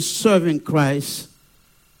to serving Christ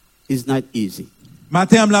is not easy.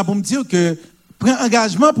 Matin là pour me dire que prendre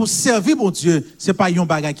engagement pour servir mon Dieu, c'est pas un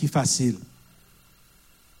bagage qui facile.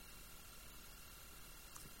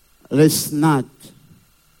 Let's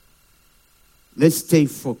stay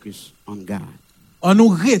focused on God. On nous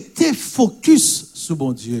rester focus sur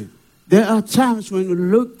bon Dieu. There are times when you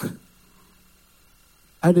look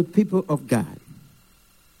at the people of God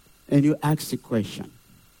and you ask the question,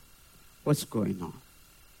 what's going on?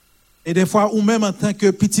 Et des fois, ou même en tant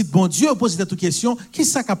que petit bon Dieu, on pose cette question, qui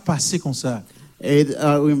ça qui a passé comme ça? It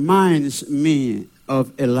reminds me of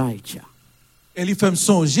Elijah. Et il fait me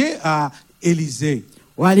songer à Élisée.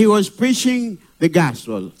 While he was preaching the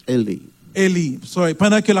gospel,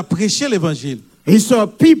 Pendant qu'il a prêché l'évangile. He saw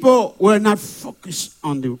people were not focused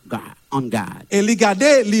on God. Et il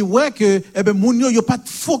regardait, il voit que moun yo yo pas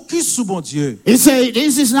focus sur bon Dieu. He said,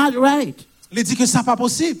 this is not right. Il dit que ça pas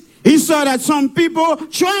possible. He saw that some people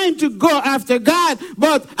trying to go after God,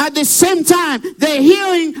 but at the same time, they're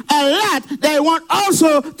hearing a lot. They want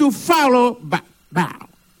also to follow Baal.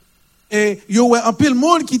 Et yo ouais un pile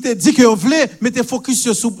monde qui te dit que vous voulez mettre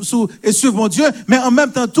focus sur mon Dieu, mais en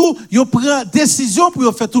même temps tout, yo prend décision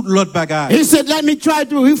pour faire toute l'autre bagarre. He said, let me try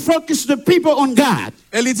to refocus the people on God.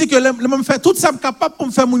 Et il dit que le même fait tout ça capable pour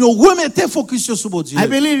me faire mon remettre focus sur mon Dieu. I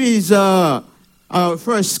believe it's 1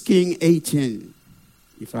 King 18,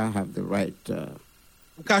 if I have the right.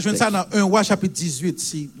 Vous pouvez joindre ça dans 1 Roi chapitre 18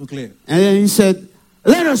 si vous clair. And then he said,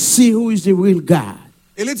 let us see who is the real God.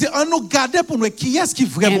 Il dit, on nous garde pour nous qui est-ce qui est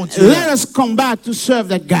vrai mon Dieu. Let us come back to serve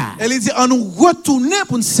that God. Il dit, on nous retourner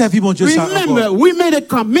pour nous servir mon Dieu. Remember, we made a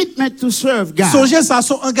commitment to serve God. Songez ça,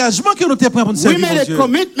 son engagement que nous te prenons pour nous servir mon Dieu. We made a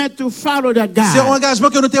commitment to follow that God. C'est un engagement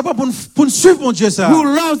que nous te prenons pour nous suivre mon Dieu ça. Who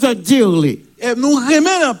loves us dearly. Et nous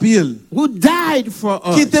remet en pile. Who died for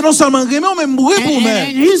us. Qui était non seulement remet, mais mourir pour nous.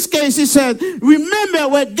 In his case, he said, remember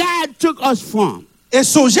where God took us from. Et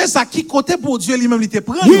songez ça qui côté pour Dieu lui-même il te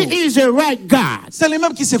prend. He is a right God. C'est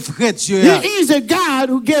lui-même qui c'est vrai Dieu. He is a God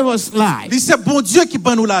who gave us life. C'est bon Dieu qui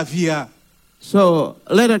donne nous la vie. So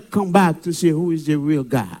let us come back to see who is the real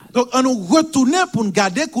God. Donc on nous retourner pour nous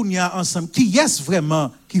garder qu'on y a ensemble qui est vraiment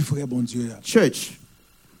qui vrai bon Dieu. Church,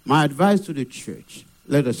 my advice to the church,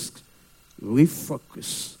 let us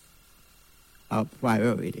refocus our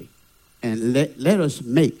priority and let us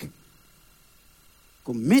make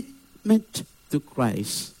commitment to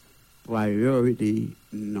Christ priority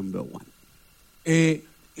number one. Et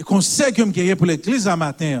conseil que me gagne pour l'église à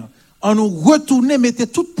matin, on nous retourner mettre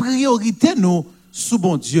toute priorité nous sous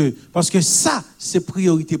bon Dieu parce que ça c'est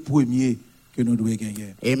priorité première que nous devons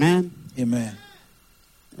gagner. Amen. Amen.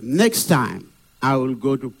 Next time I will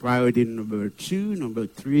go to priority number 2, number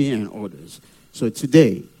 3 and others. So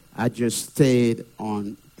today I just stayed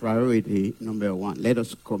on priority number 1. Let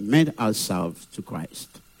us commit ourselves to Christ.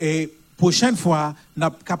 Et prochaine fois, nous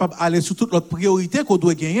sommes capables d'aller sur toute l'autre priorité qu'on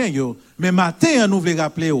doit gagner. Yo. Mais matin, nous voulons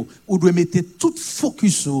rappeler, on doit mettre tout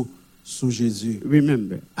focus sur Jésus.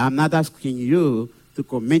 Remember, I'm not asking you to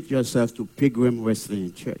commit yourself to Pilgrim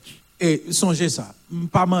Wesleyan Church. Et songez ça, je ne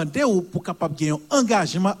pas demander pour capable gagner un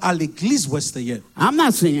engagement à l'église wesleyenne. I'm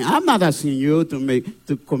not asking you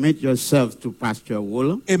to commit yourself to Pastor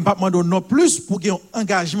Wooler. Et je ne pas demander non plus pour gagner un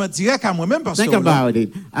engagement direct à moi-même parce Think about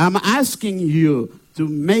it. I'm asking you to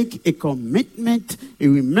make a commitment.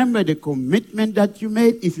 And remember the commitment that you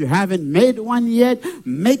made. If you haven't made one yet,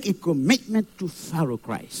 make a commitment to follow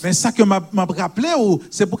Christ. Mais ça que m'a rappelé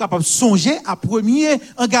c'est pour capable songer à premier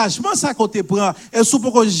engagement ça côté prend et sous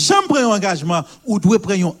pour que jamais prendre un engagement ou doit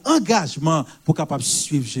prendre un engagement pour capable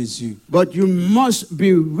suivre Jésus. But you must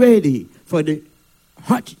be ready for the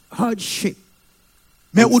hardship.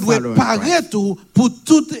 Mais on doit paraître pour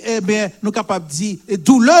tout, nous capables de dire,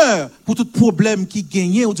 douleur, pour tout problème qui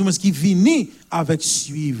gagne, ou du moins qui vient avec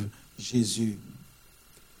suivre Jésus.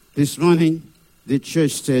 This morning, the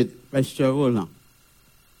church said, Pastor Roland,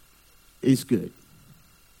 it's good.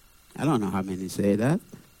 I don't know how many say that,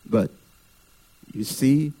 but you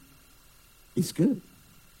see, it's good.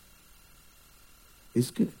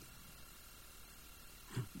 It's good.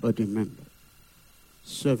 But remember,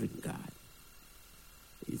 serving God.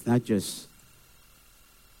 It's not just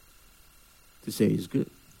to say it's good.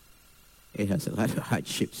 It has a lot of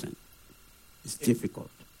hardships and it's difficult.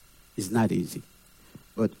 It's not easy.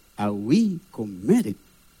 But are we committed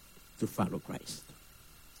to follow Christ?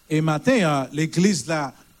 Et matin, l'église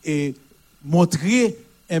là est montré,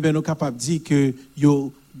 nous capables de dire que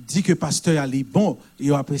yo dit que pasteur Ali bon,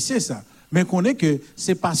 il a apprécié ça. Mais qu'on est que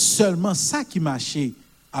c'est pas seulement ça qui marchait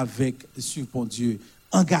avec suivre bon Dieu.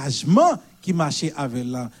 Engagement qui marchait avec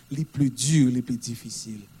là, les plus durs, les plus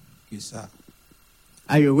difficiles que ça.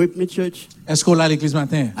 Are you with me, church? Est-ce qu'on l'a à l'église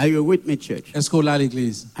matin? Are you with me, church? Est-ce qu'on l'a à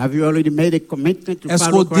l'église? Have you already made a commitment to Est-ce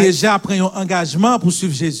follow qu'on Christ? déjà pris un engagement pour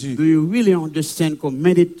suivre Jésus? Do you really understand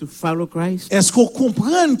committed to follow Christ? Est-ce qu'on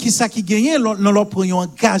comprend qui ça qui gagne dans leur pris un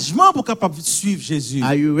engagement pour capable suivre Jésus?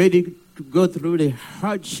 Are you ready to go through the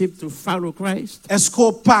hardship to follow Christ? Est-ce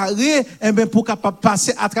qu'on paraît pour capable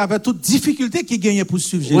passer à travers toute difficulté qui gagne pour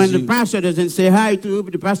suivre When the Jésus? pastor doesn't say hi to you,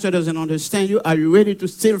 the pastor doesn't understand you, are you ready to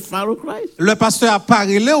still follow Christ? Le pasteur a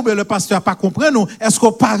parlé ou bien le pasteur a pas compris nous? Est-ce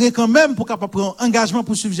qu'on paraît quand même pour capable prendre un engagement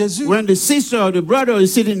pour suivre Jésus? When the sister or the brother is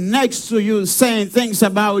sitting next to you saying things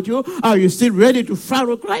about you, are you still ready to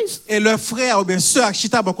follow Christ? Et le frère ou bien sœur qui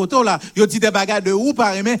chita à côté là, il dit des bagages de ou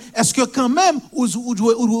par mais est-ce que quand même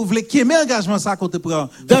vous voulez qu'aimer engagement ça côté prend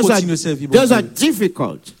pour continuer à servir? Those are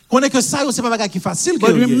difficult. Connaît que ça c'est pas bagage qui facile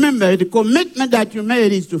que. But remember, the commitment that you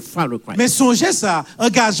made is to follow Christ. Mais songez ça,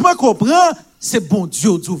 engagement qu'on prend, c'est bon Dieu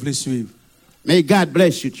vous voulez suivre. May God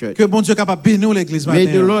bless you, church. Que bon Dieu capable bénir l'église matin.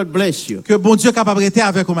 May the Lord bless you. Que bon Dieu capable rester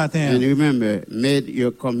avec au matin. And remember, made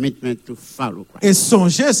your commitment to follow Christ. Et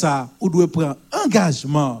songez ça, vous devez prendre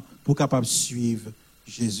engagement pour capable suivre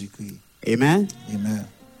Jésus-Christ. Amen. Amen.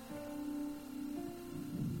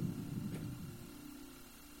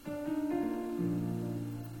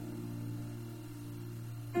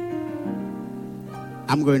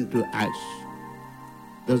 I'm going to ask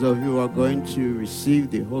those of you who are going to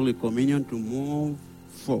receive the Holy Communion to move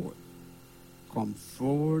forward. Come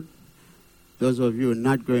forward. Those of you who are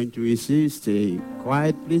not going to receive, stay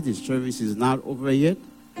quiet, please. The service is not over yet.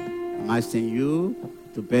 I'm asking you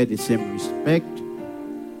to bear the same respect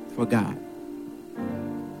for God.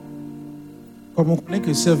 Comme on connaît que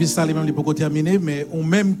le service là lui-même n'est pas terminé, mais on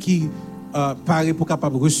même qui paraît pour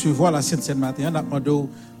capable recevoir la Sainte Seine matin, on a demandé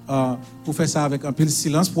pour faire ça avec un peu de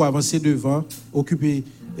silence, pour avancer devant, occuper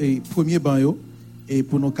le premier banc et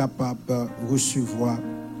pour nous capables recevoir.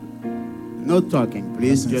 No talking,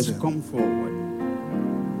 please. Just come forward.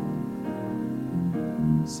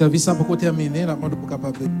 Service ça pour terminer, on a demandé pour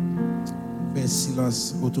capable faire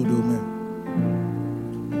silence autour de nous-mêmes.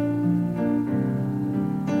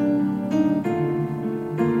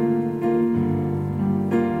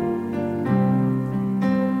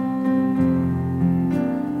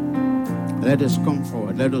 Let us come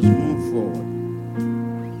forward. Let us move forward.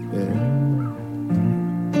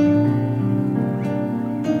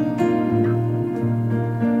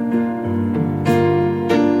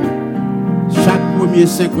 Chaque premier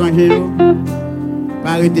 5 rangées,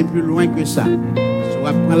 pas arrêter plus loin que ça. On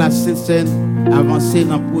va prendre la scène, avancer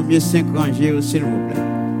dans le premier 5 rangées, s'il vous plaît.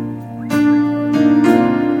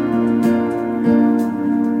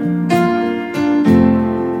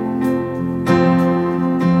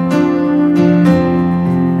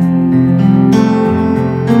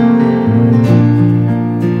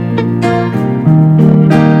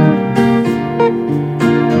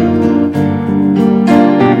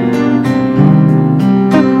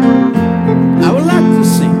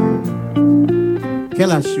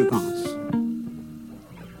 Quelle assurance.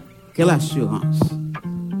 Quelle assurance.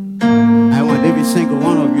 I want every single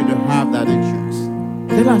one of you to have that insurance.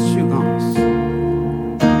 Quelle assurance.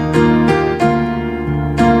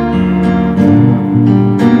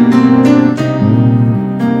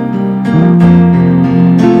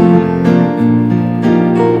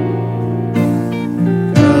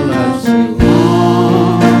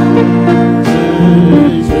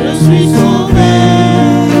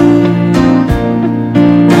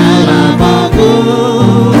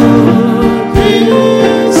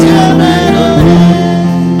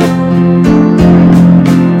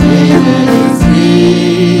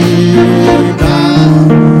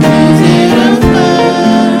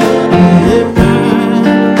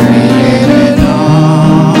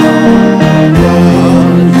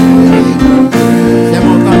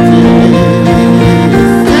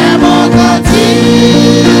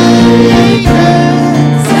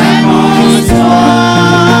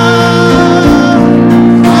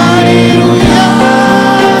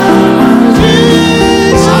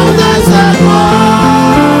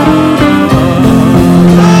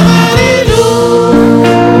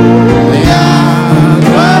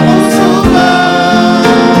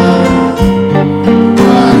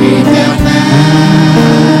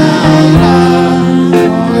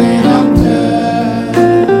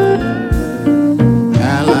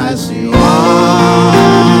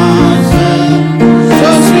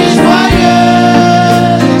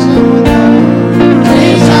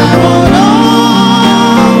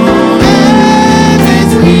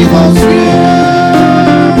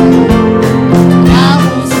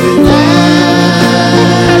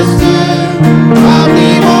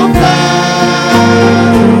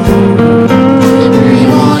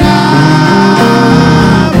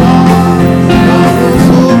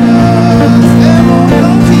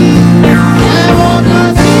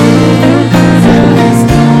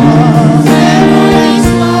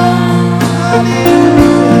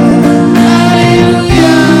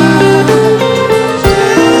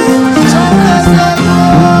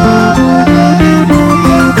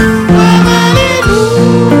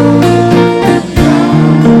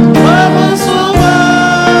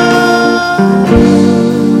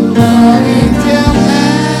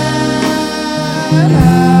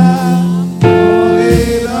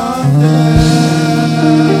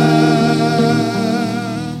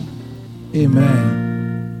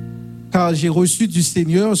 J'ai reçu du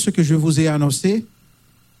Seigneur ce que je vous ai annoncé,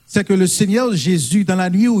 c'est que le Seigneur Jésus, dans la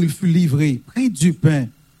nuit où il fut livré, prit du pain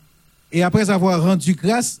et après avoir rendu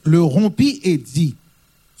grâce, le rompit et dit,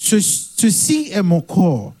 ceci est mon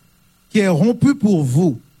corps qui est rompu pour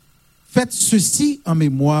vous. Faites ceci en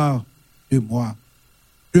mémoire de moi.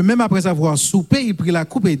 De même, après avoir soupé, il prit la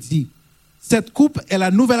coupe et dit, cette coupe est la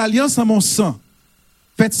nouvelle alliance en mon sang.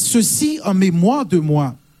 Faites ceci en mémoire de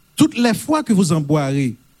moi, toutes les fois que vous en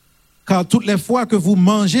boirez. Car toutes les fois que vous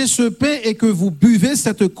mangez ce pain et que vous buvez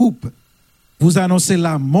cette coupe, vous annoncez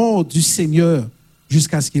la mort du Seigneur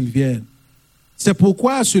jusqu'à ce qu'il vienne. C'est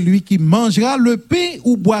pourquoi celui qui mangera le pain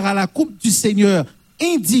ou boira la coupe du Seigneur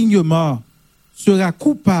indignement sera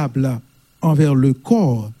coupable envers le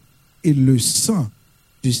corps et le sang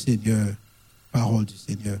du Seigneur. Parole du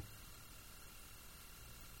Seigneur.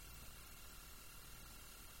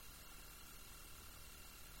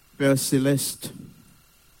 Père céleste,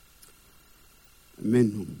 mais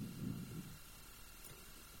nous,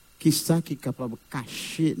 qui ça qui est capable de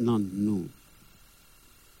cacher dans nous,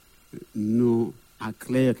 nous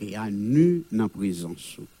éclairer à nu dans la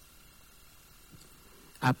présence.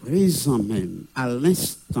 À présent même, à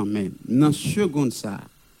l'instant même, dans la seconde ça,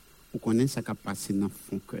 vous connaissez ce qui a passé dans le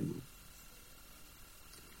fond que nous.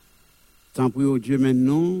 Tant pis au Dieu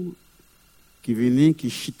maintenant, qui venait,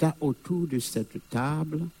 qui chita autour de cette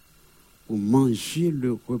table pour manger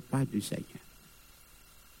le repas du Seigneur.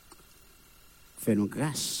 Fais-nous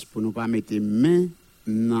grâce pour ne pas mettre main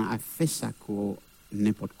dans à faire ça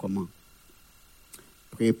n'importe comment.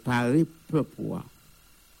 préparer peuple,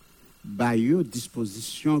 bailler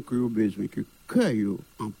disposition que vous avez besoin, que cœur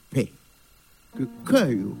en paix, que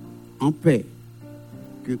cœur en paix,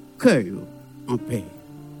 que cœur en paix,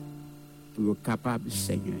 pour être capable,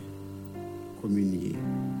 Seigneur, communier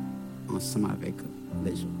ensemble avec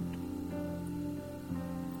les autres.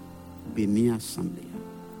 Bénis l'Assemblée.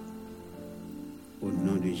 Au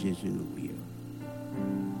nom de Jésus, nous prions.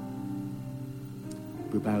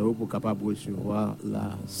 Préparez-vous pour capable recevoir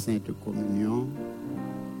la Sainte Communion.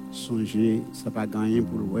 Songez, ça n'a pas gagné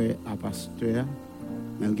pour le à pasteur,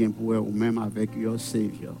 mais il gagne pour ou même avec your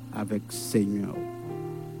Savior, avec Seigneur.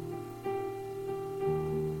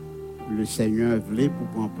 Le Seigneur voulait pour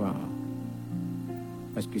prendre part.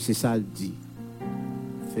 Parce que c'est ça qu'il dit.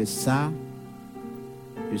 Fais ça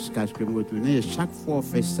jusqu'à ce que je me retourne. Et chaque fois qu'on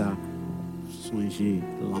fait ça, songez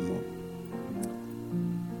la mort.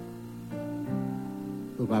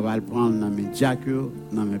 On va pas le prendre dans mes diacres,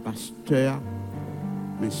 dans mes pasteurs,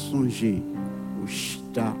 mais songez au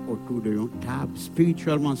chita autour de une table,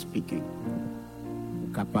 spirituellement speaking,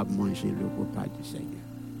 pour capable de manger le repas du Seigneur.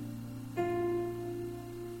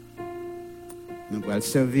 Nous allons le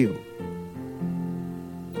servir.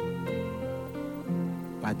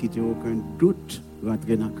 Pas quitter aucun doute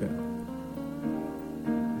rentrer dans le cœur.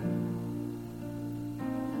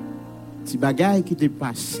 Si bagaille qui t'est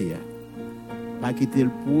passé, pas quitter le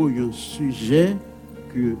pour un sujet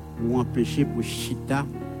que vous empêchez pour chita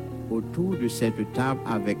autour de cette table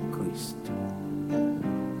avec Christ.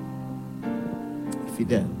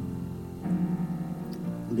 Fidèle.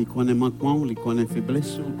 Il connaît manquement, il connaît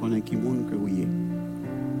faiblesse, il connaît qui monde que vous êtes.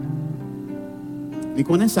 Il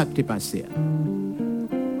connaît ça qui t'est passé.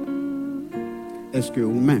 Est-ce que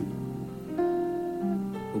vous-même,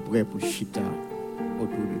 vous prêt pour chita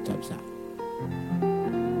autour de table ça?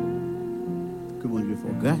 Que mon Dieu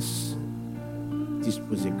fasse grâce,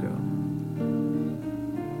 disposer cœur.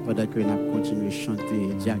 Pendant que nous allons continuer à chanter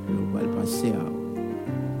et dire que nous allons passer à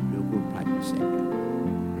le repas du Seigneur.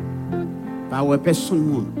 Pas ouais personne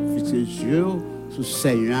monde, fixez les yeux sur le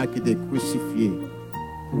Seigneur qui est crucifié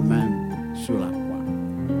ou même sur la croix.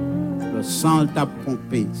 Le sang t'a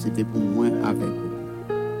pompé, c'était pour moi avec vous.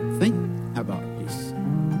 Think about this.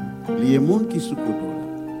 Les gens qui sont côté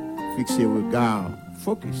là, fixez le regard,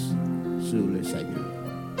 focus sur le Seigneur.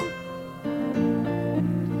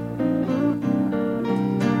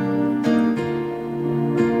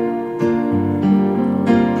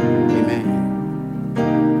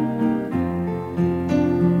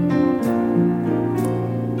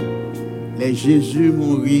 Jésus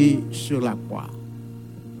mourit sur la croix.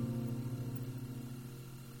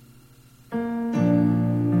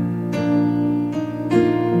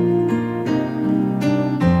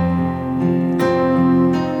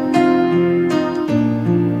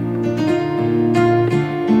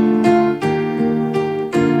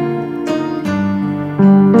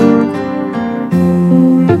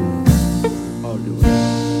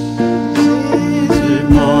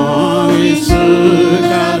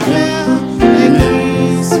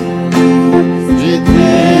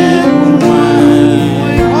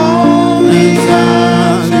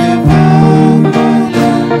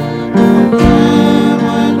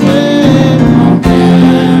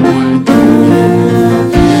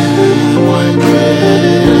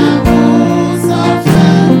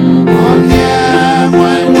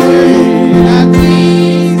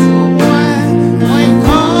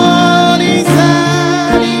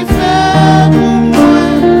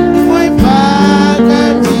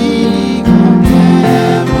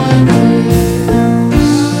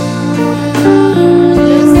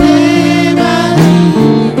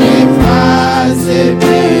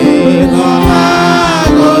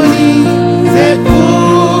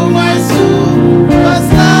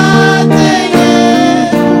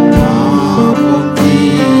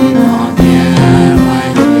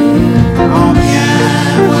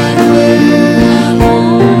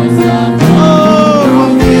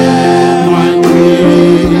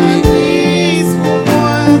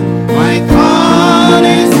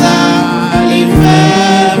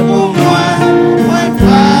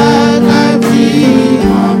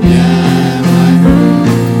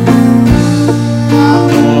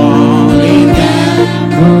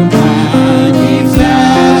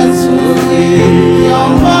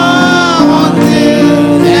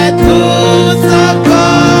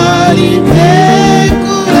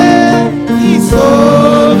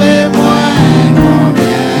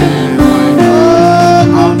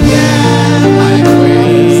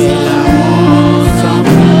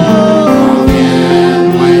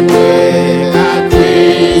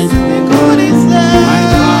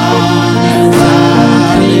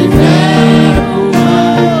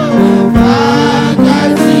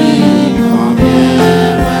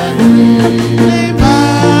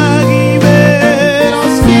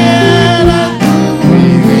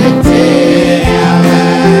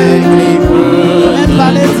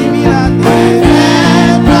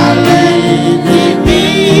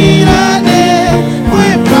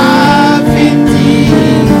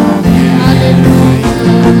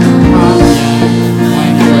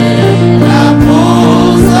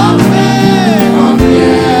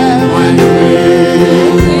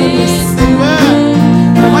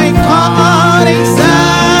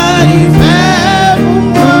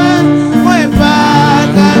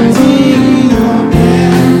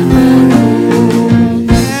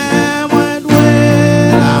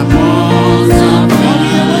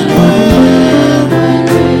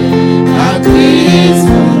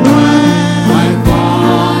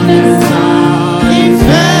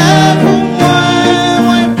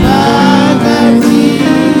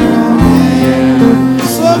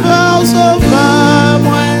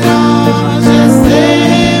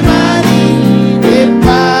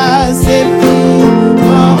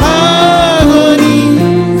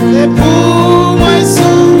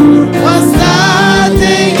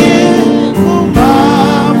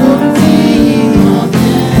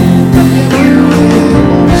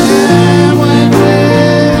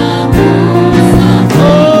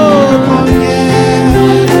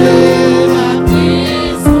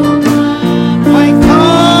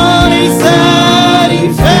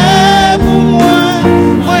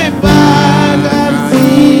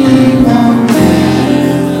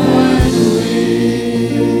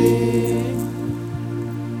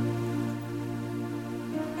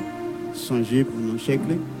 songez pour nous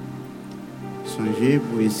checker. Songez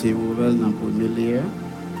pour essayer d'ouvrir dans le premier lieu.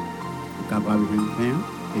 Pour capable de faire.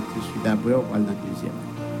 Et tout de suite après, on parle dans le deuxième.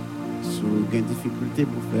 Si vous avez des difficultés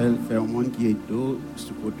pour faire un monde qui est dos,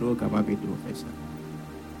 ce côté, capable de faire ça.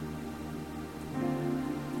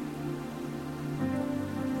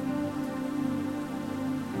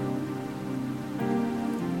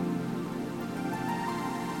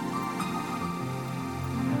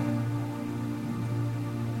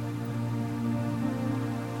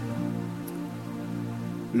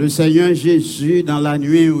 Le Seigneur Jésus, dans la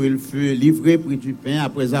nuit où il fut livré près du pain,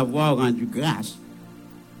 après avoir rendu grâce,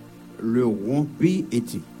 le rompit et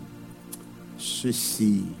dit,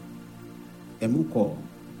 ceci est mon corps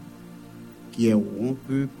qui est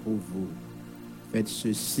rompu pour vous. Faites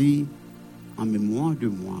ceci en mémoire de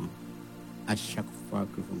moi à chaque fois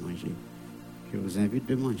que vous mangez. Je vous invite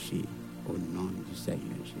de manger au nom du Seigneur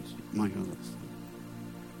Jésus. Mangeons ensemble.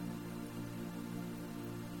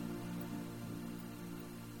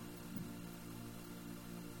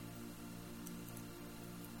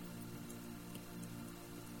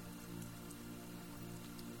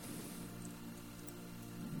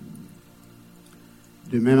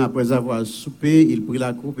 De même, après avoir soupé, il prit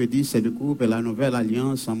la coupe et dit, cette coupe est la nouvelle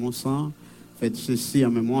alliance en mon sang. Faites ceci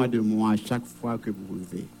en mémoire de moi à chaque fois que vous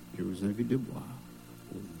buvez. Je vous invite de boire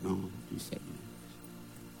au nom du Seigneur.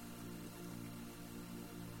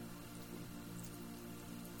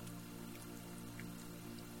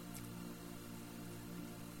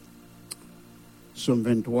 Psaume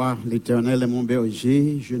 23, l'Éternel est mon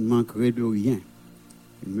berger, je ne manquerai de rien.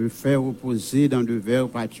 Il me fait reposer dans de verts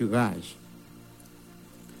pâturages.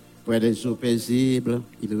 Près des eaux paisibles,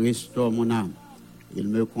 il restaure mon âme. Il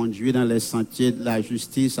me conduit dans les sentiers de la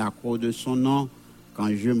justice à cause de son nom. Quand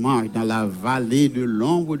je marche dans la vallée de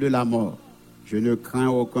l'ombre de la mort, je ne crains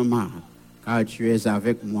aucun mal, car tu es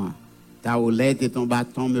avec moi. Ta houlette et ton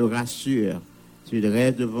bâton me rassurent. Tu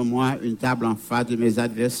dresses devant moi une table en face de mes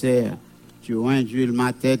adversaires. Tu induis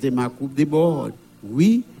ma tête et ma coupe déborde.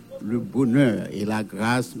 Oui, le bonheur et la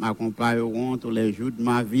grâce m'accompagneront tous les jours de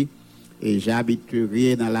ma vie. Et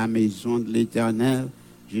j'habiterai dans la maison de l'Éternel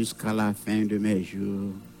jusqu'à la fin de mes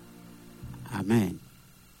jours. Amen.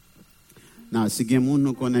 Non, si quelqu'un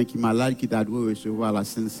nous connaît qui est malade, qui doit recevoir la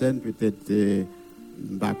Sainte Seine, peut-être,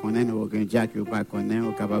 pas connaître, ou aucun dia qui ne pas connaître,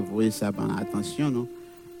 ou capable de voir ça dans attention, non?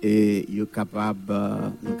 Et il est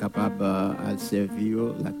capable de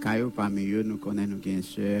servir la caillou parmi eux, nous connaissons bien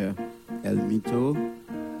sûr El Mito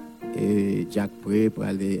et Jack Pré pour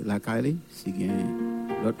aller la caille, si bien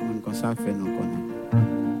l'autre monde comme ça fait nous connaître.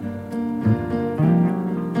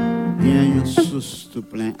 Bien une source tout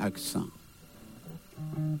plein accent.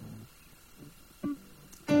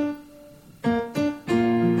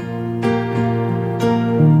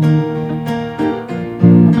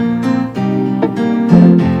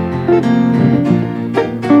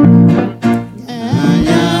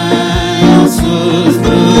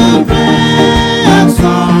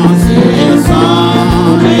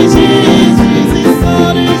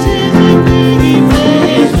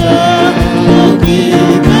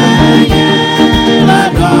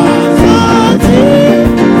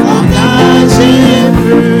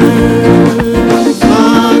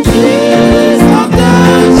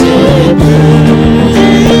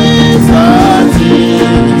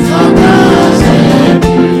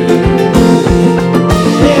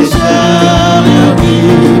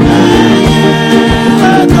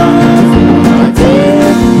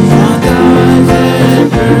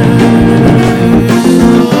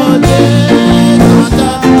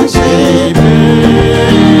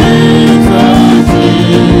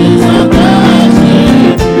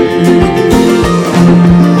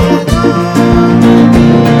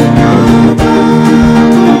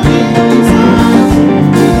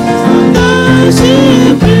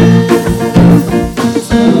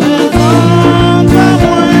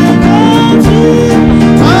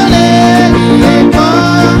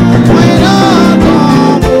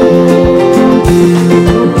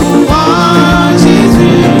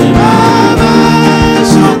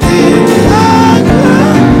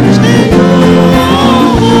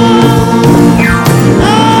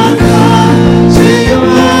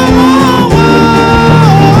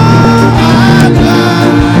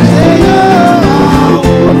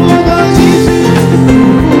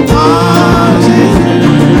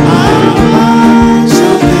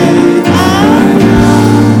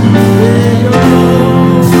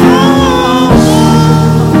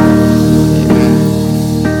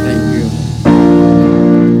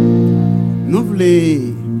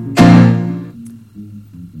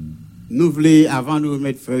 Avant de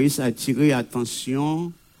remettre Ferris, attirer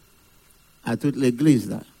attention à toute l'église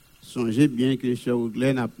là songez bien que Sœur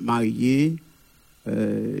Woodland a marié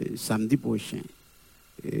samedi prochain.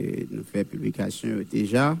 Et nous faisons publication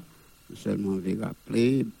déjà. Nous seulement veut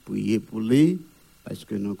rappeler, prier pour lui, parce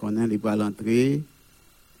que nous connaissons les pas l'entrée.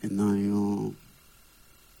 Maintenant, il y a une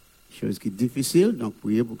chose qui est difficile, donc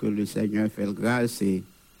priez pour que le Seigneur fasse grâce et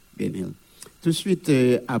bénisse. Tout de suite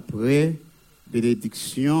après,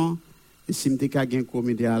 bénédiction, et si je suis un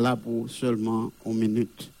comité là pour seulement 1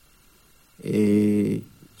 minute. Et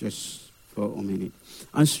just for 1 minute.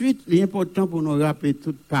 Ensuite, l'important pour nous rappeler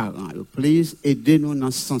tous les parents, please, aidez-nous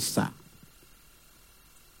dans ce sens-là.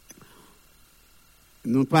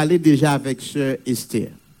 Nous parlons déjà avec Sœur Esther.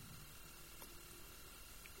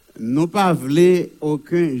 Nous pas voulons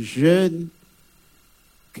aucun jeune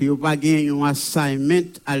qui n'a pas gagné un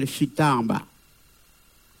assignment à le chita en bas.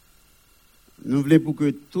 Nous voulons pour que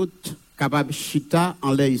tout capable chita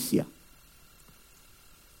en l'air ici.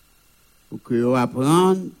 Pour que vous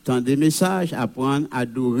appreniez tant des messages, apprendre à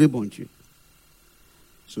adorer bon Dieu.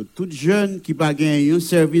 So, tout jeune qui n'a pas gagné un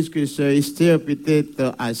service que Sœur Esther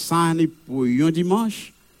peut-être assigné pour un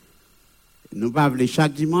dimanche, nous pas voulons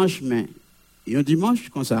chaque dimanche, mais un dimanche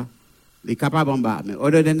comme ça, les capables en bas. Mais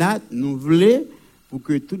other than that, nous voulons pour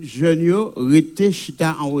que tout jeune reste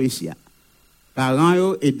chita en haut ici.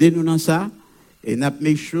 Parents, aidez-nous dans ça. Et nous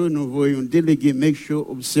make sure, nous voyons déléguer, make sure,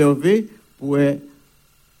 observer, pour,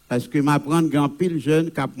 parce que m'apprendre grand pile jeune,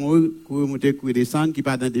 qui a courir, monter, courir, descendre, qui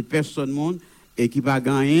pas dans des personnes monde, et qui pas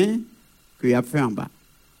gagner, qu'il a fait en bas.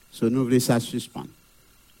 So, nous voulons ça suspendre.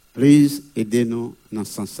 Please, aidez-nous dans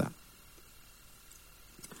ce sens-là.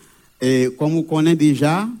 Et comme vous connaissez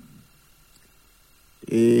déjà,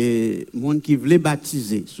 et monde qui veut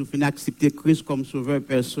baptiser, si vous accepter Christ comme sauveur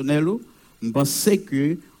personnel, je pense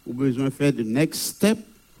que vous avez besoin de faire the next step,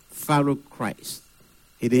 follow Christ.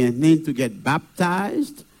 It ain't need to get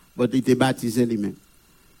baptized, but il est baptisé lui-même.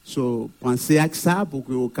 So, pensez à ça pour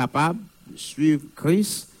que vous soyez capable de suivre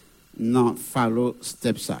Christ dans follow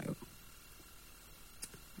step ça.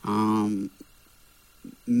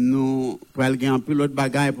 Nous allons un peu l'autre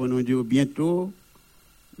bagaille pour nous dire bientôt.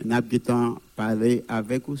 Nous allons parler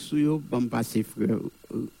avec vous sur bon passer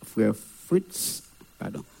frère Fritz,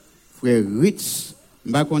 pardon, frère Ritz.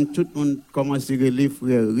 Par contre, tout le monde commence à relire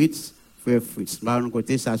frère Ritz, frère Fritz. Par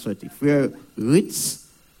côté, ça sorti. Frère Ritz,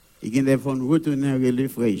 il y a des fois retourner relire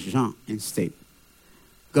frère Jean instead.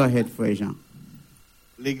 Go ahead, frère Jean.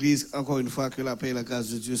 L'église, encore une fois, que la paix et la grâce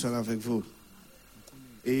de Dieu soient avec vous.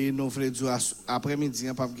 Et nous voulons dire après-midi,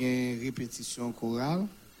 pas de répétition chorale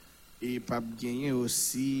et pas gagner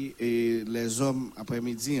aussi les hommes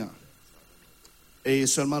après-midi. Et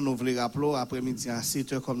seulement nous voulons rappeler après-midi à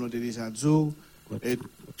 7h, comme nous avons déjà dit, et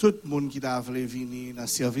tout le monde qui a voulu venir dans le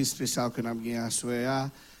service spécial que nous avons gagné à soir,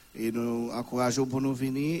 et nous encourageons pour nous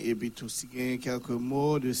venir, et puis tout aussi quelques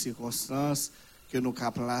mots de circonstances que nous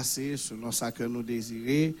avons placés selon ce que nous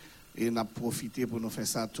désirons. Et nous avons profité pour nous faire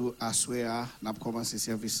ça tout à soir. Nous avons commencé le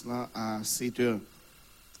service là à 7h.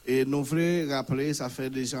 Et nous voulons rappeler, ça fait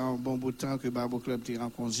déjà un bon bout de temps que le Bible Club est en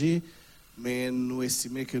congé, mais nous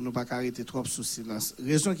estimons que nous ne pouvons pas arrêter trop sous silence.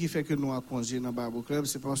 La raison qui fait que nous avons congé dans le Bible Club,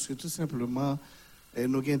 c'est parce que tout simplement, nous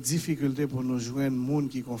avons des difficultés pour nous joindre monde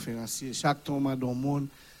qui est conférencier. Chaque tombant dans le monde,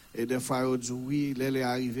 et des fois, on dit oui, là, il est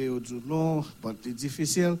arrivé, on dit non, c'est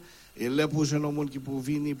difficile. Et là, pour les gens qui peuvent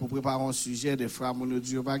venir pour préparer un sujet, des fois, on ne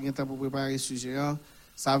dit pas de temps pour préparer le sujet,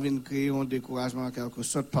 ça vient créer un découragement en quelque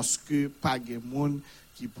sorte parce que pas de monde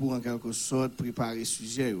qui peut en quelque sorte préparer le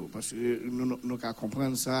sujet. Parce que nous devons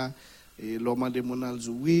comprendre ça. Et l'homme des gens dit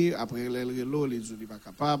oui, après les lots, les gens ne sont pas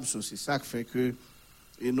capables. C'est ça qui fait que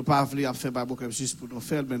nous ne pas voulu faire Bible Club juste pour nous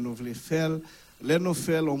faire, mais nous voulons faire. Là, nous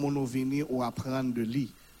faisons, on va venir ou apprendre de lui.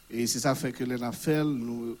 Et c'est ça fait que les fait,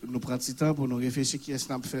 nous prenons du temps pour nous réfléchir qui est-ce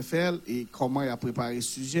qu'on fait faire et comment il a préparé le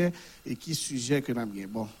sujet et qui sujet que nous avons gagné.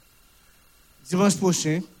 Bon, dimanche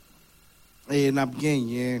prochain, nous avons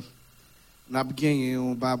gagné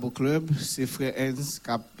un Bible Club, c'est frère Enz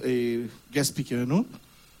qui a guest speaker nous.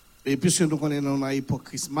 Et puisque nous connaissons dans l'époque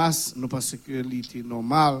Christmas, nous pensons que c'était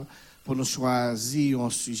normal pour nous choisir un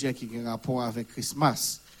sujet qui a un rapport avec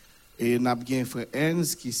Christmas. Et nous avons un frère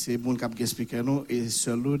Enz qui c'est bon qui a expliqué nous et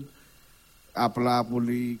celui appelé pour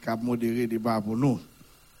lui qui a modéré le débat pour nous.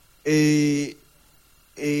 Et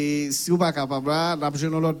si vous n'êtes pas capable, nous avons besoin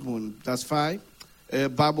de l'autre monde. That's fine.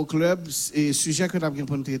 Bible Club, le sujet que nous avons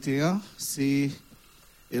pour traiter, c'est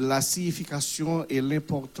la signification et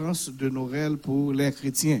l'importance de Noël pour les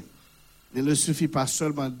chrétiens. Il ne suffit pas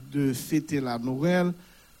seulement de fêter la Noël,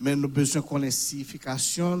 mais nous avons besoin qu'on ait une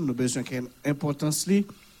signification, nous avons besoin qu'il y ait une importance.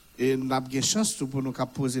 Et nous avons une chance pour nous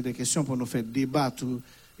poser des questions, pour nous faire débattre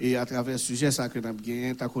et à travers le sujet ça que nous avons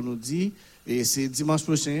gagné, tant qu'on nous dit, et c'est dimanche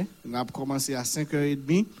prochain, nous avons commencé à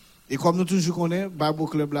 5h30. Et comme nous toujours connaissons, Bible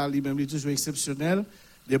Club là, lui-même, il est toujours exceptionnel.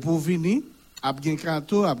 De pour venir, a bien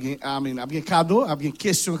cadeau, a bien cadeau, a bien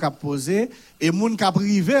question qu'a posé et moun qui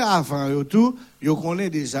privé avant yo tout, yo connaît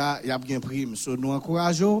déjà, y a bien prime. So nous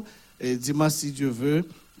encourageons et dimanche si Dieu veut,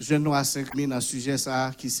 je nous à 5 000 dans sujet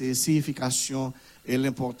ça qui c'est signification et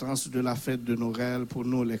l'importance de la fête de Noël pour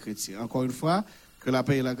nous les chrétiens. Encore une fois, que la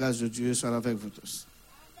paix et la grâce de Dieu soient avec vous tous.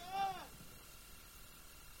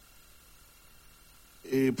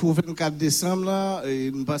 Et pour 24 décembre, là,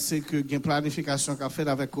 nous pensons que il y a une planification qu'a fait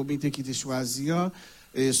avec le comité qui était choisi.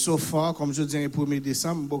 Et sauf fort, comme je dis, le 1er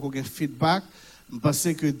décembre, beaucoup de feedback. Nous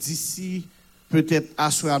pensons que d'ici, peut-être,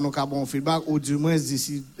 à soir, nous avons un feedback, ou du moins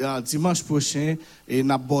d'ici dimanche prochain, et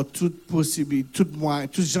nous avons toute possibilité,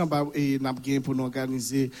 tout gens et nous avons pour nous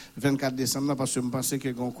organiser 24 décembre, parce que nous pensons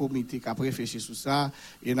qu'il y a un comité qui a réfléchi sur ça,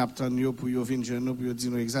 et nous attendons pour venir nous pour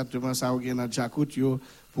dire exactement ça, nous avons déjà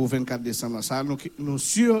pour 24 décembre. Ça, nous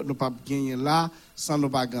sûrs, nous pas gagner là, sans nous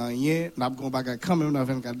pas gagner. Nous avons gagné quand même dans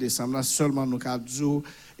 24 décembre, là, seulement nous avons dit,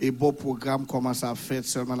 et beau programme, comment ça fait,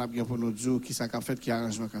 seulement nous avons pour nous dire, qui ça a fait, qui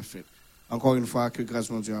arrangement qu'a fait. Encore une fois, que grâce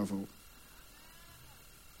mon Dieu à vous.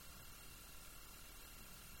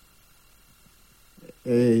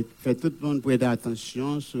 Et fait tout le monde prêter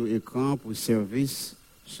attention sur l'écran pour service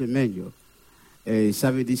semaine. Et ça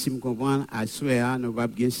veut dire, si vous comprenez, à soir, nous va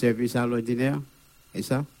bien service à l'ordinaire. Et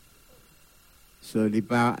ça? So,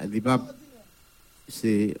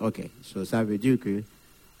 c'est OK. So, ça veut dire que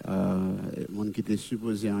le monde qui était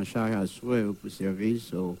supposé en charge à soir pour service,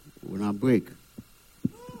 so, on a break.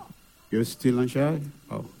 You're still in charge?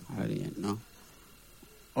 Oh, non.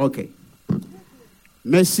 OK.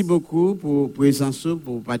 Merci beaucoup pour présence,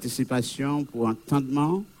 pour participation, pour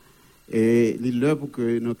entendement. Et l'heure pour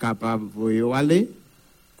que nous soyons capables de aller.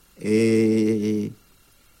 Et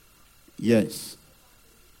yes.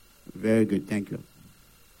 Very good, thank you.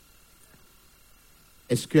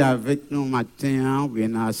 Est-ce qu'avec nous matin, ou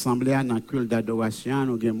bien assemblée dans le culte d'adoration,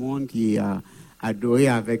 nous avons des gens qui a adoré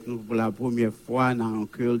avec nous pour la première fois dans le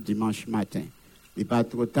culte dimanche matin? Il n'est pas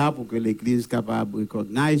trop tard pour que l'Église soit capable de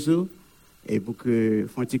reconnaître et pour que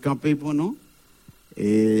font camper pour nous.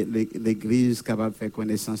 Et l'Église soit capable de faire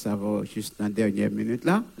connaissance avant juste dans la dernière minute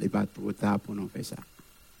là. Il n'est pas trop tard pour nous faire ça.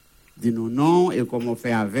 Dis-nous non et comment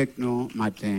faire avec nous matin.